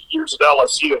first 2 years at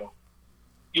LSU,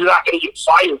 you're not going to get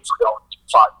fired for going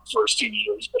 8-5 the first 2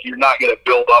 years, but you're not going to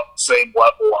build up the same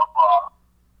level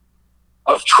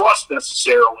of trust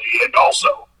necessarily. And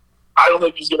also, I don't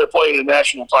think he's going to play in a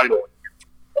national title at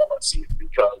LSU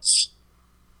because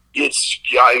it's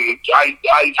I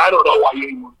don't know why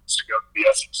anyone wants to go to the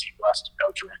SEC West and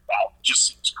coach right now. It just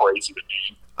seems crazy to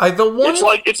me.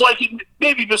 It's like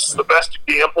maybe this is the best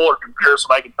example or comparison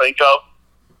I can think of.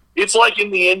 It's like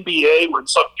in the NBA when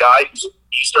some guy who's in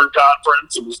the Eastern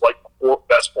Conference and was like the 4th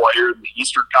best player in the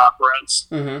Eastern Conference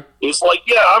is like,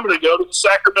 I'm going to go to the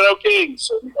Sacramento Kings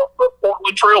and the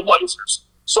Portland Trail Blazers,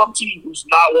 some team who's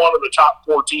not one of the top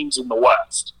 4 teams in the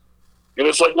West. And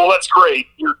it's like, well, that's great.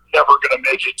 You're never going to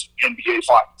make it to the NBA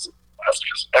Finals in the West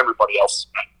because everybody else is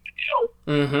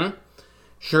making it.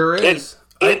 Sure is.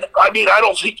 And I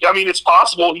don't think. It's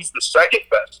possible he's the second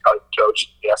best coach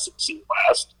in the SEC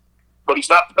West, but he's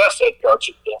not the best head coach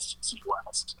in the SEC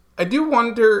West. I do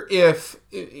wonder if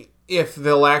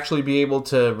they'll actually be able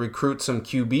to recruit some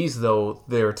QBs though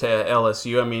there to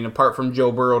LSU. Apart from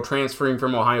Joe Burrow transferring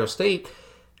from Ohio State,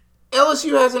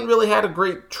 LSU hasn't really had a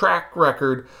great track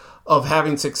record of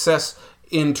having success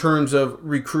in terms of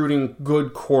recruiting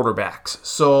good quarterbacks.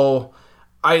 So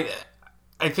I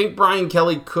think Brian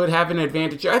Kelly could have an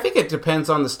advantage. I think it depends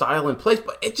on the style and place,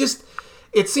 but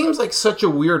it seems like such a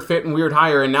weird fit and weird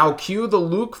hire. And now cue the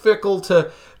Luke Fickell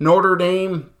to Notre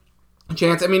Dame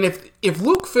chance. If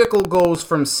Luke Fickell goes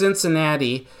from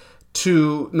Cincinnati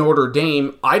to Notre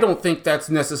Dame, I don't think that's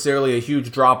necessarily a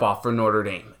huge drop-off for Notre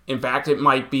Dame. In fact, it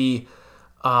might be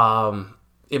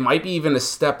even a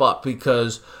step up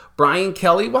because Brian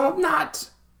Kelly,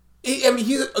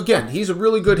 he's a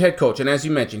really good head coach. And as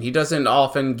you mentioned, he doesn't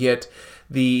often get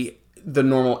the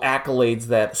normal accolades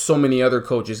that so many other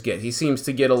coaches get. He seems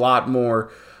to get a lot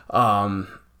more, no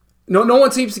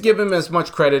one seems to give him as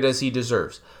much credit as he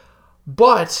deserves.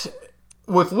 But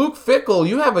with Luke Fickell,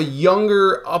 you have a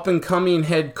younger, up-and-coming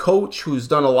head coach who's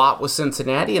done a lot with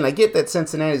Cincinnati, and I get that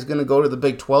Cincinnati is going to go to the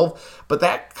Big 12, but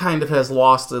that kind of has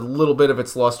lost a little bit of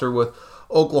its luster with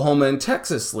Oklahoma and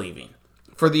Texas leaving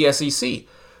for the SEC.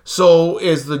 So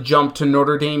is the jump to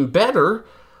Notre Dame better?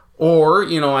 Or,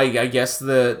 I guess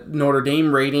the Notre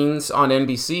Dame ratings on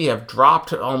NBC have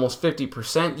dropped almost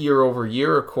 50% year over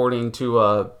year, according to,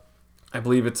 I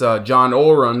believe it's John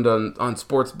Orund on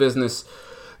Sports Business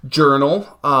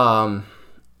Journal.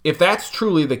 If that's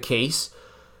truly the case,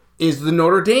 is the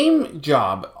Notre Dame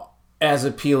job as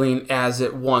appealing as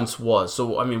it once was?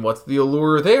 So, what's the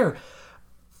allure there?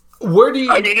 Where do you...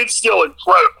 it's still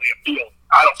incredibly appealing.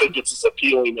 I don't think it's as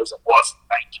appealing as it was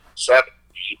in 1970.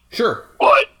 Sure.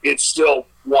 But it's still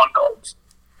one of...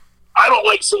 I don't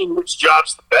like saying which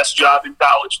job's the best job in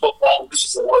college football. This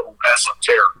is a little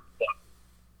esoteric. But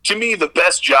to me, the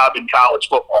best job in college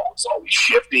football is always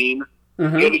shifting.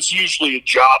 Mm-hmm. And it's usually a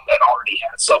job that already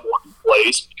has someone in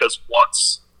place, because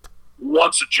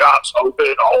once a job's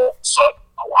open, all of a sudden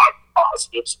a lot of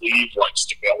positives leave, like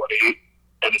stability,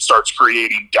 and it starts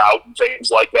creating doubt and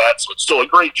things like that. So it's still a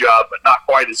great job, but not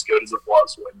quite as good as it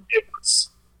was when it was,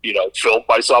 filled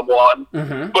by someone.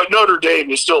 Mm-hmm. But Notre Dame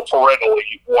is still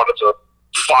perennially one of the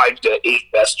 5 to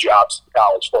 8 best jobs in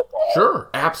college football. Sure,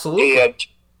 absolutely. And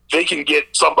they can get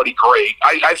somebody great.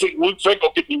 I think Luke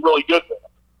Fickell could be really good there.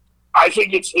 I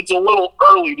think it's a little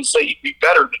early to say he'd be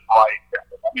better than Ryan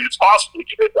Campbell. It's possible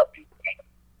he could end up being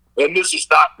better. And this is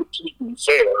not completely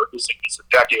fair, because it was a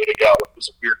decade ago. It was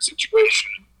a weird situation.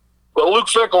 But Luke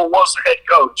Fickell was the head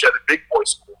coach at a big boy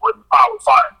school in the Power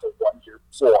 5 for 1 year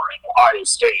before in Ohio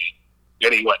State.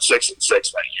 And he went 6-6 that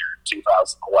year in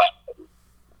 2011.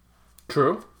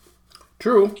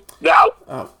 True. Now,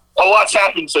 a lot's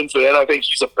happened since then. I think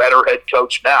he's a better head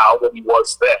coach now than he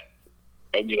was then.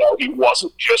 And, he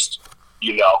wasn't just,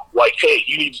 like, hey,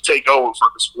 you need to take over for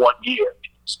this 1 year.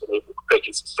 He's been able to pick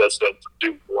his assistant and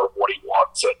do more of what he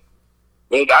wants.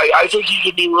 And I think he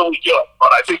could be really good.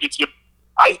 But I think it's good.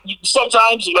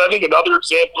 Sometimes, I think another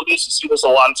example of this, you see this a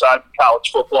lot of times in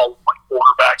college football with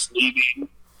quarterbacks leaving.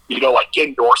 Like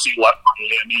Ken Dorsey left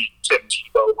Miami, Tim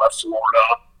Tebow left Florida.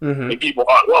 Mm-hmm. And people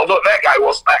thought, well, that guy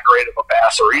wasn't that great of a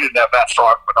passer. He didn't have that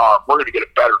strong of an arm. We're going to get a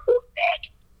better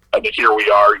quarterback. And then here we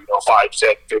are, 5,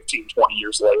 10, 15, 20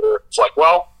 years later. It's like,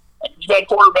 well, you've had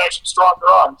quarterbacks with stronger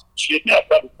arms, but you didn't have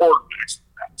better quarterbacks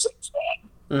than that since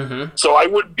then. Mm-hmm. So I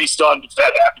wouldn't be stunned if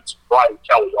that happens with Brian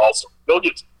Kelly also. They'll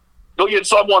get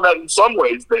someone that in some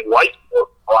ways they like more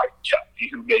than Brian Kelly,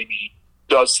 who maybe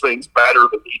does things better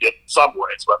than he did in some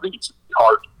ways. But I think it's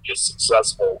hard to be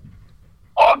successful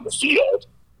on the field.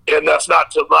 And that's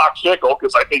not to knock Fickell,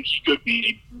 because I think he could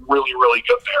be really, really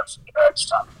good there for the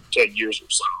next 10 years or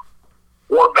so.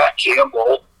 Or Matt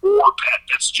Campbell, or Pat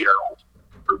Fitzgerald,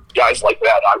 or guys like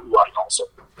that. I would also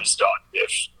be stunned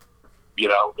if,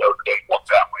 Notre Dame went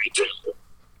that way too.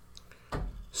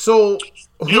 So,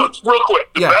 real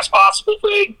quick, the best possible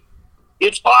thing,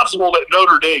 it's possible that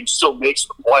Notre Dame still makes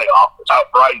the playoff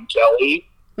without Brian Kelly,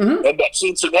 mm-hmm. and that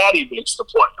Cincinnati makes the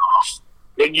playoff.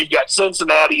 And you've got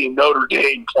Cincinnati and Notre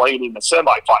Dame playing in the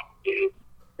semifinal game.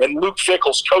 And Luke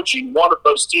Fickell's coaching one of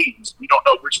those teams. We don't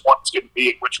know which one's going to be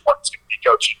and which one's going to be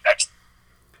coaching next.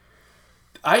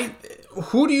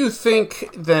 Who do you think,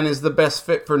 then, is the best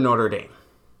fit for Notre Dame?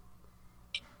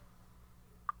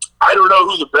 I don't know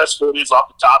who the best fit is off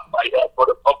the top of my head, but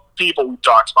of people we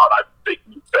talked about, I think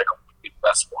Luke Fickell would be the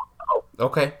best one.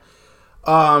 Okay.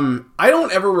 I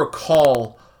don't ever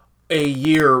recall a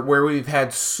year where we've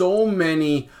had so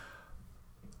many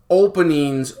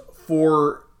openings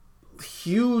for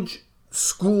huge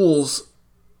schools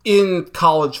in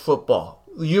college football.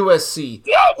 USC,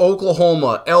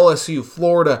 Oklahoma, LSU,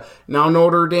 Florida, now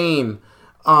Notre Dame.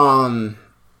 I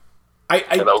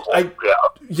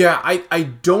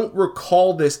don't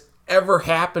recall this ever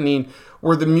happening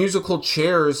where the musical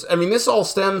chairs, this all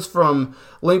stems from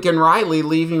Lincoln Riley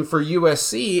leaving for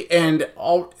USC, and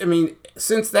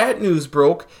since that news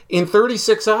broke, in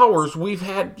 36 hours, we've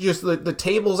had just the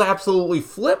tables absolutely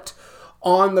flipped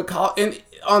on the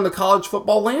college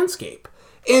football landscape.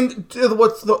 And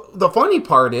what's the funny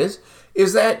part is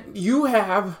that you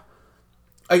have,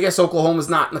 I guess Oklahoma's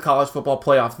not in the college football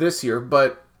playoff this year,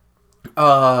 but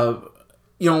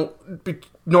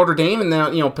Notre Dame and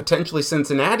then potentially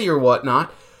Cincinnati or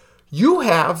whatnot, you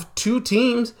have two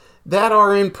teams that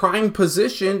are in prime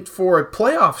position for a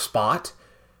playoff spot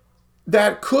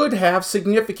that could have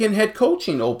significant head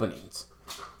coaching openings.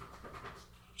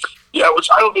 Yeah, which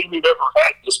I don't think we've ever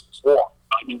had this before.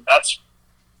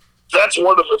 That's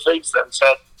one of the things that's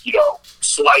had,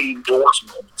 sliding doors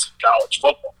moments in college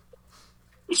football.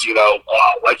 Is,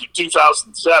 like in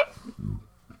 2007,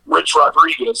 Rich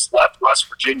Rodriguez left West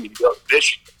Virginia to go to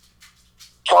Michigan.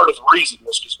 Part of the reason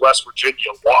was because West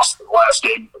Virginia lost their last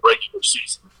game of the regular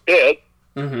season.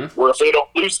 Where if they don't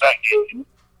lose that game,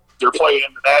 they're playing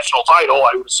in the national title,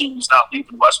 I would assume he's not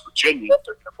leaving West Virginia if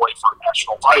they're going to play for a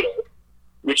national title,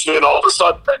 which then all of a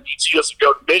sudden that means he doesn't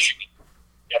go to Michigan.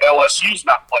 And LSU's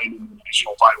not playing in the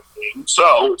national title game,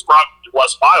 so it's probably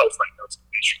Les Miles that goes to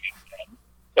Michigan again.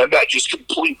 And that just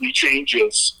completely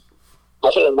changes the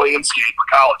whole landscape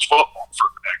of college football for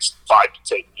the next 5 to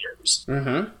 10 years.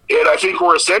 Mm-hmm. And I think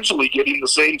we're essentially getting the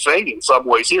same thing in some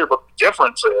ways here, but the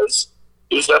difference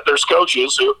is that there's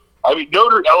coaches who,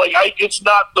 it's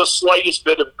not the slightest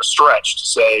bit of a stretch to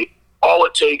say all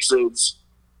it takes is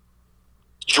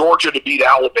Georgia to beat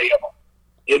Alabama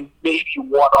and maybe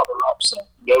one other upset.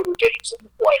 Notre Dame's in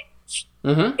the playoffs,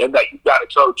 and that you've got a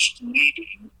coach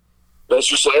leaving that's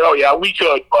just like, oh yeah, we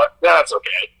could, but that's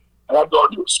okay. And I'm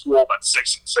going to a school that's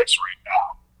 6-6 right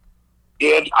now.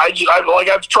 And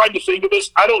I've tried to think of this.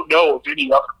 I don't know of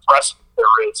any other precedent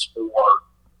there is for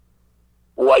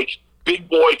like big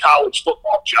boy college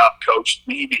football job coach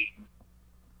leaving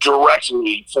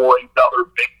directly for another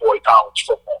big boy college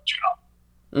football job.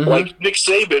 Mm-hmm. Like Nick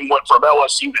Saban went from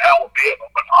LSU to Alabama,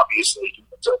 but obviously he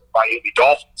went to Miami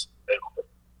Dolphins.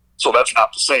 So that's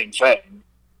not the same thing.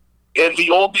 And the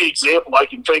only example I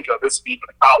can think of isn't even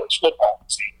a college football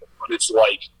example, but it's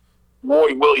like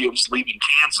Roy Williams leaving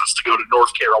Kansas to go to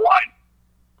North Carolina.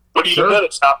 But even then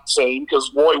it's not the same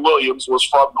because Roy Williams was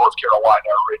from North Carolina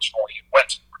originally and went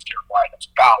to North Carolina to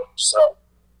college. So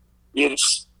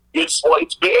it's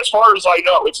like, as far as I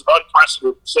know, it's an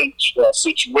unprecedented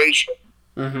situation.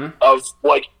 Mm-hmm. Of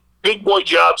like big boy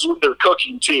jobs when they're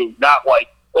cooking too, not like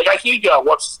I think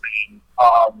what's his name,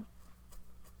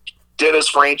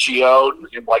 Dennis Francione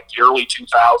in like the early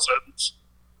 2000s.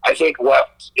 I think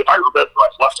left, if I remember right,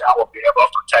 left Alabama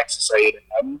for Texas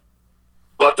A&M.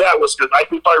 But that was because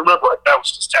if I remember right, that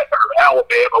was just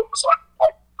Alabama was on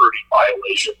like 30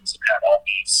 violations and had all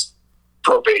these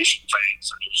probation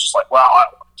things, and it's just like, wow, I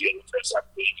don't want to deal with this. I'm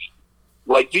leaving.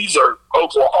 Like these are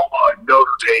Oklahoma and Notre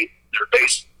Dame.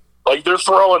 They're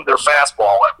throwing their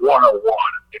fastball at 101.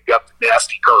 They've got the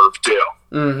nasty curve too,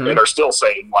 and they're still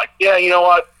saying like, yeah, you know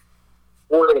what,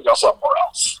 we're going to go somewhere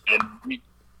else. And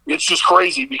it's just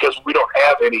crazy because we don't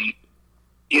have any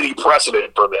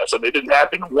precedent for this, and it didn't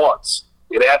happen once.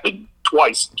 It happened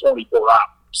twice in 24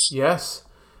 hours. Yes.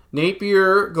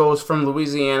 Napier goes from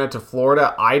Louisiana to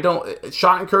Florida.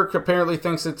 Schottenkirk apparently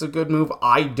thinks it's a good move.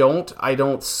 I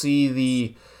don't see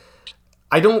the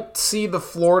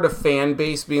Florida fan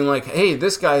base being like, hey,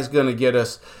 this guy's going to get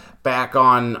us back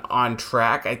on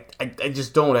track. I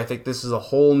just don't. I think this is a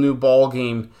whole new ball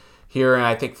game here, and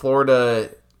I think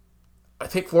Florida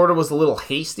was a little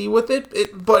hasty with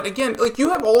it. But again, like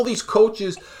you have all these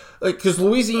coaches, like because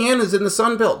Louisiana's in the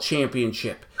Sun Belt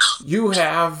Championship. You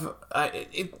have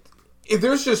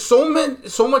there's just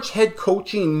so much head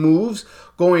coaching moves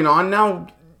going on now.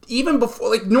 Even before,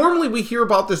 like normally we hear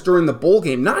about this during the bowl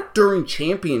game, not during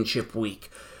championship week.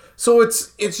 So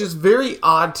it's just very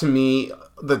odd to me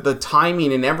the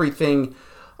timing and everything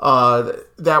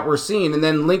that we're seeing. And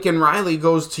then Lincoln Riley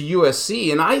goes to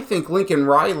USC, and I think Lincoln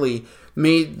Riley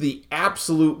made the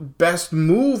absolute best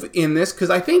move in this because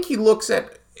I think he looks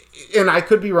at, and I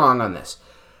could be wrong on this,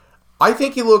 I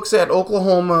think he looks at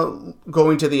Oklahoma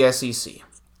going to the SEC.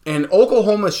 And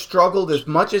Oklahoma struggled as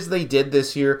much as they did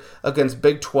this year against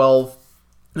Big 12,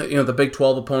 the Big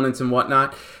 12 opponents and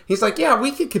whatnot. He's like, yeah, we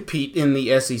could compete in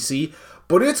the SEC,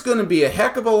 but it's going to be a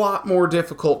heck of a lot more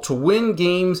difficult to win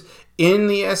games in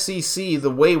the SEC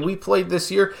the way we played this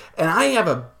year. And I have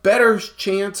a better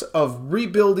chance of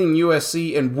rebuilding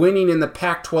USC and winning in the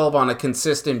Pac-12 on a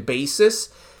consistent basis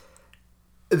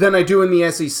than I do in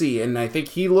the SEC. And I think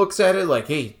he looks at it like,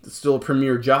 hey, it's still a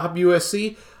premier job,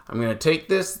 USC. I'm going to take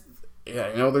this. Yeah,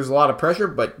 I know there's a lot of pressure,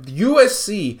 but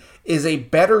USC is a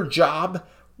better job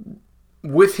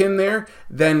with him there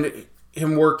than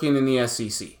him working in the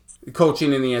SEC,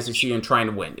 coaching in the SEC and trying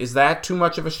to win. Is that too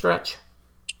much of a stretch?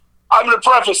 I'm going to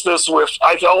preface this with,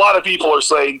 a lot of people are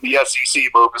saying the SEC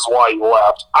move is why he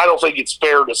left. I don't think it's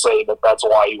fair to say that that's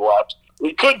why he left.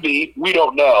 It could be. We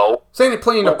don't know. Saying it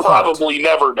playing a part. We'll probably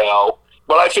never know.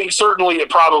 But I think certainly it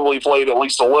probably played at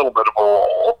least a little bit of a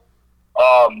role.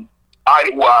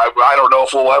 I don't know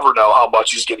if we'll ever know how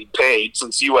much he's getting paid.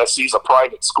 Since USC is a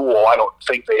private school, I don't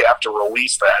think they have to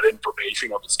release that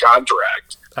information of his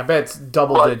contract. I bet it's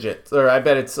double digits, or I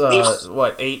bet it's,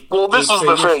 8? Well, this is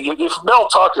the thing. If Mel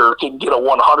Tucker can get a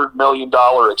 $100 million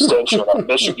extension at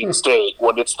Michigan State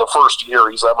when it's the first year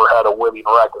he's ever had a winning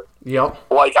record, yep.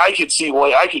 Like I could see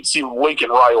Lincoln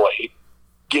Riley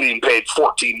getting paid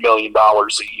 $14 million a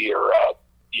year at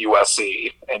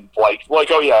USC, and like,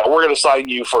 oh yeah, we're going to sign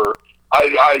you for.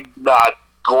 I'm not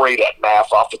great at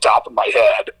math off the top of my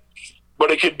head, But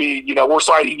it could be, we're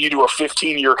signing you to a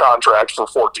 15-year contract for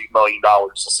 $14 million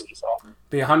a season.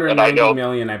 The $190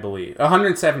 million, I believe.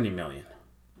 $170 million.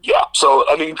 Yeah, so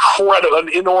an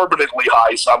inordinately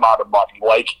high amount of money.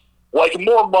 Like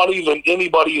more money than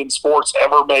anybody in sports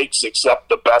ever makes except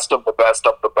the best of the best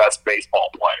of the best baseball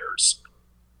players.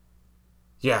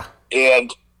 Yeah.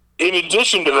 And in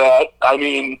addition to that, I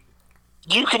mean,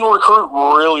 you can recruit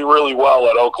really, really well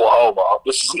at Oklahoma.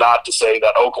 This is not to say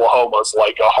that Oklahoma's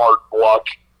like a hard luck,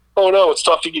 oh no, it's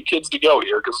tough to get kids to go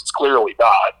here, because it's clearly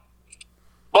not.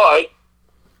 But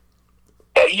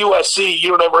at USC, you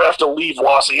don't ever have to leave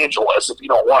Los Angeles if you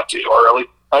don't want to, or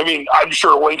I mean, I'm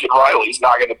sure Lincoln Riley's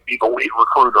not going to be the lead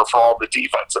recruiter for all the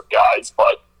defensive guys,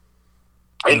 but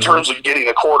in terms of getting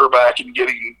a quarterback and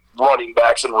getting running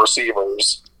backs and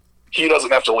receivers, he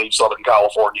doesn't have to leave Southern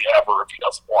California ever if he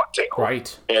doesn't want to.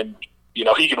 Right. And,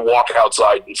 he can walk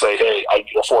outside and say, hey, I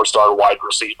need a 4-star wide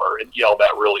receiver, and yell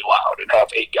that really loud and have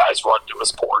 8 guys run to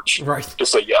his porch. Right. To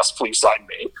say, yes, please sign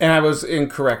me. And I was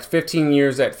incorrect.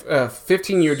 15-year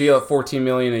deal at $14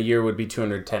 million a year would be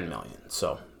 $210 million.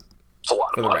 So it's a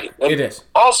lot of money. It is.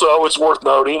 Also, it's worth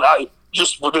noting,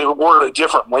 we're in a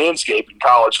different landscape in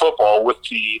college football with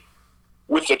the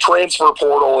transfer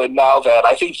portal, and now that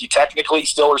I think you technically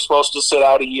still are supposed to sit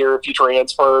out a year if you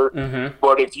transfer,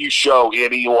 but if you show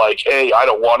any, hey, I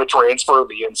don't want to transfer,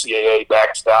 the NCAA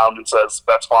backs down and says,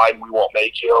 that's fine, we won't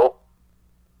make you.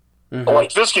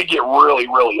 This could get really,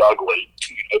 really ugly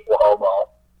between Oklahoma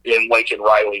and Lincoln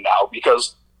Riley now,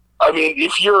 because, I mean,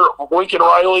 if you're Lincoln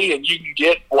Riley and you can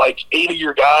get 8 of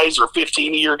your guys or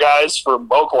 15 of your guys from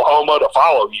Oklahoma to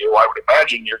follow you, I would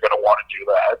imagine you're going to want to do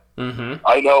that.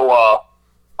 I know,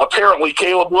 apparently,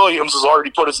 Caleb Williams has already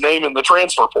put his name in the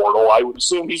transfer portal. I would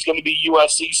assume he's going to be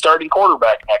USC starting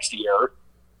quarterback next year.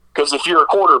 Because if you're a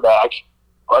quarterback,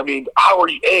 I mean, how are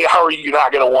you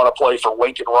not going to want to play for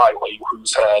Lincoln Riley,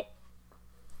 who's had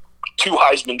 2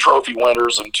 Heisman Trophy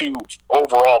winners and 2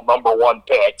 overall number 1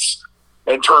 picks,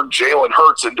 and turned Jalen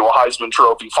Hurts into a Heisman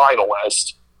Trophy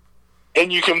finalist?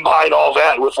 And you combine all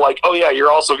that with oh yeah,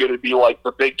 you're also going to be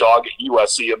the big dog at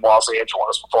USC in Los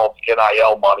Angeles with all the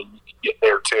NIL money you can get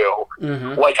there too.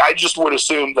 I just would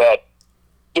assume that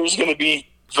there's going to be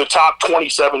the top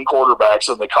 27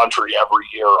 quarterbacks in the country every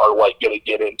year are going to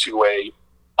get into a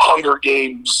Hunger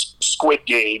Games, Squid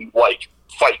Game,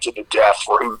 fight to the death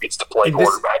for who gets to play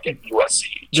quarterback at USC.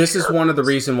 This is one of the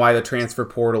reasons why the transfer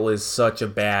portal is such a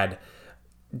bad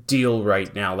deal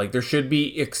right now. There should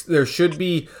be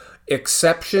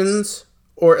exceptions,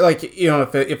 or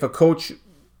if a coach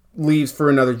leaves for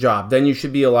another job, then you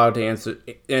should be allowed to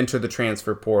enter the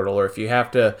transfer portal. Or if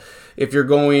you're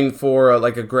going for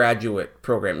a graduate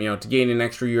program, to gain an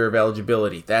extra year of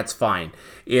eligibility, that's fine.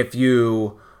 If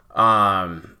you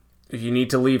need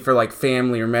to leave for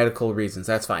family or medical reasons,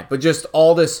 that's fine. But just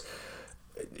all this,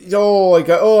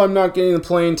 I'm not getting the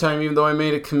playing time even though I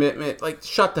made a commitment.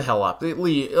 Shut the hell up.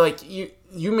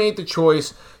 You made the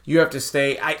choice. You have to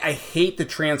stay. I hate the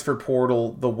transfer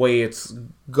portal the way it's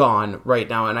gone right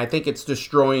now, and I think it's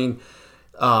destroying.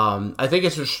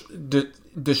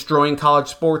 Destroying college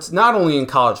sports, not only in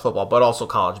college football but also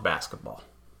college basketball.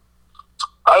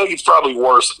 I think it's probably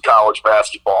worse in college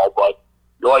basketball, but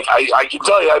I can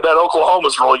tell you, I bet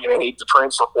Oklahoma's really going to hate the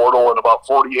transfer portal in about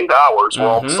 48 hours, where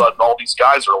all of a sudden all these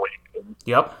guys are leaving.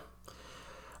 Yep.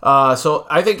 So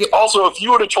I think also, if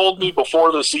you would have told me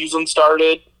before the season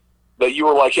started that you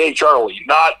were hey, Charlie,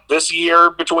 not this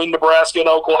year between Nebraska and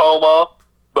Oklahoma,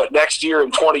 but next year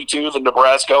in 22, the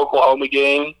Nebraska-Oklahoma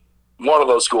game, one of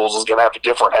those schools is going to have a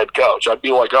different head coach. I'd be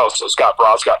so Scott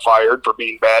Frost got fired for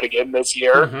being bad again this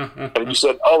year? And you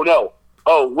said, oh, no.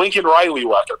 Oh, Lincoln Riley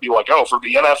left. I'd be for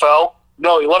the NFL?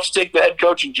 No, he left to take the head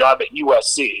coaching job at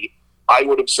USC. I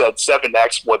would have said 7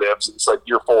 expletives and said,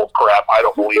 you're full of crap. I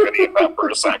don't believe any of that for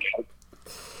a second.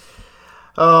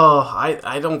 Oh,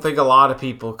 I don't think a lot of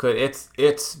people could.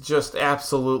 It's just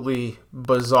absolutely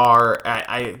bizarre.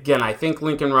 I think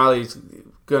Lincoln Riley's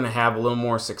going to have a little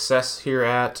more success here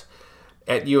at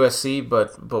USC,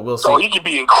 but we'll see. Oh, he could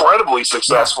be incredibly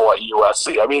successful at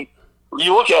USC. I mean,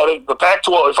 you look at it, the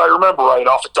Pac-12, if I remember right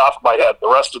off the top of my head, the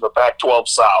rest of the Pac-12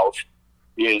 South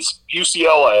is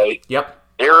UCLA,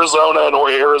 Arizona and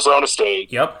Arizona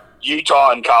State,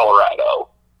 Utah and Colorado,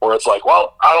 where it's I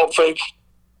don't think,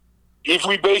 if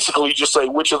we basically just say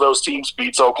which of those teams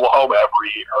beats Oklahoma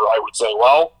every year, I would say,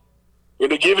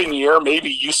 in a given year,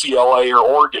 maybe UCLA or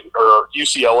Oregon or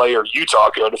UCLA or Utah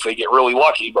could if they get really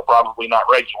lucky, but probably not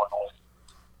regularly.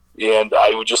 And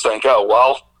I would just think,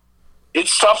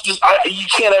 it's tough. You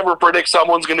can't ever predict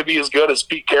someone's going to be as good as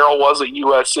Pete Carroll was at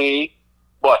USC,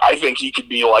 but I think he could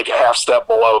be a half step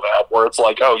below that, where it's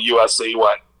USC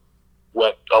went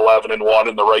went 11-1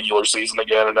 in the regular season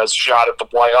again and has a shot at the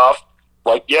playoff.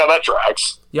 Like, yeah, that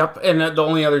tracks. Yep, and the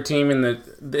only other team in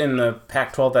the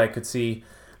Pac-12 that I could see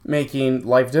making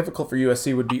life difficult for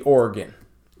USC would be Oregon.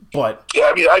 But yeah,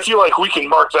 I mean, I feel like we can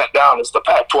mark that down as the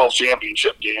Pac-12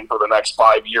 championship game for the next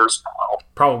 5 years now.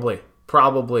 Probably.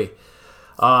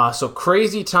 So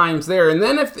crazy times there. And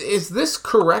then, is this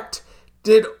correct?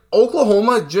 Did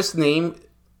Oklahoma just name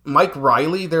Mike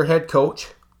Riley their head coach?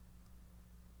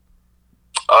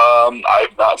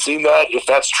 I've not seen that. If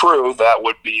that's true, that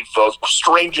would be the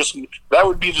strangest. That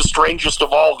would be the strangest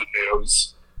of all the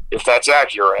news, if that's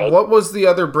accurate. What was the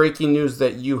other breaking news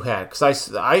that you had?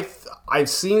 Because I've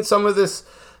seen some of this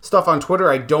stuff on Twitter.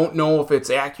 I don't know if it's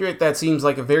accurate. That seems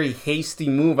like a very hasty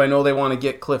move. I know they want to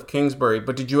get Cliff Kingsbury,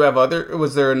 but did you have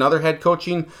was there another head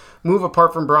coaching move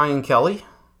apart from Brian Kelly?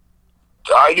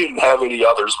 I didn't have any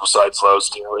others besides those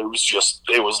two.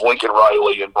 It was Lincoln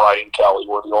Riley and Brian Kelly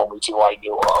were the only two I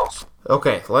knew of.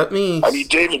 Okay, I mean,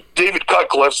 David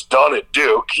Cutcliffe's done at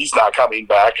Duke. He's not coming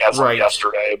back as of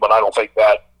yesterday, but I don't think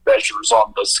that measures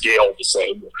on the scale the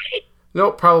same way.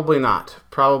 No, probably not.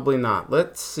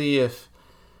 Let's see if...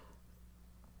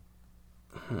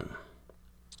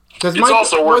 It's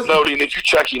also worth noting, if you're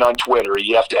checking on Twitter,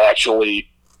 you have to actually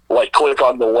click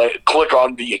on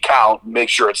the account and make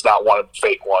sure it's not one of the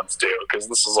fake ones too, because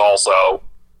this is also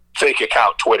fake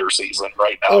account Twitter season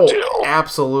right now too.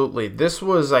 Absolutely. This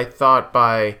was, I thought,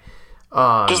 by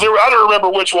because I don't remember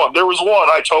which one. There was one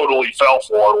I totally fell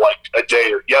for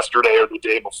yesterday or the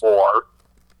day before,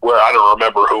 where I don't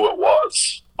remember who it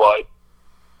was, but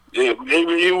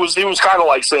it was kind of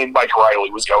like saying Mike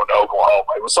Riley was going to Oklahoma.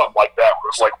 It was something like that, where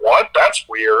it was like, what? That's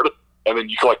weird. And then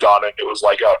you clicked on it, and it was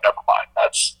like, oh, never mind.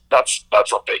 That's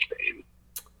a fake name.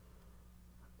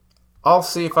 I'll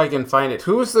see if I can find it.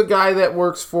 Who is the guy that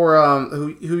works for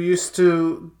who used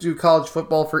to do college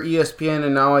football for ESPN,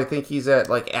 and now I think he's at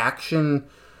Action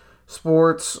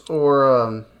Sports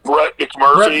or Brett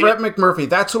McMurphy. Brett McMurphy.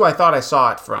 That's who I thought I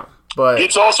saw it from. But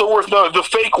it's also worth noting, the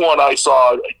fake one I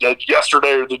saw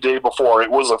yesterday or the day before,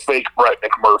 it was a fake Brett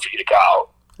McMurphy account.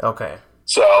 Okay.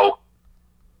 So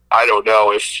I don't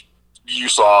know if you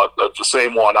saw the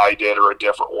same one I did or a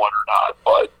different one or not,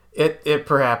 but it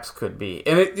perhaps could be.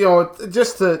 And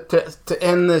just to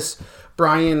end this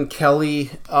Brian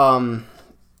Kelly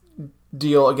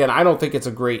deal again, I don't think it's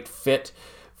a great fit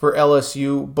for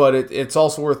LSU, but it's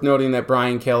also worth noting that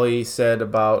Brian Kelly said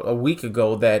about a week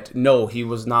ago that no, he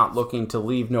was not looking to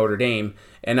leave Notre Dame,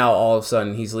 and now all of a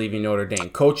sudden he's leaving Notre Dame.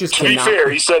 Coaches to be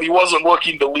fair, he said he wasn't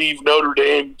looking to leave Notre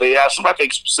Dame. They asked him, I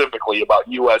think, specifically about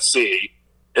USC.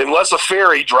 Unless a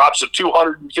ferry drops a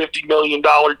 $250 million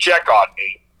check on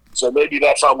me. So maybe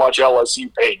that's how much LSU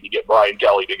paid to get Brian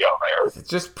Kelly to go there. It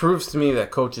just proves to me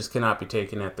that coaches cannot be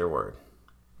taken at their word.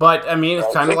 But, I mean,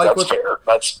 it's kind of like that's fair.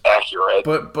 That's accurate.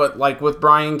 But like with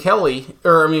Brian Kelly,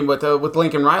 with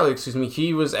Lincoln Riley,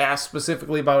 he was asked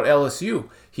specifically about LSU.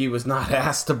 He was not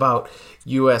asked about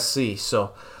USC.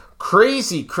 So,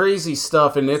 crazy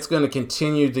stuff, and it's going to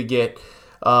continue to get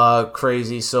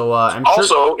crazy. So I'm sure.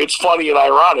 Also, it's funny and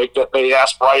ironic that they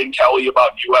asked Brian Kelly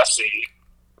about USC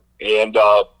and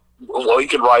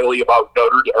Lincoln Riley about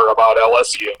about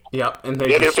LSU. Yeah, and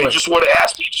if they just would have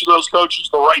asked each of those coaches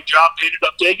the right job they ended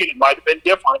up taking, it might have been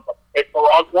different. But they picked the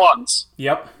wrong ones.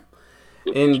 Yep,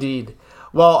 indeed.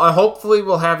 Well, hopefully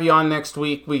we'll have you on next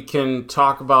week. We can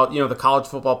talk about the college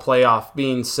football playoff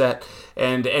being set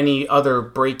and any other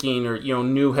breaking or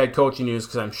new head coaching news,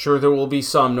 because I'm sure there will be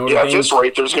some. At this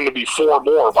rate, there's going to be 4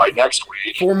 more by next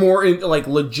week. 4 more in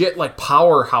legit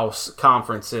powerhouse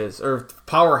conferences or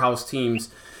powerhouse teams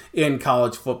in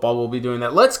college football. We'll be doing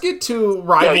that. Let's get to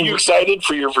rivalry. Are you excited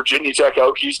for your Virginia Tech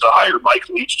Hokies to hire Mike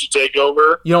Leach to take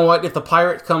over? You know what? If the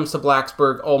Pirate comes to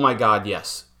Blacksburg, oh my God,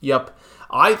 yes. Yep.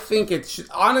 I think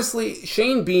honestly,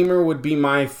 Shane Beamer would be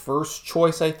my first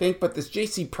choice, I think, but this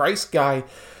J.C. Price guy,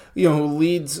 who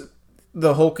leads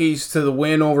the Hokies to the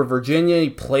win over Virginia, he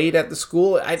played at the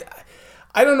school.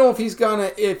 I don't know if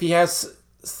if he has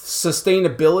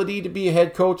sustainability to be a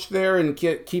head coach there and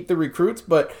keep the recruits,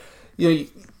 but you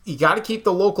got to keep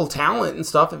the local talent and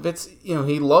stuff. If it's,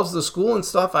 he loves the school and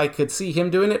stuff, I could see him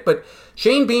doing it. But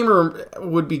Shane Beamer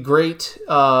would be great.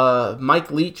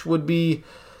 Mike Leach would be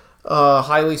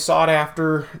highly sought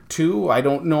after too. I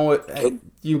don't know it.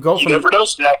 You never know,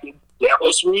 Stacken.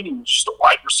 Dabo Sweeney was just a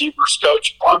wide receivers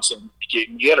coach at Clemson,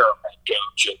 became the interim head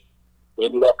coach, and we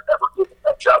ended up never getting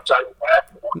that job title back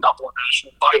and won a couple of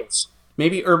national titles.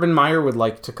 Maybe Urban Meyer would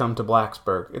like to come to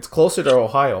Blacksburg. It's closer to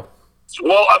Ohio.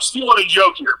 Well, I'm stealing a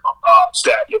joke here from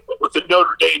Stacken, but with the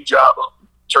Notre Dame job,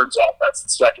 turns out that's the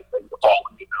second thing to fall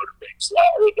into Notre Dame's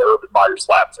Urban Meyer's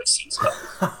lap this season.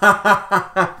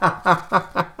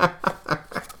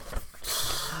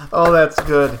 Oh, that's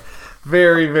good.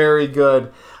 Very, very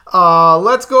good.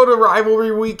 Let's go to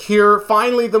rivalry week here.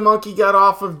 Finally, the monkey got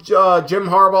off of Jim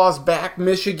Harbaugh's back.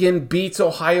 Michigan beats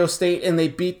Ohio State, and they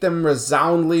beat them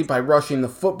resoundingly by rushing the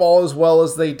football as well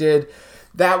as they did.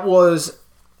 That was,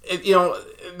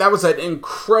 that was an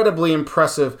incredibly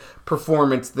impressive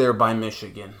performance there by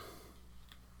Michigan.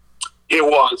 It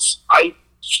was. I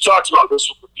talked about this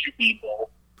with a few people.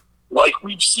 Like,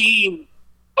 we've seen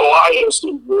Ohio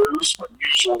State lose, but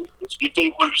usually if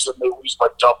they lose, then they lose by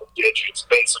double digits.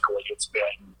 Basically, it's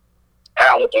been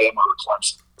Alabama or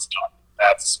Clemson this time.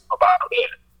 That's about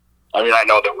it. I mean, I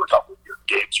know there were a couple of weird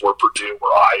games where Purdue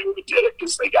or Iowa did it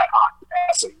because they got hot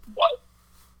passing, but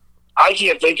I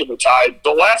can't think of a time.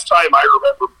 The last time I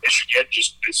remember Michigan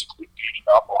just basically beating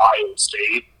up Ohio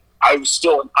State, I was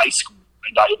still in high school,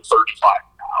 and I am 35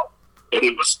 now.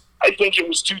 And I think it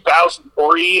was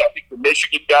 2003. I think the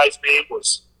Michigan guy's name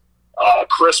was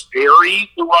Chris Berry,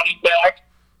 the running back,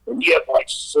 and he had like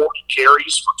 40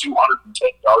 carries for 210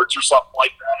 yards or something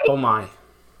like that. Oh, my.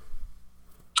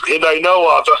 And I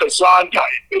know the Hassan guy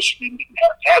in Michigan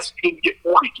didn't get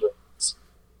 40 carries,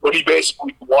 but he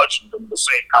basically bludgeoned them the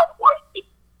same kind of way.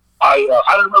 I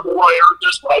don't remember where I heard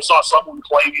this, but I saw someone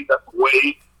claiming that the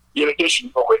way, in addition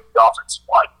to the way the offensive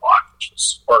line blocked, which was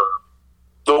superb,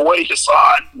 the way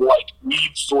Hassan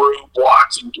weaved through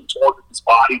blocks and contorted his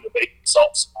body to make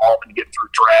himself small and get through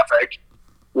traffic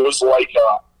was like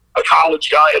a college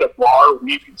guy at a bar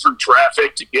weaving through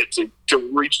traffic to get to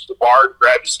reach the bar and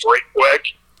grab his drink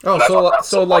quick. Oh,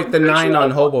 so like the 9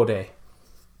 on Hobo Day.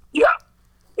 Yeah.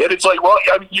 And it's like, well,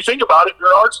 I mean, you think about it,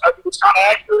 it's kind of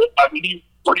accurate. I mean, he's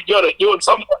pretty good at doing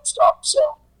some of that stuff, so.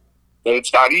 And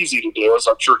it's not easy to do, as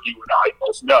I'm sure you and I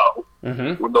both know,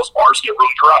 when those bars get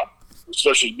really crowded.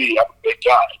 Especially me, I'm a big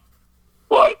guy.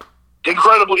 But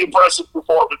incredibly impressive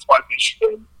performance by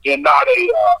Michigan, and not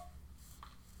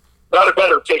a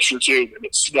better picture, too, than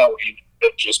it's snowing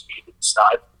and just being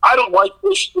inside. I don't like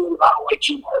Michigan, I don't like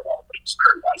Jim Harbaugh, but it's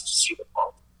very nice to see them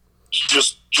both.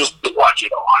 Just watching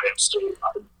Ohio State,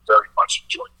 I very much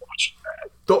enjoyed watching that.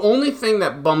 The only thing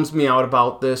that bums me out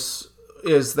about this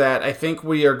is that I think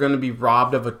we are going to be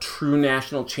robbed of a true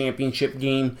national championship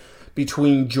game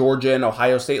between Georgia and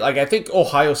Ohio State. Like, I think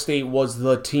Ohio State was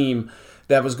the team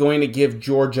that was going to give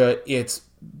Georgia its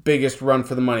biggest run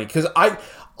for the money. Because I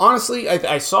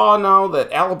saw now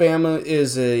that Alabama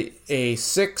is a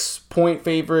 6-point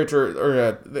favorite,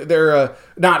 they're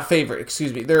not favorite,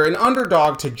 excuse me. They're an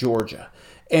underdog to Georgia.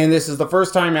 And this is the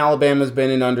first time Alabama's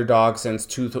been an underdog since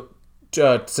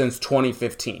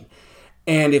 2015.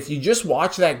 And if you just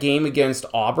watch that game against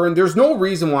Auburn, there's no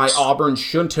reason why Auburn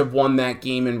shouldn't have won that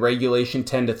game in regulation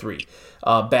 10-3.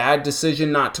 Bad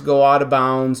decision not to go out of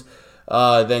bounds.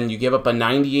 Then you give up a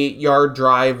 98-yard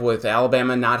drive with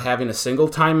Alabama not having a single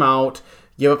timeout.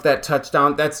 Give up that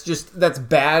touchdown. That's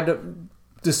bad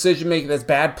decision making. That's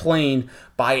bad playing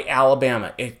by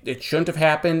Alabama. It shouldn't have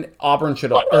happened. Auburn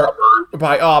should have.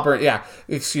 By Auburn, yeah.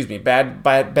 Excuse me. Bad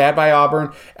by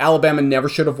Auburn. Alabama never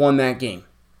should have won that game.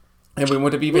 And we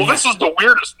would have even. Well, this is the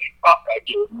weirdest thing about that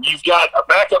game. You've got a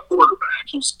backup quarterback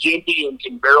who's gimpy and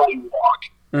can barely walk.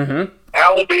 Mm-hmm.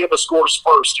 Alabama scores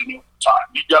first in overtime.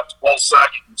 You got the ball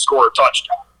second and score a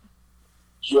touchdown.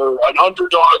 You're an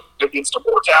underdog against a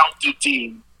more talented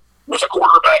team with a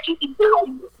quarterback who can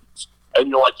barely move. And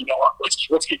you're like, you know what? Let's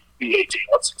get the 18.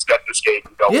 Let's extend this game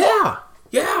and go.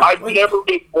 Yeah. I've never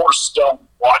been more stunned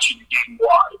watching a game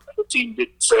live. And the team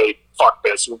didn't say, fuck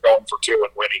this, we're going for 2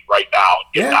 and winning right now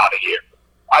and getting out of here.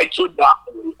 I could not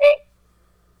believe it.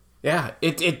 Yeah,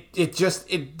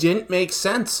 it didn't make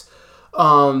sense.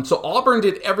 So Auburn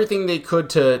did everything they could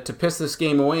to piss this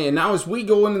game away. And now as we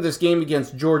go into this game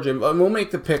against Georgia, and we'll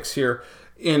make the picks here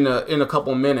in a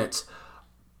couple minutes.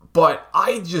 But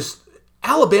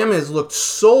Alabama has looked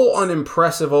so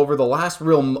unimpressive over the last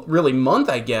really month,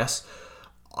 I guess.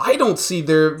 I don't see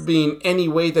there being any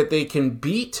way that they can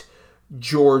beat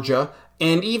Georgia,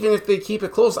 and even if they keep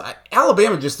it close,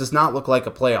 Alabama just does not look like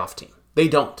a playoff team. They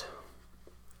don't.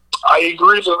 I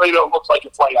agree that they don't look like a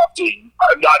playoff team.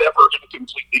 I'm not ever going to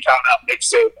completely count out Nick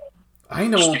Saban. I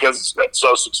know. Just because it's been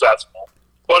so successful.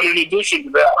 But in addition to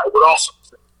that, I would also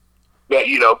think that,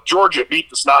 Georgia beat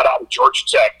the snot out of Georgia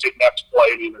Tech, didn't have to play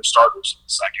any of their starters in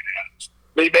the second half.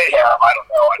 They may have, I don't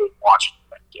know, I didn't watch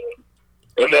that game.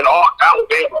 And then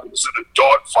Alabama was in a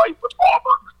dogfight with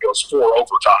Auburn that goes 4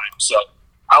 overtime. So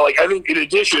I think in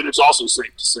addition, it's also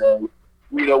safe to say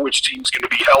we know which team's going to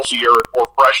be healthier and more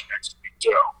fresh next week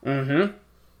too.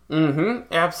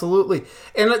 Absolutely.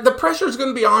 And the pressure is going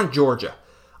to be on Georgia.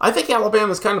 I think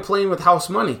Alabama's kind of playing with house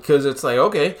money because it's like,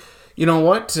 okay, you know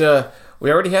what?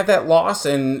 We already had that loss,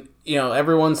 and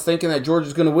everyone's thinking that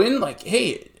Georgia's going to win. Like,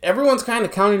 hey, everyone's kind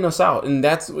of counting us out, and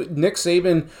that's Nick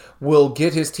Saban will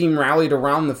get his team rallied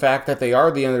around the fact that they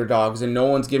are the underdogs and no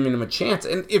one's giving them a chance.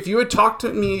 And if you had talked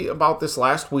to me about this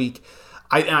last week,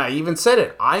 I even said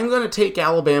it. I'm going to take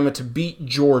Alabama to beat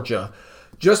Georgia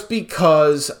just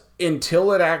because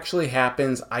until it actually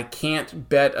happens, I can't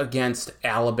bet against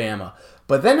Alabama.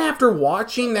 But then after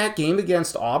watching that game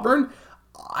against Auburn,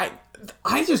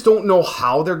 I just don't know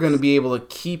how they're going to be able to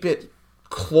keep it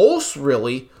close,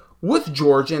 really, with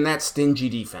Georgia and that stingy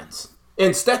defense.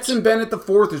 And Stetson Bennett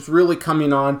IV is really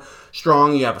coming on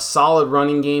strong. You have a solid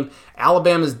running game.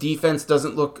 Alabama's defense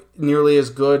doesn't look nearly as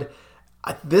good.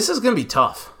 This is going to be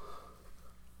tough.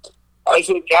 I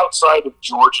think outside of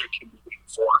Georgia can be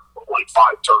for like 5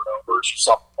 turnovers or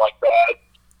something like that.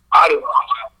 I don't know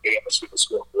how Alabama's going to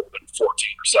score more than 14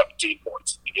 or 17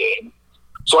 points in the game.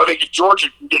 So I think if Georgia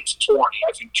can get to 20,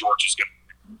 I think Georgia's going to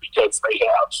win because they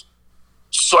have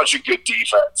such a good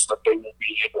defense that they will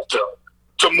be able to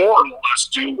more or less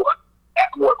do what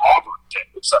Auburn did,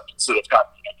 except instead of kind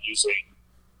of using,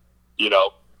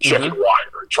 chicken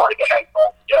wire and trying to hang it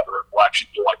all together, it will actually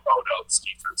be like, oh no, this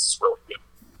defense is really good.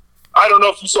 I don't know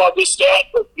if you saw this stat,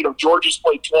 but Georgia's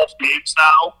played 12 games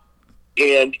now,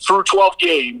 and through 12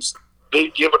 games,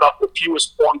 they've given up the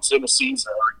fewest points in a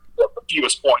season, or the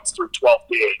fewest points through 12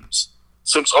 games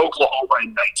since Oklahoma in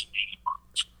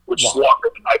 1985, which is longer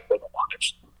than I've been alive.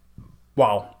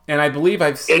 Wow. And I believe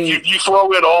I've seen... And you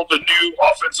throw in all the new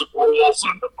offensive rules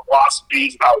and the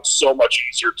philosophies and how it's so much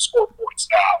easier to score points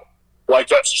now. Like,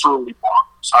 that's truly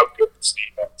bonkers how good this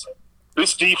defense is.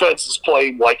 This defense is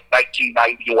playing like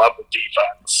 1990 level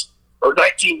defense, or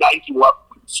 1990 level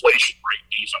inflation rate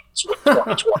defense with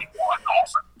 2021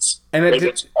 offense. And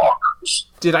it's bonkers.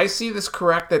 Did I see this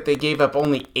correct that they gave up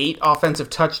only 8 offensive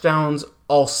touchdowns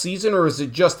all season, or is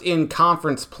it just in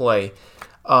conference play?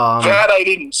 That I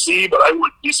didn't see, but I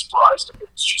wouldn't be surprised if it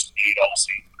was just 8 all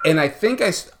season. And I think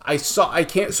I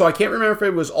can't remember if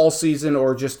it was all season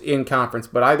or just in conference,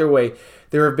 but either way,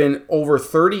 there have been over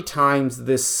 30 times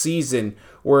this season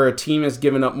where a team has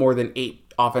given up more than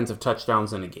 8 offensive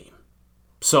touchdowns in a game.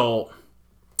 So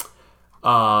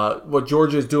what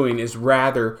Georgia is doing is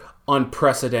rather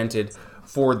unprecedented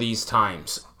for these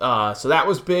times. So that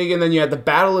was big, and then you had the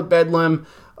Battle of Bedlam.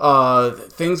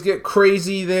 Things get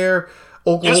crazy there.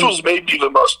 Oklahoma. This was maybe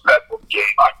the most bedlam game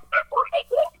I remember in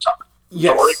a long time.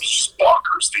 Yes. It was just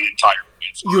bonkers the entire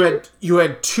game. You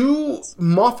had 2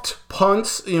 muffed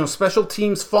punts, special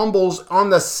teams fumbles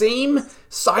on the same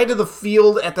side of the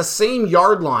field at the same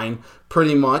yard line,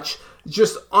 pretty much.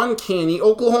 Just uncanny.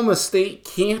 Oklahoma State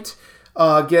can't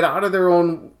get out of their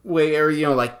own way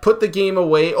or, put the game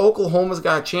away. Oklahoma's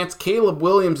got a chance. Caleb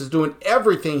Williams is doing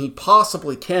everything he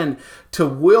possibly can to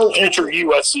will... Future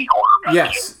USC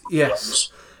quarterback.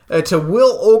 Yes. To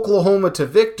will Oklahoma to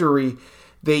victory.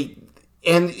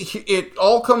 It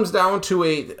all comes down to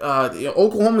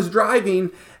Oklahoma's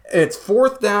driving. It's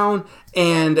 4th down,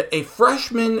 and a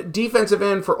freshman defensive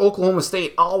end for Oklahoma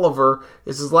State, Oliver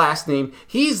is his last name.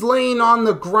 He's laying on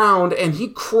the ground, and he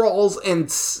crawls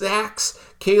and sacks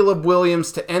Caleb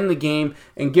Williams to end the game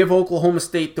and give Oklahoma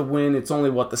State the win. It's only,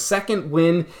 the second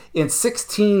win in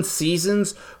 16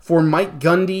 seasons for Mike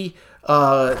Gundy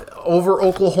over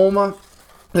Oklahoma.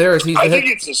 I think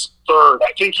it's his third.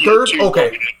 I think he had 2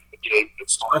 okay.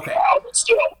 Okay. Out, but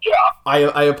still, yeah.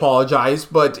 I apologize,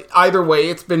 but either way,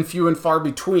 it's been few and far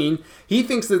between. He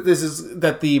thinks that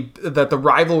the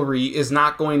rivalry is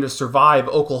not going to survive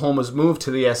Oklahoma's move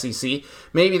to the SEC.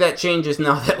 Maybe that changes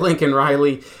now that Lincoln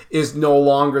Riley is no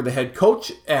longer the head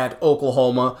coach at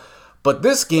Oklahoma. But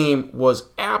this game was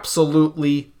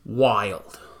absolutely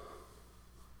wild.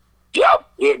 Yeah,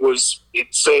 it was.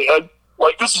 This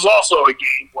is also a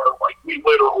game where we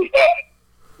literally had.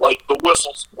 The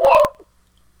whistles blow.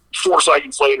 4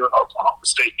 seconds later, an Oklahoma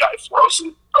State guy throws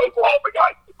an Oklahoma guy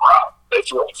to the ground. They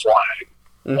throw a flag.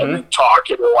 Mm-hmm. And they talk,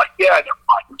 and they're like, yeah, never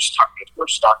mind. We're just talking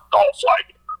call a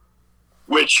flag.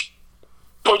 Which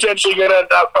potentially going to end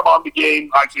up on the game.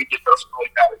 I think it doesn't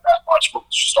really matter that much, but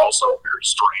it's just also a very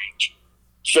strange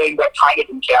thing that kind of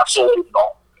encapsulated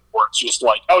all of it, where it's just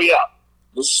like, oh, yeah,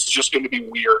 this is just going to be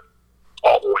weird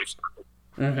all the way through.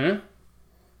 Mm-hmm.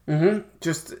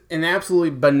 Just an absolutely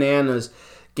bananas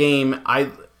game. We've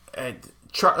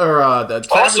talked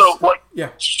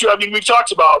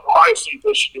about Ohio State,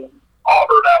 Michigan,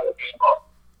 Auburn, Alabama,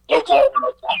 Oklahoma, and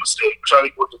Oklahoma State, which I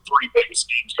think were the 3 biggest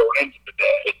games going into the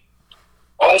day.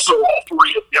 Also, all 3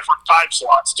 at different time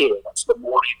slots too. That's the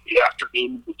morning, the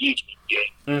afternoon, the evening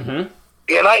game. Mm-hmm.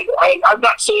 And I'm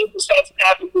not saying this hasn't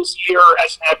happened this year,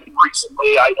 hasn't happened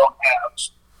recently. I don't have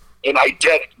an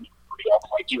eidetic memory,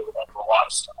 although I do remember a lot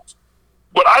of stuff.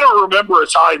 But I don't remember a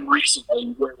time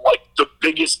recently where, like, the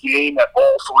biggest game at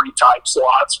all 3 time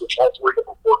slots, which all 3 of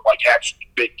them were, like, actually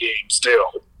big games too,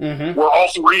 where all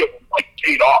 3 of them, like,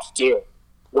 paid off too.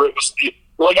 Where it was,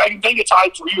 like, I can think of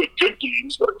times where you had good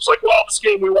games, but it was like, well, this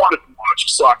game we wanted to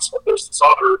watch sucks, but there's this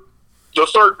other, the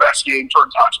third best game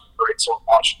turns out to be great, so I'm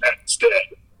watching that instead.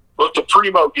 But the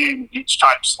primo game each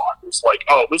time slot was like,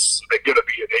 oh, this is going to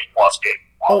be an A-plus game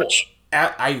to watch.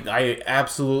 I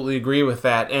absolutely agree with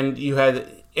that.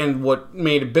 And what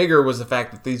made it bigger was the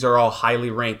fact that these are all highly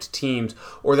ranked teams,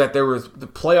 or that there was the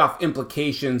playoff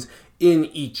implications in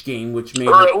each game, which made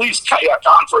or at least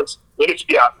conference.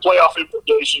 Playoff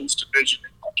implications, division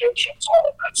implications, all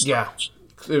of that stuff.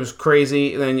 Yeah, it was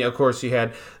crazy. And then, of course, you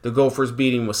had the Gophers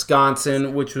beating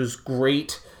Wisconsin, which was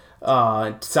great.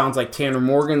 It sounds like Tanner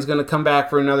Morgan's going to come back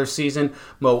for another season.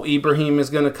 Mo Ibrahim is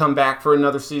going to come back for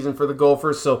another season for the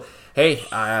Gophers. So, hey,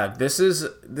 this is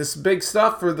big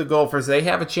stuff for the Gophers. They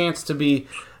have a chance to be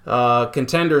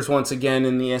contenders once again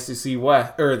in the SEC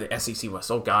West, or the SEC West.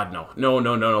 Oh God,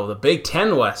 no, the Big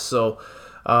Ten West. So,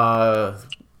 fun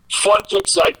flip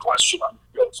side question on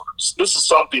the Gophers. This is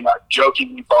something I've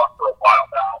jokingly thought for a while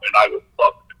now, and I would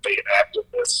love if they enacted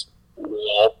this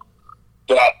rule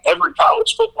that every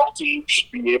college football team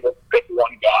should be able to pick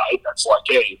one guy that's like,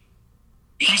 hey,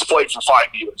 he's played for 5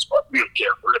 years, but we don't care.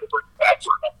 We're going to bring him back for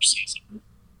another season.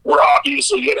 We're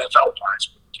obviously NFL guys.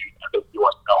 You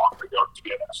want to know I'm going to go to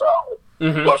the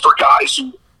NFL. But for guys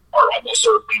who are almost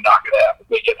certainly not going to have a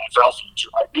big NFL future,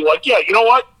 I'd be like, yeah, you know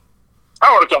what?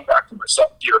 I want to come back to my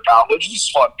 7th year of college. This is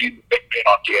fun being the big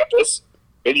man on campus.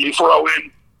 And you throw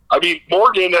in,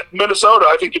 Morgan at Minnesota,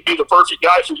 I think, would be the perfect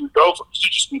guy for your Gophers to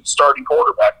just be the starting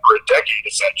quarterback for a decade,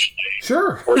 essentially.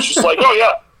 Sure. Where it's just like, oh,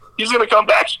 yeah, he's going to come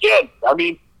back again.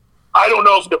 I don't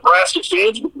know if Nebraska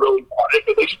fans would really want it,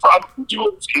 but they could probably do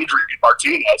it with Adrian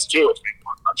Martinez, too.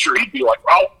 I'm sure he'd be like,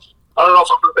 well, I don't know if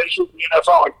I'm going to make it in the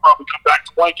NFL. I could probably come back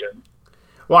to Lincoln.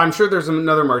 Well, I'm sure there's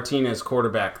another Martinez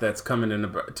quarterback that's coming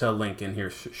to Lincoln here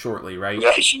shortly, right?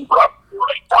 Yeah, you're probably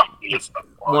right. Probably is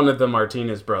one of the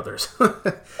Martinez brothers.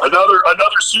 another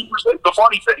super. The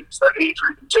funny thing is that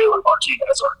Adrian and Taylor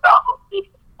Martinez are not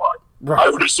rotating. Right. I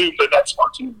would assume the next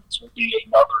Martinez would be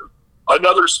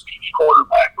another speedy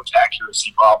quarterback with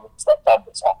accuracy problems that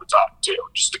fumbles all the time too,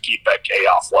 just to keep that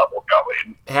chaos level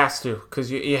going. It has to,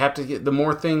 because you have to get, the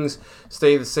more things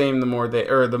stay the same, the more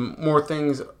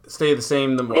things stay the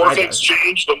same, the more things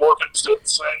change, the more things stay the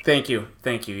same. Thank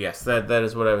you. Yes, that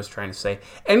is what I was trying to say.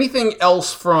 Anything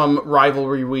else from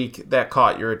rivalry week that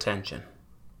caught your attention?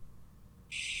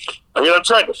 I'm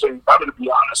trying to think. I'm going to be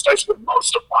honest. I spent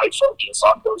most of my focus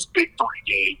on those big 3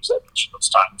 games at each of those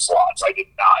time slots. I did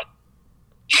not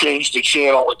change the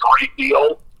channel a great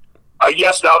deal. I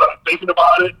guess now that I'm thinking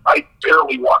about it, I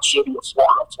barely watched any of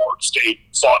Florida State,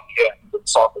 saw it again, and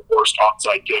saw the worst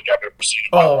onside kick I've ever seen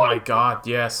in my life. Oh my God,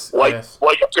 yes. Like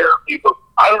apparently,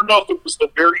 I don't know if it was the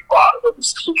very bottom of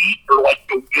his cleat or like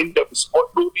the wind of his foot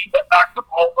moving that knocked the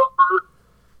ball over.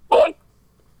 But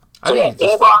hold on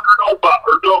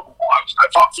or no, I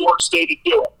thought Florida State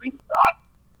would do it. They did not.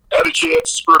 Had a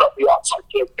chance, screwed up the onside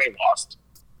kick, they lost.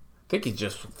 I think he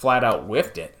just flat out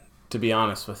whiffed it, to be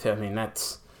honest with you.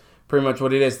 That's pretty much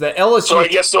what it is. The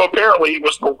LSU. So apparently it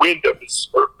was the wind of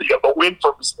the wind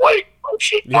from his leg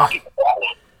motion knocking the ball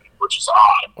over, which is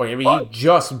odd. He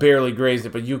just barely grazed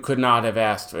it, but you could not have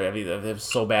asked for it. It was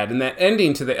so bad. And that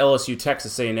ending to the LSU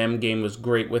Texas A&M game was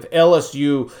great, with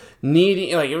LSU needing,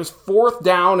 it was 4th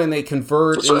down and they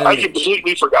convert. So I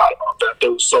completely forgot about that.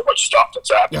 There was so much stuff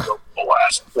that's happened over the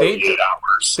last 48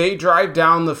 hours. They drive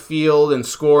down the field and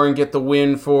score and get the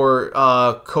win for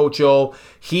Coach O.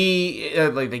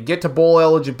 They get to bowl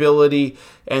eligibility,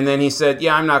 and then he said,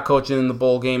 yeah, I'm not coaching in the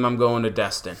bowl game. I'm going to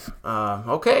Destin.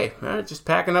 Okay. All right, just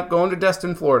packing up, going to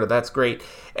Destin, Florida. That's great.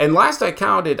 And last I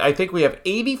counted, I think we have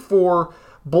 84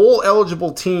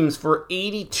 bowl-eligible teams for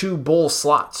 82 bowl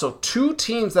slots. So 2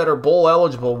 teams that are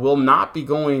bowl-eligible will not be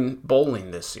going bowling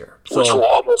this year. Which will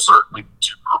almost certainly be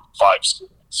 2 Group 5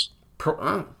 schools.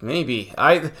 Maybe.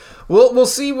 We'll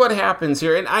see what happens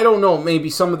here. And I don't know, maybe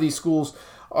some of these schools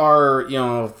are,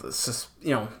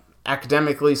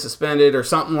 academically suspended or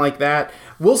something like that.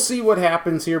 We'll see what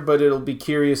happens here, but I'll be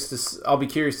curious to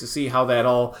see how that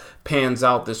all pans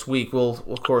out this week. We'll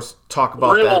of course talk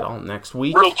about that all next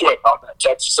week. Real quick on that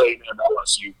Texas A&M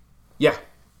LSU. Yeah.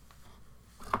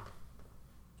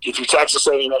 If you're Texas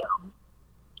A&M,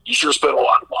 you sure spent a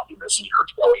lot of money this year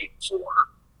to go 8-4.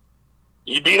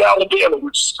 You beat Alabama,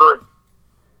 which is great,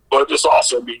 but this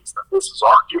also means that this is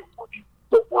arguably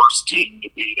worst team to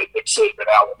beat a Nick Saban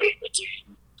Alabama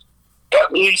team,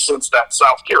 at least since that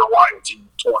South Carolina team in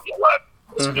 2011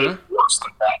 was maybe worse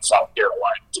than that South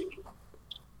Carolina team.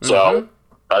 So,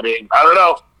 I mean, I don't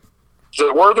know. Is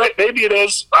it worth it? Maybe it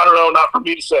is. I don't know. Not for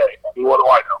me to say. I mean, what do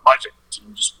I know? My favorite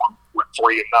team just went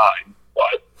 3-9,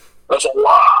 but that's a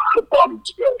lot of fun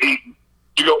to go 8-4 and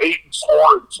 4-4 in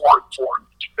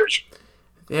the division.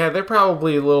 Yeah, they're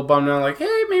probably a little bummed out. Like,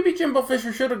 hey, maybe Jimbo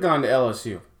Fisher should have gone to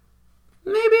LSU.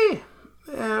 Maybe.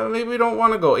 Maybe we don't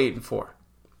want to go 8-4.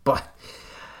 But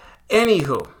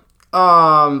anywho,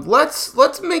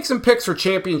 let's make some picks for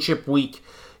championship week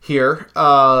here.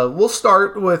 We'll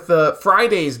start with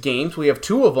Friday's games. We have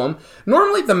 2 of them.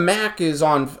 Normally the MAC is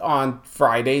on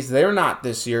Fridays. They're not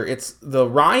this year. It's the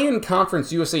Ryan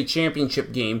Conference USA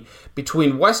Championship game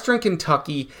between Western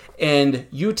Kentucky and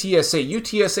UTSA.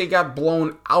 UTSA got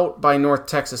blown out by North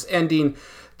Texas, ending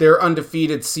their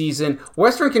undefeated season.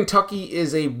 Western Kentucky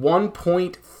is a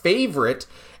 1-point favorite,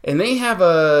 and they have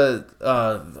a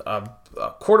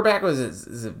quarterback.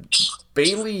 Is it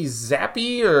Bailey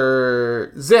Zappi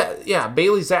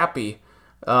Bailey Zappi,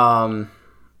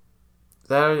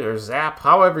 or Zap,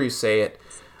 however you say it.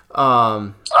 I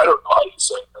don't know how you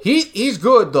say it. He's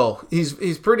good though.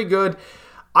 He's pretty good.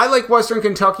 I like Western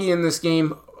Kentucky in this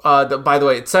game. By the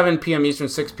way, it's 7 p.m. Eastern,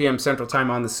 6 p.m. Central Time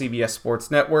on the CBS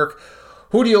Sports Network.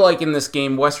 Who do you like in this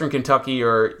game, Western Kentucky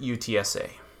or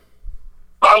UTSA?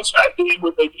 Bounce back game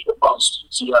would maybe the most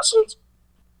UTSA.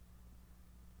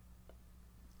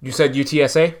 You said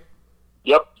UTSA?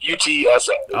 Yep,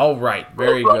 UTSA. All right,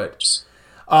 very good.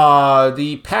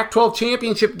 The Pac-12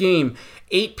 Championship game,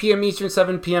 8 p.m. Eastern,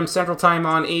 7 p.m. Central Time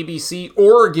on ABC.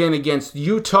 Oregon against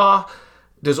Utah.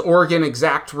 Does Oregon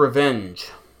exact revenge?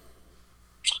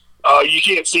 You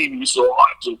can't see me, so I'll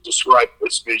have to describe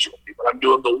this visually, but I'm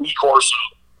doing the Lee Corso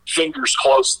fingers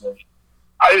close thing.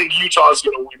 I think Utah's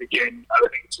going to win a game. I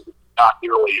think it's not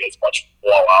nearly as much of a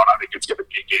blowout. I think it's going to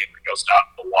be a game that goes down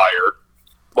to the wire.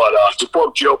 But to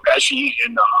quote Joe Pesci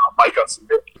and Mike Hudson,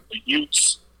 the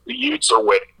Utes are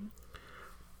winning.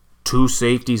 2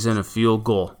 safeties and a field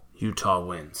goal. Utah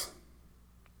wins.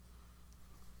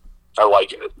 I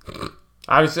like it.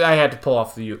 Obviously, I had to pull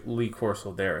off the Lee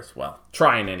Corso there as well.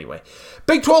 Trying anyway.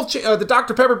 Big 12, the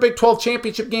Dr. Pepper Big 12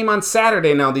 Championship game on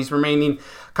Saturday. Now, these remaining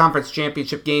conference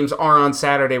championship games are on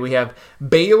Saturday. We have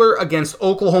Baylor against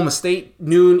Oklahoma State,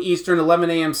 noon Eastern, 11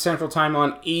 a.m. Central Time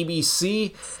on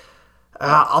ABC.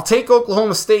 I'll take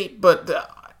Oklahoma State, but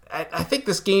I think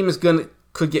this game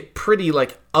could get pretty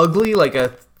ugly, like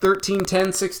a 13-10,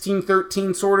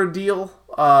 16-13 sort of deal.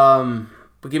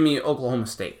 But give me Oklahoma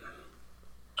State.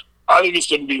 I think it's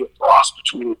going to be a cross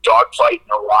between a dog fight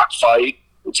and a rock fight.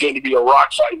 It's going to be a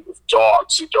rock fight with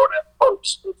dogs who don't have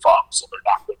pokes with thumbs, so they're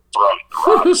not going to throw the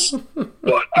rocks.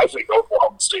 But I think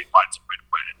Oklahoma State finds a way to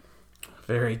win it.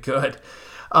 Very good.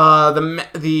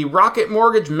 The Rocket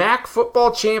Mortgage MAC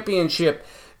Football Championship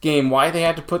game. Why they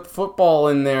had to put football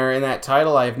in there in that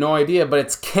title, I have no idea. But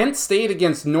it's Kent State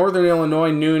against Northern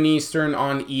Illinois, noon Eastern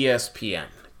on ESPN.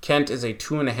 Kent is a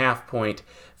 2.5-point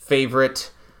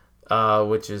favorite,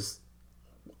 which is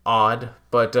odd.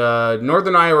 But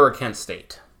Northern Iowa or Kent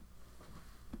State?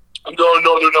 I'm going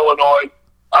Northern Illinois.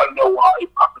 I don't know why. I'm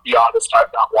going to be honest.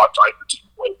 I've not watched either team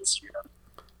play this year.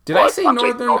 Did I say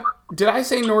Northern? Did I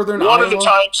say Northern Iowa? One of the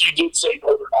times you did say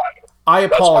Northern Iowa. I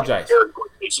apologize.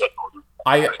 Said Northern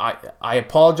I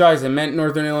apologize. I meant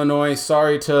Northern Illinois.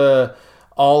 Sorry to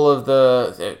all of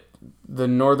the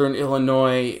Northern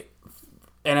Illinois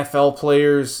NFL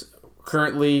players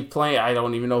currently playing. I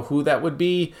don't even know who that would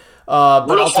be. But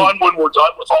real fun when we're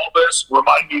done with all this.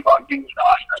 Remind me about you and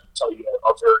I can tell you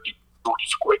a very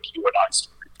brief, quick you and I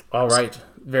story. All right.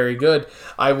 Very good.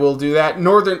 I will do that.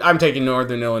 I'm taking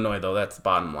Northern Illinois, though. That's the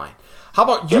bottom line. How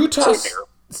about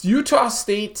Utah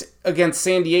State against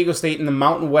San Diego State in the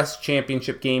Mountain West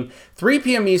Championship game? 3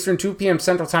 p.m. Eastern, 2 p.m.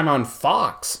 Central Time on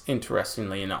Fox,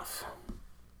 interestingly enough.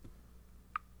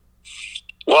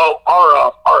 Well,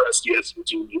 our SDS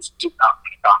team did not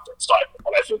win a conference title,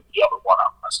 but I think the other one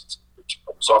out west.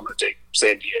 So I'm going to take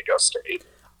San Diego State.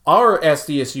 Our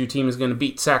SDSU team is going to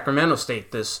beat Sacramento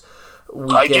State this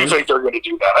weekend. I do think they're going to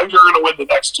do that. I think they're going to win the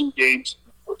next 2 games.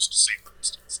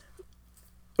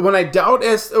 When I doubt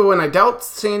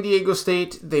San Diego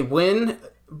State, they win.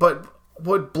 But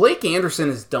what Blake Anderson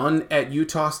has done at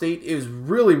Utah State is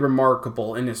really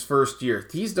remarkable in his first year.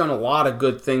 He's done a lot of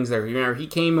good things there. Remember, he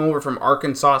came over from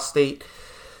Arkansas State.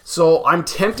 So I'm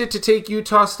tempted to take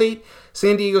Utah State.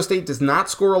 San Diego State does not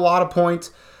score a lot of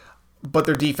points, but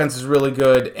their defense is really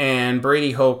good, and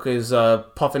Brady Hoke is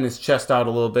puffing his chest out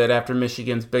a little bit after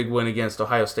Michigan's big win against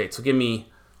Ohio State. So give me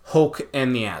Hoke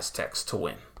and the Aztecs to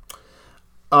win.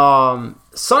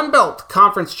 Sunbelt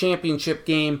Conference Championship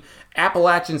game.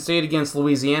 Appalachian State against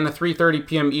Louisiana, 3:30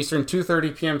 p.m. Eastern,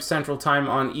 2:30 p.m. Central Time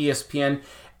on ESPN.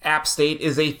 App State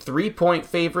is a 3-point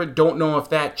favorite. Don't know if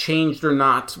that changed or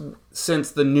not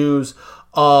since the news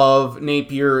of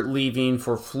Napier leaving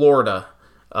for Florida.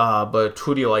 But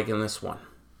who do you like in this one?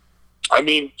 I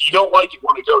mean, you don't like it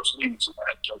when a coach leaves and the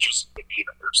head coach is a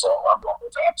beater, so I'm going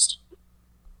with App State.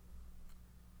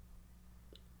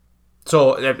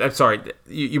 So, I'm sorry,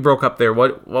 you broke up there.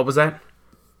 What was that?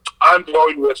 I'm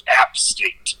going with App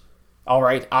State. All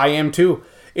right, I am too.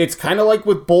 It's kind of like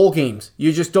with bowl games.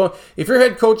 You just don't... If your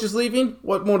head coach is leaving,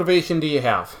 what motivation do you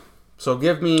have? So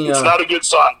give me... It's not a good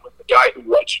sign when the guy who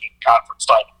led you in conference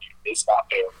title game is not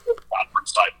there for the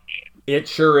conference title game. It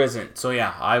sure isn't. So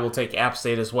yeah, I will take App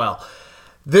State as well.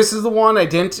 This is the one I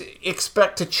didn't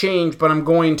expect to change, but I'm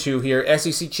going to here.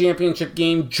 SEC Championship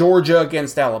game, Georgia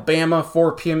against Alabama,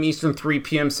 4 p.m. Eastern, 3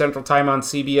 p.m. Central Time on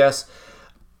CBS.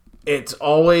 It's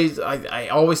always... I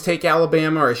always take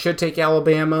Alabama, or I should take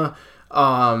Alabama...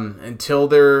 until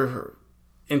they're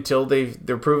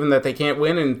proven that they can't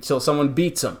win, until someone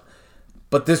beats them.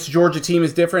 But this Georgia team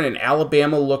is different, and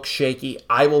Alabama looks shaky.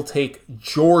 I will take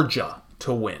Georgia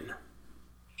to win.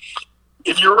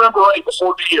 If you remember right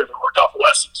before the year, there were a couple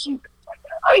SEC games like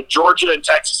that. I had Georgia and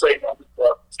Texas A&M in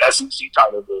the SEC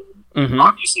title game. Mm-hmm.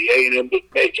 Obviously, A&M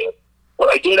didn't make it.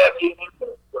 But I did have A&M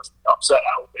that was upset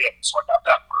Alabama, so I got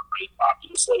that part right.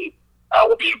 Obviously,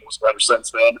 Alabama was better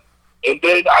since then. And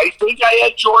then I think I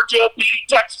had Georgia beating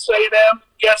Texas A&M in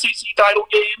the SEC title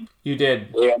game. You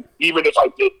did. And even if I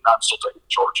didn't, I'm still taking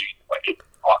Georgia anyway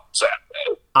on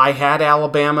Saturday. I had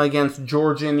Alabama against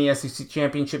Georgia in the SEC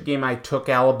championship game. I took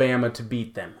Alabama to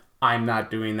beat them. I'm not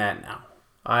doing that now.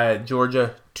 I had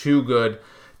Georgia, too good,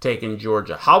 taking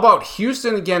Georgia. How about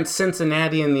Houston against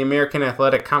Cincinnati in the American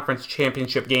Athletic Conference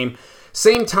championship game?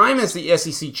 Same time as the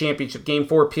SEC championship game,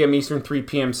 4 p.m. Eastern, 3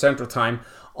 p.m. Central Time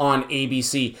on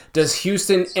ABC. Does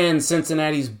Houston end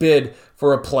Cincinnati's bid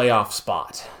for a playoff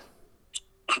spot?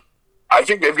 I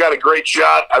think they've got a great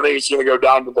shot. I think it's going to go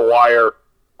down to the wire.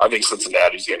 I think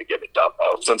Cincinnati's going to get it done,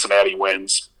 though. Cincinnati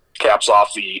wins, caps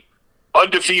off the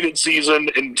undefeated season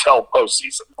until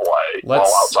postseason play, all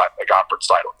outside the conference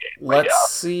title game. Let's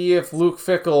see if Luke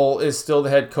Fickell is still the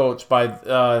head coach by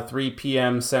 3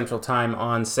 p.m. Central Time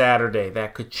on Saturday.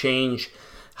 That could change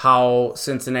how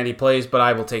Cincinnati plays, but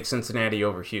I will take Cincinnati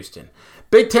over Houston.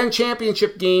 Big Ten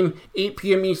Championship game, 8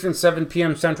 p.m. Eastern, 7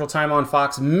 p.m. Central Time on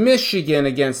Fox. Michigan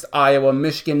against Iowa.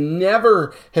 Michigan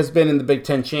never has been in the Big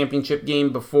Ten Championship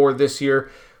game before this year.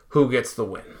 Who gets the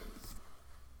win?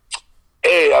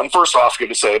 Hey, I'm first off going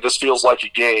to say this feels like a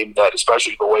game that,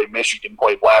 especially the way Michigan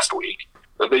played last week,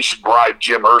 that they should bribe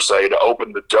Jim Irsay to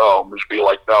open the dome and be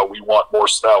like, no, we want more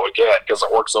snow again because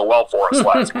it worked so well for us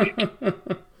last week.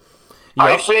 Yep.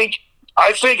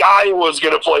 I think Iowa's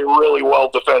going to play really well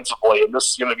defensively, and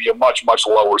this is going to be a much, much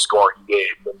lower scoring game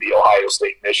than the Ohio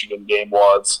State-Michigan game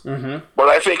was. Mm-hmm. But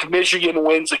I think Michigan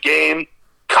wins a game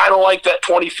kind of like that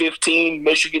 2015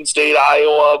 Michigan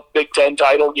State-Iowa Big Ten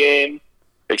title game,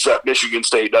 except Michigan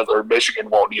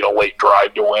won't need a late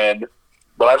drive to win.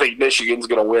 But I think Michigan's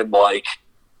going to win like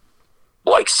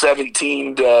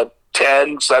 17-10,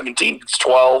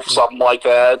 17-12, something like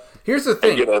that. Here's the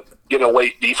thing. Get a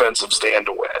late defensive stand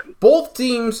to win. Both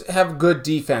teams have good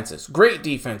defenses. Great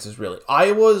defenses, really.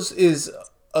 Iowa's is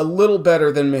a little better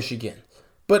than Michigan.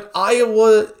 But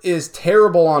Iowa is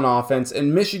terrible on offense,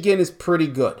 and Michigan is pretty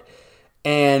good.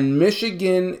 And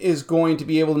Michigan is going to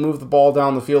be able to move the ball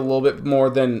down the field a little bit more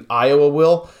than Iowa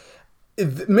will.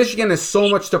 Michigan has so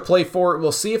much to play for.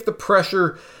 We'll see if the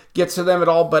pressure gets to them at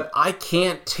all, but I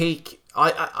can't take...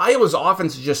 Iowa's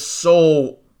offense is just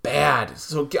so bad.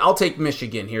 So I'll take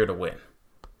Michigan here to win.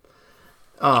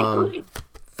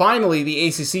 Finally, the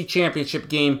ACC Championship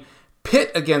game,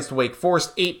 Pitt against Wake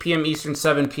Forest, 8 p.m. Eastern,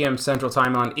 7 p.m. Central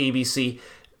Time on ABC.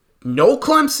 No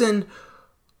Clemson.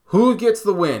 Who gets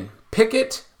the win?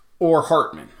 Pickett or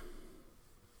Hartman?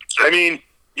 I mean,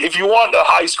 if you want a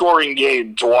high-scoring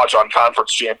game to watch on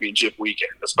Conference Championship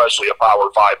weekend, especially a Power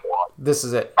 5 one, this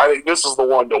is it. I think this is the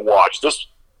one to watch. This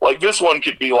one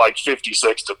could be like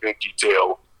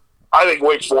 56-52. I think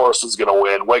Wake Forest is going to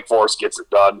win. Wake Forest gets it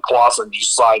done. Clausen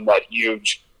just signed that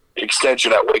huge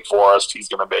extension at Wake Forest. He's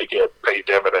going to make it pay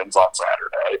dividends on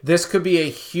Saturday. This could be a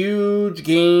huge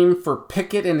game for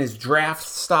Pickett and his draft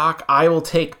stock. I will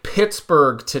take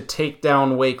Pittsburgh to take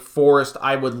down Wake Forest.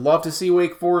 I would love to see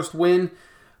Wake Forest win,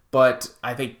 but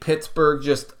I think Pittsburgh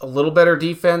just a little better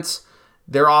defense.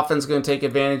 Their offense is going to take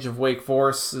advantage of Wake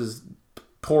Forest's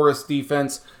porous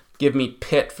defense. Give me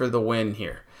Pitt for the win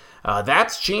here.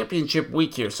 That's championship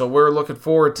week here, so we're looking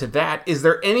forward to that. Is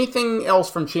there anything else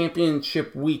from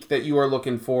championship week that you are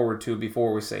looking forward to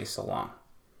before we say so long?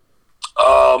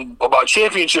 About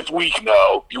championship week,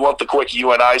 no. You want the quick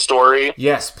UNI story?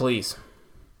 Yes, please.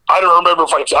 I don't remember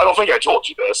if I don't think I told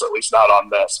you this, at least not on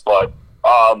this, but,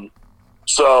 what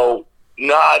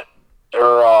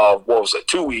was it,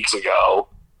 2 weeks ago,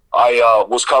 I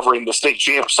was covering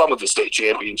some of the state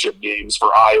championship games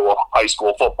for Iowa high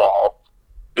school football.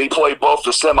 They play both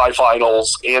the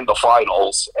semifinals and the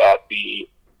finals at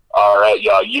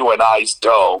UNI's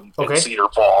Dome in Cedar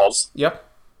Falls. Yep.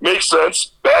 Makes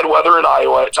sense. Bad weather in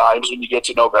Iowa at times when you get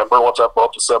to November. Let's have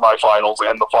both the semifinals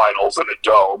and the finals in a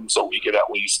dome so we can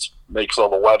at least make some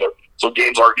of the weather. So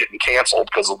games aren't getting canceled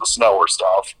because of the snow or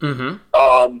stuff.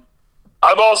 Mm-hmm.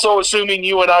 I'm also assuming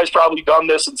UNI's probably done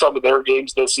this in some of their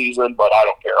games this season, but I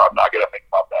don't care. I'm not going to think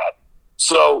about that.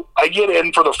 So I get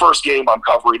in for the first game I'm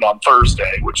covering on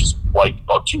Thursday, which is like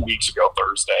about 2 weeks ago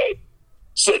Thursday.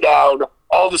 Sit down.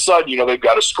 All of a sudden, they've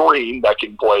got a screen that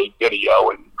can play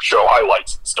video and show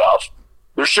highlights and stuff.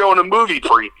 They're showing a movie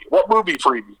preview. What movie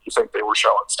preview do you think they were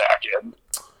showing, Stack in?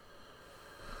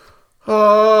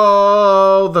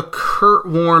 Oh, the Kurt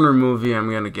Warner movie, I'm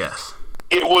going to guess.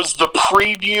 It was the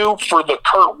preview for the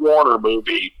Kurt Warner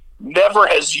movie. Never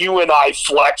has UNI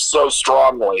flexed so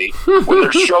strongly when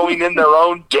they're showing in their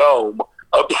own dome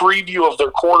a preview of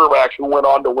their quarterback who went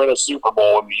on to win a Super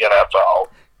Bowl in the NFL.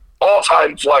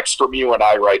 All-time flex from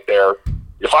UNI right there.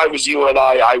 If I was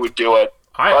UNI, I would do it.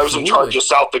 If I was in charge of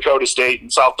South Dakota State,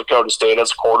 and South Dakota State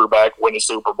as a quarterback win a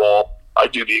Super Bowl,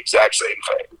 I'd do the exact same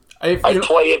thing. I'd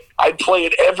play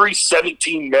it every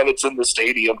 17 minutes in the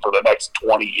stadium for the next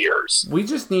 20 years. We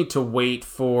just need to wait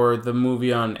for the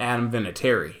movie on Adam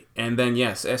Vinatieri. And then,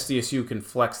 yes, SDSU can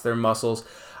flex their muscles.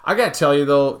 I got to tell you,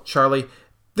 though, Charlie,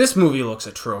 this movie looks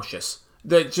atrocious.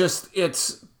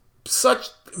 It's such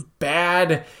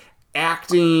bad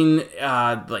acting,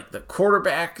 like the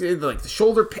quarterback, like the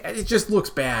shoulder pad, it just looks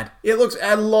bad.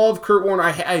 I love Kurt Warner.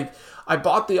 I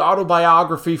bought the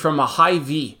autobiography from a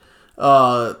Hy-Vee.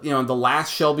 The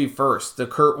Last Shall Be First, the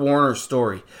Kurt Warner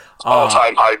story.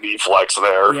 All-time Hy-Vee flex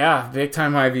there. Yeah,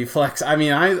 big-time Hy-Vee flex. I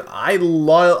mean,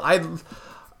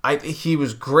 he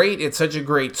was great. It's such a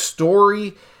great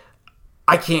story.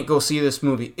 I can't go see this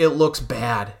movie. It looks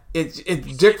bad.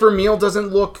 Dick Vermeil doesn't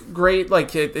look great.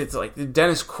 Like it's like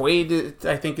Dennis Quaid,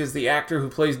 I think, is the actor who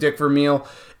plays Dick Vermeil.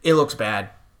 It looks bad.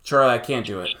 Charlie, I can't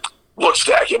do it. Look,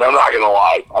 Stacken, I'm not going to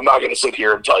lie. I'm not going to sit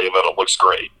here and tell you that it looks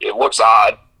great. It looks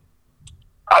odd.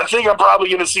 I think I'm probably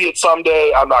going to see it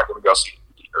someday. I'm not going to go see it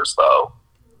in years, though.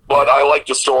 But I like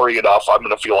the story enough. I'm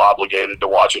going to feel obligated to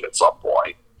watch it at some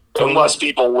point. Unless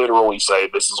people literally say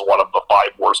this is one of the 5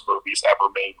 worst movies ever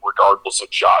made, regardless of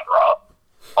genre,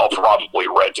 I'll probably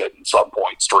rent it at some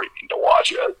point streaming to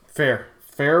watch it.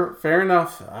 Fair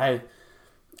enough. I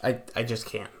just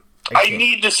can't. I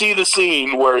need to see the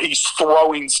scene where he's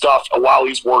throwing stuff while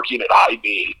he's working at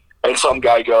IB, and some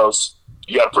guy goes,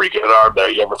 "You got a pretty good arm there.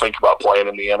 You ever think about playing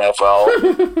in the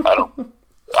NFL?"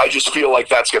 I just feel like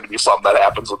that's going to be something that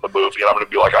happens in the movie, and I'm going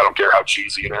to be like, I don't care how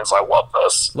cheesy it is. I love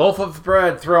this. Loaf of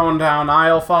bread thrown down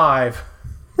aisle 5.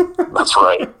 That's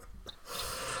right.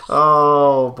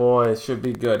 Oh, boy, it should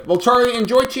be good. Well, Charlie,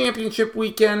 enjoy championship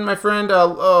weekend, my friend.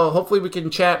 Hopefully we can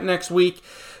chat next week,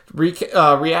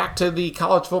 react to the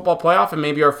college football playoff and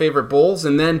maybe our favorite bowls,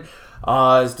 and then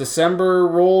as December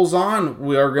rolls on,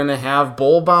 we are going to have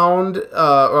bowl bound.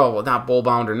 Well, not bowl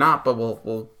bound or not, but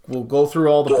we'll go through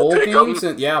all the bowl games.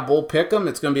 And, bowl pick'em.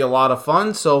 It's going to be a lot of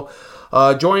fun. So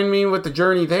join me with the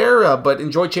journey there. But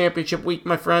enjoy championship week,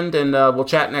 my friend, and we'll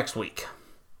chat next week.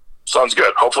 Sounds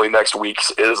good. Hopefully next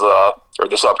week's or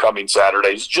this upcoming Saturday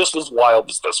is just as wild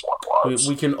as this one was.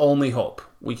 We can only hope.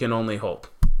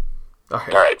 All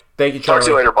right. Thank you, Charlie. Talk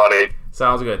to you later, buddy.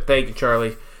 Sounds good. Thank you,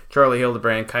 Charlie. Charlie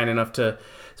Hildebrand, kind enough to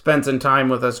spend some time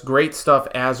with us. Great stuff,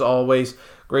 as always.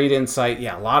 Great insight.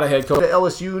 Yeah, a lot of head coach. The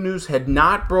LSU news had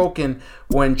not broken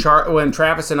when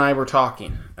Travis and I were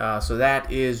talking. So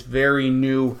that is very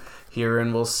new here,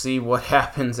 and we'll see what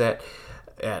happens at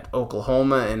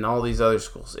Oklahoma and all these other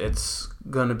schools. It's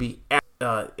going to be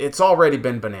it's already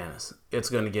been bananas. It's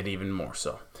going to get even more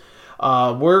so.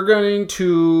 We're going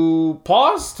to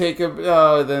pause,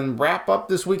 then wrap up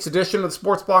this week's edition of the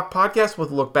Sports Block Podcast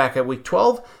with a look back at Week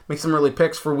 12, make some early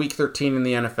picks for Week 13 in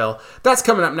the NFL. That's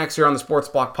coming up next year on the Sports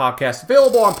Block Podcast,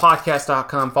 available on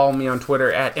podcast.com. Follow me on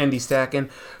Twitter at NDStacken,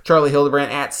 Charlie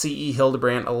Hildebrand at CE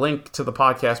Hildebrand. A link to the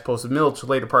podcast posted middle to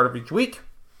later part of each week.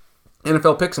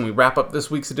 NFL picks, and we wrap up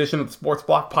this week's edition of the Sports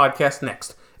Block Podcast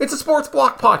next. It's a Sports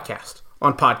Block Podcast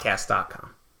on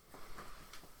podcast.com.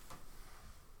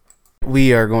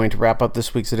 we are going to wrap up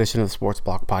this week's edition of the Sports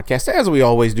Block Podcast, as we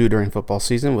always do during football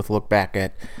season, with a look back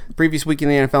at the previous week in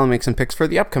the NFL and make some picks for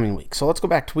the upcoming week. So let's go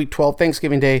back to Week 12,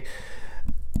 Thanksgiving Day.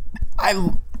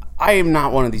 I am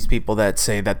not one of these people that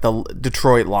say that the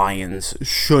Detroit Lions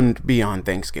shouldn't be on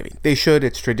Thanksgiving. They should.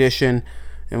 It's tradition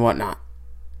and whatnot.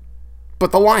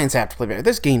 But the Lions have to play better.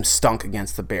 This game stunk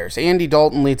against the Bears. Andy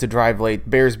Dalton leads a drive late.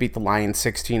 Bears beat the Lions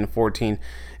 16-14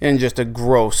 in just a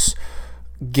gross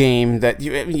game that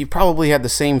you probably had the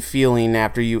same feeling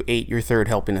after you ate your third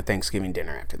helping of Thanksgiving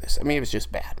dinner after this. I mean, it was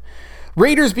just bad.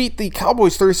 Raiders beat the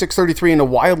Cowboys 36-33 in a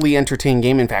wildly entertaining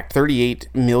game. In fact, 38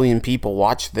 million people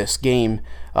watched this game.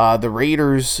 The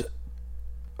Raiders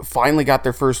finally got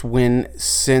their first win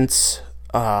since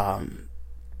the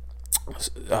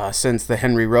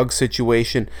Henry Ruggs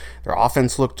situation. Their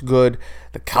offense looked good.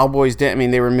 The Cowboys didn't. I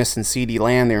mean, they were missing CeeDee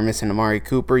Lamb. They were missing Amari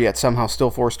Cooper, yet somehow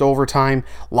still forced overtime.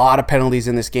 A lot of penalties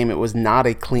in this game. It was not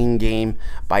a clean game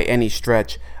by any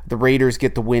stretch. The Raiders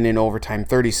get the win in overtime,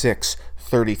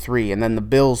 36-33. And then the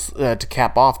Bills, to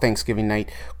cap off Thanksgiving night,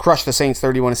 crushed the Saints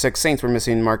 31-6. Saints were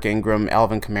missing Mark Ingram,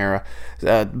 Alvin Kamara.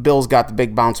 Bills got the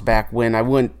big bounce back win. I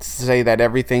wouldn't say that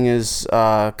everything is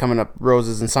coming up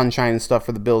roses and sunshine and stuff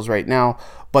for the Bills right now,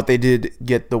 but they did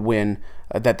get the win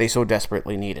that they so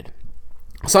desperately needed.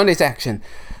 Sunday's action.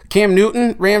 Cam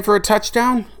Newton ran for a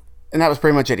touchdown, and that was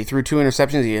pretty much it. He threw 2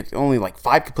 interceptions. He had only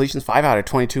 5 completions, 5 out of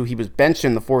 22. He was benched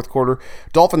in the fourth quarter.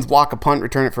 Dolphins block a punt,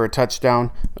 return it for a touchdown,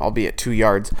 albeit 2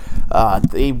 yards.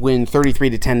 They win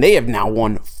 33-10. They have now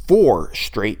won 4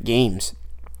 straight games.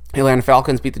 Atlanta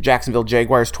Falcons beat the Jacksonville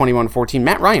Jaguars 21-14.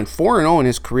 Matt Ryan, 4-0 in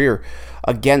his career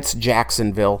against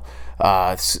Jacksonville.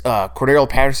 Cordero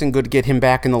Patterson, good to get him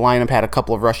back in the lineup, had a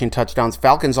couple of rushing touchdowns.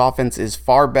 Falcons offense is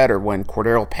far better when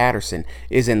Cordero Patterson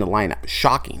is in the lineup.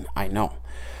 Shocking, I know.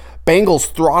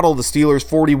 Bengals throttled the Steelers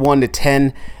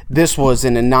 41-10. This was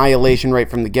an annihilation right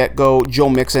from the get-go. Joe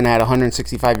Mixon had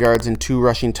 165 yards and 2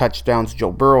 rushing touchdowns.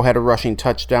 Joe Burrow had a rushing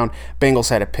touchdown. Bengals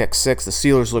had a pick 6. The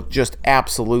Steelers looked just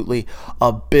absolutely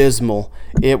abysmal.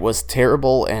 It was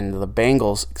terrible, and the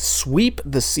Bengals sweep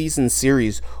the season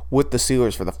series with the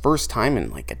Steelers for the first time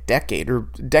in a decade or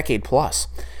decade plus.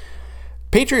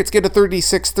 Patriots get a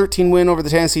 36-13 win over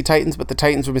the Tennessee Titans, but the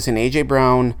Titans were missing A.J.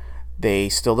 Brown. They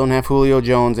still don't have Julio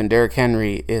Jones, and Derrick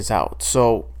Henry is out.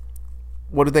 So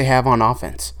what do they have on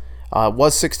offense? It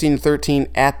was 16-13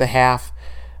 at the half.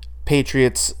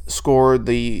 Patriots scored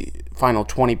the final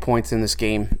 20 points in this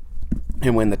game.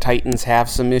 And when the Titans have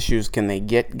some issues, can they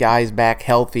get guys back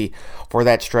healthy for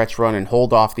that stretch run and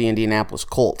hold off the Indianapolis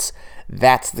Colts?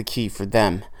 That's the key for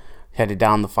them headed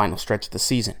down the final stretch of the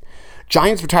season.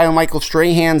 Giants retired Michael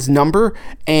Strahan's number,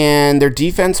 and their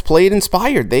defense played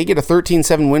inspired. They get a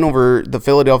 13-7 win over the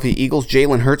Philadelphia Eagles.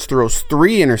 Jalen Hurts throws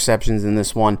 3 interceptions in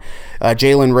this one.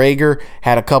 Jalen Reagor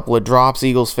had a couple of drops.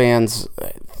 Eagles fans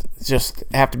just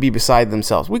have to be beside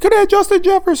themselves. We could have Justin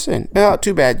Jefferson.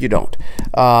 Too bad you don't.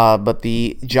 But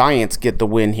the Giants get the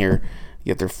win here,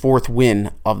 get their 4th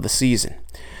win of the season.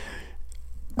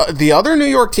 The other New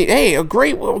York team, a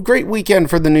great weekend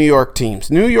for the New York teams.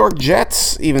 New York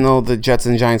Jets, even though the Jets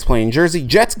and Giants play in Jersey,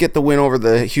 Jets get the win over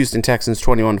the Houston Texans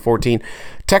 21-14.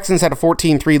 Texans had a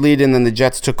 14-3 lead, and then the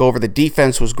Jets took over. The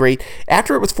defense was great.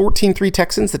 After it was 14-3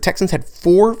 Texans, the Texans had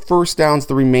 4 first downs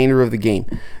the remainder of the game.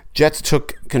 Jets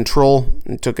took control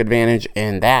and took advantage,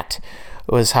 and that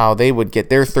was how they would get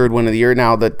their 3rd win of the year.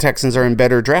 Now the Texans are in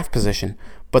better draft position,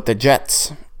 but the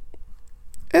Jets,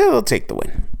 they'll take the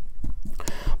win.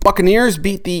 Buccaneers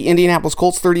beat the Indianapolis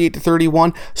Colts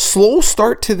 38-31. Slow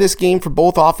start to this game for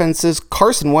both offenses.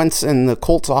 Carson Wentz and the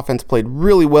Colts offense played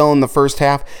really well in the first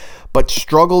half, but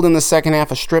struggled in the second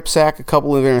half. A strip sack, a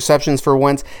couple of interceptions for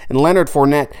Wentz, and Leonard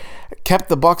Fournette kept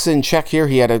the Bucs in check here.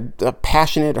 He had a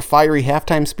passionate, a fiery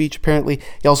halftime speech, apparently.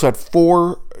 He also had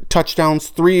 4 touchdowns,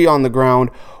 3 on the ground,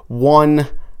 1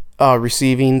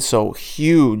 receiving, so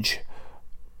huge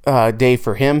day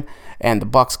for him, and the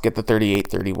Bucs get the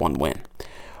 38-31 win.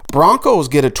 Broncos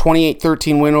get a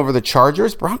 28-13 win over the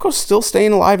Chargers. Broncos still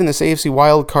staying alive in this AFC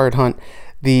wildcard hunt.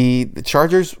 The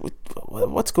Chargers,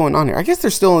 what's going on here? I guess they're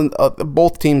still in,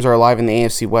 both teams are alive in the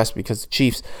AFC West because the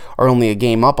Chiefs are only a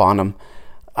game up on them.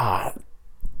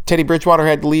 Teddy Bridgewater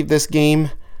had to leave this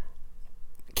game,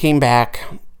 came back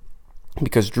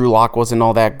because Drew Lock wasn't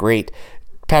all that great.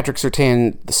 Patrick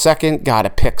Surtain II got a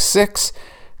pick 6,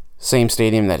 same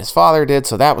stadium that his father did,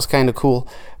 so that was kind of cool.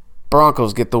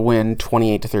 Broncos get the win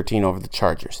 28-13 over the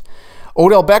Chargers.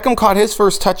 Odell Beckham caught his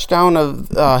first touchdown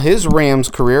of his Rams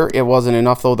career. It wasn't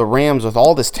enough, though. The Rams, with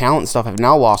all this talent and stuff, have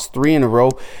now lost 3 in a row.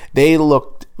 They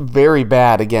looked very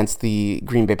bad against the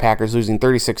Green Bay Packers, losing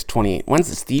 36-28. When's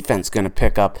this defense going to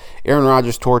pick up? Aaron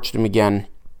Rodgers torched him again.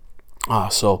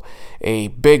 So a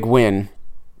big win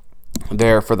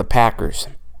there for the Packers.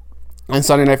 And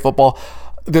Sunday Night Football,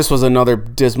 this was another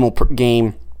dismal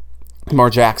game. Lamar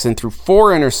Jackson threw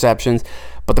 4 interceptions,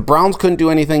 but the Browns couldn't do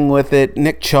anything with it.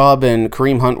 Nick Chubb and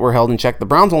Kareem Hunt were held in check. The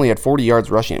Browns only had 40 yards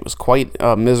rushing. It was quite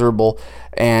miserable,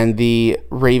 and the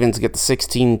Ravens get the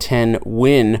 16-10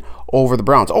 win over the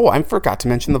Browns. Oh, I forgot to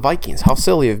mention the Vikings. How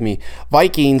silly of me.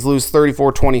 Vikings lose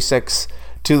 34-26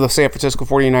 to the San Francisco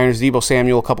 49ers. Deebo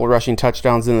Samuel, a couple of rushing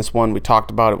touchdowns in this one. We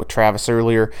talked about it with Travis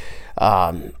earlier.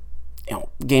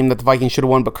 Game that the Vikings should have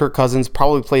won, but Kirk Cousins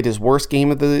probably played his worst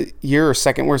game of the year, or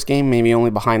second worst game, maybe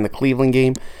only behind the Cleveland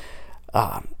game.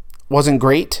 Wasn't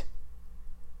great,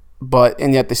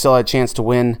 and yet they still had a chance to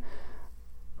win.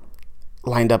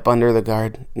 Lined up under the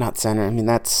guard, not center. I mean,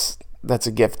 that's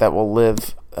a gift that will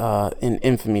live in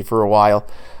infamy for a while.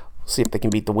 We'll see if they can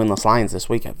beat the winless Lions this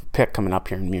week. I have a pick coming up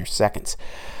here in mere seconds.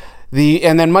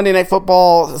 And then Monday Night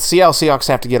Football, Seattle Seahawks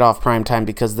have to get off primetime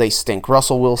because they stink.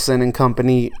 Russell Wilson and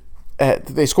company,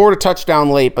 they scored a touchdown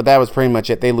late, but that was pretty much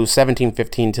it. They lose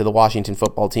 17-15 to the Washington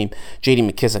football team. J.D.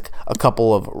 McKissick, a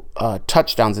couple of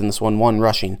touchdowns in this one, 1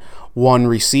 rushing, 1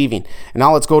 receiving. And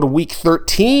now let's go to Week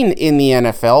 13 in the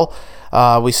NFL.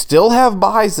 We still have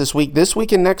buys this week. This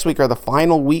week and next week are the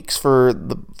final weeks for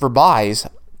buys.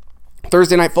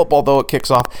 Thursday Night Football, though, it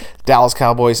kicks off. Dallas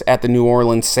Cowboys at the New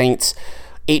Orleans Saints.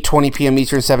 8:20 p.m.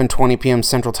 Eastern, 7:20 p.m.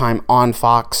 Central Time on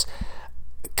Fox.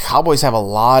 Cowboys have a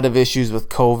lot of issues with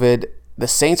COVID. The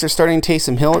Saints are starting to taste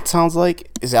some hill, it sounds like.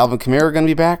 Is Alvin Kamara going to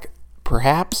be back?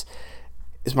 Perhaps.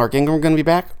 Is Mark Ingram going to be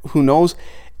back? Who knows?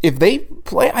 If they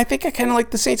play, I think I kind of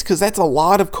like the Saints because that's a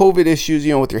lot of COVID issues,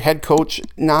 with your head coach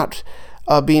not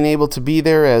being able to be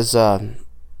there as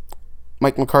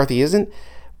Mike McCarthy isn't.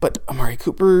 But Amari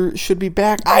Cooper should be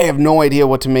back. I have no idea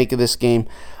what to make of this game.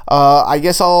 I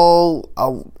guess I'll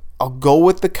go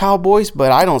with the Cowboys,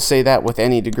 but I don't say that with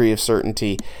any degree of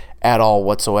certainty at all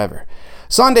whatsoever.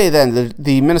 Sunday, then,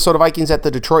 the Minnesota Vikings at the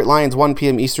Detroit Lions, 1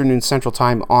 p.m. Eastern, noon Central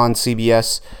Time on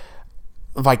CBS.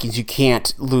 Vikings, you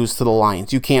can't lose to the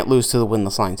Lions. You can't lose to the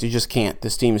winless Lions. You just can't.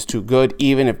 This team is too good.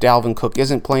 Even if Dalvin Cook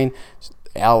isn't playing,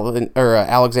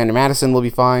 Alexander Madison will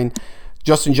be fine.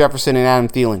 Justin Jefferson and Adam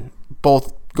Thielen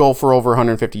both go for over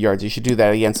 150 yards. You should do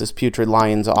that against this putrid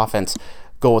Lions offense.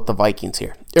 Go with the Vikings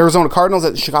here. Arizona Cardinals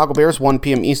at the Chicago Bears, 1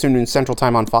 p.m. Eastern, noon Central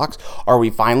Time on Fox. Are we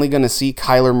finally going to see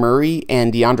Kyler Murray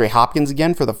and DeAndre Hopkins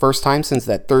again for the first time since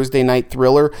that Thursday night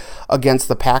thriller against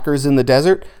the Packers in the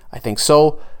desert? I think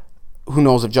so. Who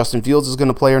knows if Justin Fields is going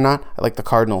to play or not? I like the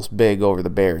Cardinals big over the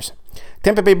Bears.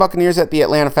 Tampa Bay Buccaneers at the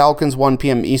Atlanta Falcons, 1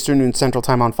 p.m. Eastern, noon Central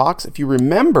Time on Fox. If you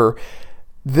remember,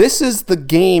 this is the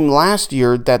game last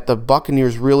year that the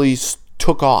Buccaneers really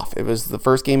took off. It was the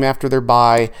first game after their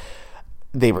bye.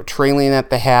 They were trailing at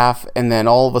the half, and then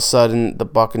all of a sudden, the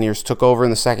Buccaneers took over in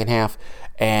the second half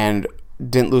and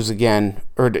didn't lose again.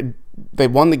 Or they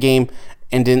won the game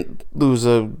and didn't lose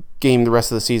a game the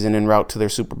rest of the season en route to their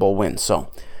Super Bowl win. So,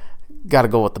 got to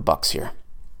go with the Bucs here.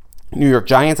 New York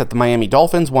Giants at the Miami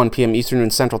Dolphins, 1 p.m. Eastern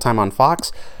and Central Time on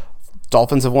Fox.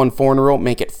 Dolphins have won 4 in a row,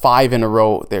 make it 5 in a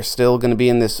row. They're still going to be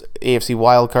in this AFC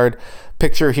wildcard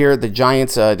picture here. The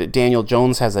Giants, Daniel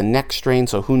Jones has a neck strain,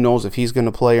 so who knows if he's going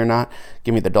to play or not.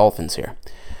 Give me the Dolphins here.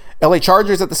 LA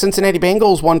Chargers at the Cincinnati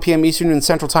Bengals, 1 p.m. Eastern and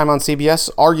Central Time on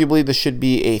CBS. Arguably, this should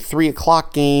be a 3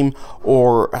 o'clock game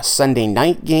or a Sunday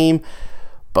night game.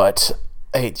 But,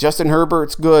 hey, Justin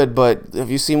Herbert's good, but have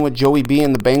you seen what Joey B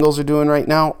and the Bengals are doing right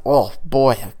now? Oh,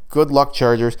 boy, good luck,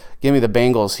 Chargers. Give me the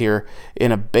Bengals here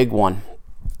in a big one.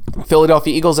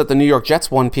 Philadelphia Eagles at the New York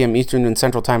Jets, 1 p.m. Eastern and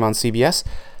Central Time on CBS.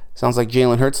 Sounds like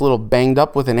Jalen Hurts a little banged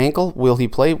up with an ankle. Will he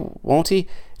play? Won't he?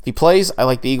 If he plays, I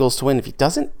like the Eagles to win. If he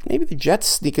doesn't, maybe the Jets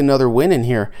sneak another win in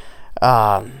here.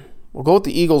 We'll go with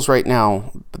the Eagles right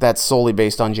now, but that's solely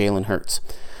based on Jalen Hurts.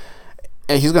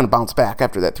 He's going to bounce back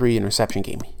after that 3-interception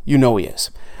game. You know he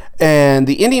is. And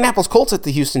the Indianapolis Colts at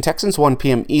the Houston Texans, 1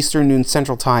 p.m. Eastern, noon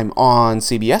Central Time on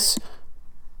CBS.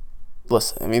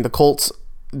 Listen, I mean, the Colts,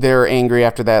 they're angry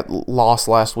after that loss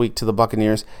last week to the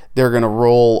Buccaneers. They're going to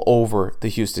roll over the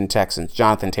Houston Texans.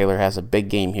 Jonathan Taylor has a big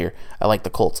game here. I like the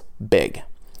Colts big.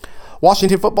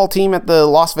 Washington football team at the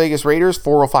Las Vegas Raiders,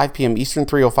 4:05 p.m. Eastern,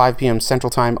 3:05 p.m.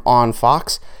 Central Time on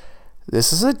Fox.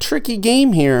 This is a tricky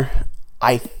game here.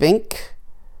 I think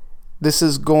this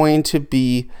is going to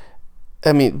be...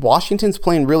 I mean, Washington's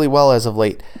playing really well as of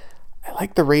late. I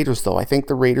like the Raiders, though. I think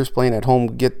the Raiders playing at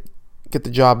home get the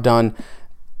job done.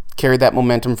 Carry that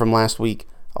momentum from last week.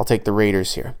 I'll take the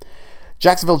Raiders here.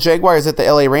 Jacksonville Jaguars at the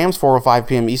LA Rams, 4:05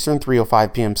 p.m. Eastern,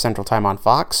 3:05 p.m. Central Time on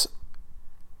Fox.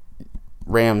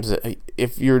 Rams,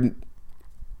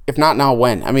 if not now,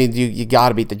 when? I mean, you got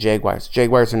to beat the Jaguars.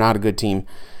 Jaguars are not a good team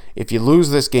If you lose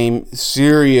this game,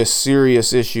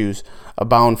 serious issues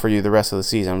abound for you the rest of the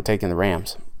season. I'm taking the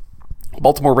Rams.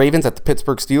 Baltimore Ravens at the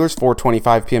Pittsburgh Steelers,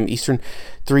 4:25 p.m. Eastern,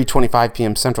 3:25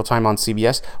 p.m. Central Time on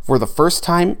CBS. For the first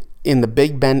time in the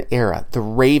Big Ben era, the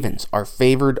Ravens are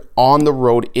favored on the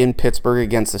road in Pittsburgh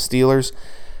against the Steelers.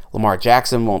 Lamar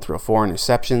Jackson won't throw 4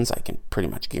 interceptions. I can pretty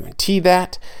much guarantee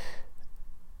that.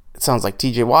 It sounds like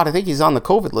TJ Watt. I think he's on the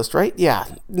COVID list, right? Yeah,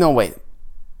 no way.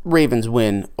 Ravens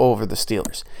win over the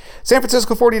Steelers. San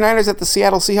Francisco 49ers at the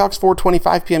Seattle Seahawks,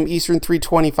 4:25 p.m. Eastern,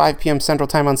 3:25 p.m. Central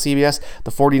Time on CBS.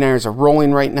 The 49ers are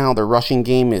rolling right now. Their rushing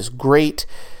game is great.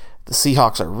 The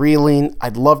Seahawks are reeling.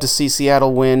 I'd love to see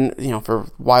Seattle win,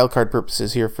 for wildcard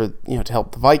purposes here to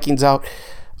help the Vikings out.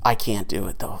 I can't do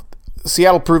it, though.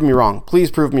 Seattle, prove me wrong.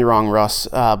 Please prove me wrong, Russ,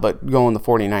 but going the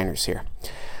 49ers here.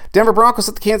 Denver Broncos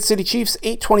at the Kansas City Chiefs,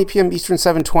 8:20 p.m. Eastern,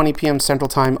 7:20 p.m. Central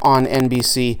Time on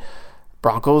NBC.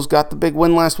 Broncos got the big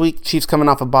win last week. Chiefs coming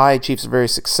off a bye. Chiefs are very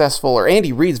successful, or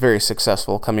Andy Reid's very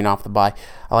successful coming off the bye.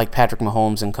 I like Patrick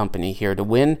Mahomes and company here to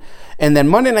win. And then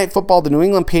Monday Night Football, the New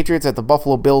England Patriots at the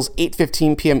Buffalo Bills,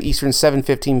 8:15 p.m. Eastern,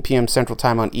 7:15 p.m. Central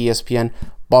Time on ESPN.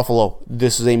 Buffalo,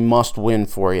 this is a must-win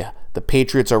for you. The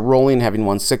Patriots are rolling, having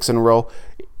won 6 in a row.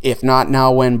 If not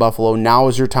now, when Buffalo? Now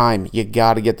is your time. You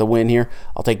got to get the win here.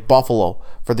 I'll take Buffalo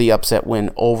for the upset win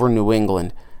over New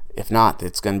England. If not,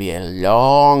 it's going to be a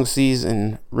long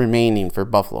season remaining for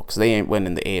Buffalo because they ain't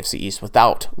winning the AFC East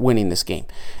without winning this game.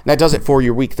 And that does it for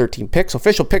your Week 13 picks.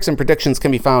 Official picks and predictions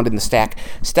can be found in the stack,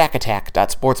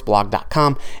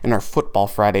 stackattack.sportsblog.com, and our Football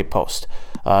Friday post.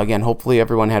 Again, hopefully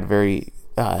everyone had a very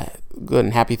good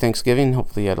and happy Thanksgiving.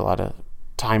 Hopefully you had a lot of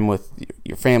time with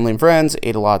your family and friends,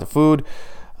 ate a lot of food.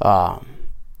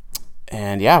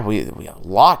 And yeah, we have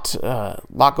a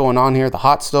lot going on here. The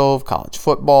hot stove, college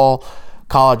football,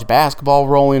 college basketball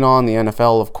rolling on, the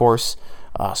NFL, of course.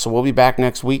 So we'll be back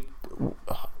next week.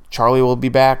 Charlie will be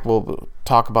back. We'll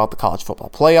talk about the college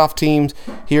football playoff teams.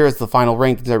 Here is the final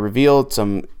rankings I revealed.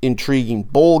 Some intriguing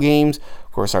bowl games.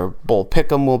 Of course, our bowl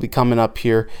pick'em will be coming up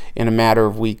here in a matter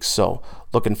of weeks. So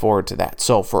looking forward to that.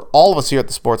 So for all of us here at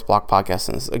the Sports Block Podcast,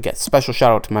 and again, special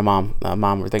shout out to my mom.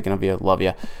 Mom, we're thinking of you. Love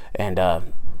you. And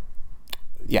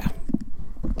yeah,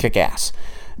 kick ass.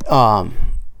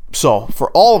 So, for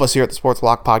all of us here at the Sports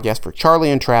Block Podcast, for Charlie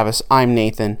and Travis, I'm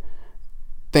Nathan.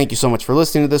 Thank you so much for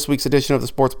listening to this week's edition of the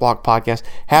Sports Block Podcast.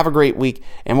 Have a great week,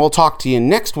 and we'll talk to you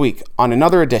next week on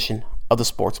another edition of the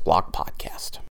Sports Block Podcast.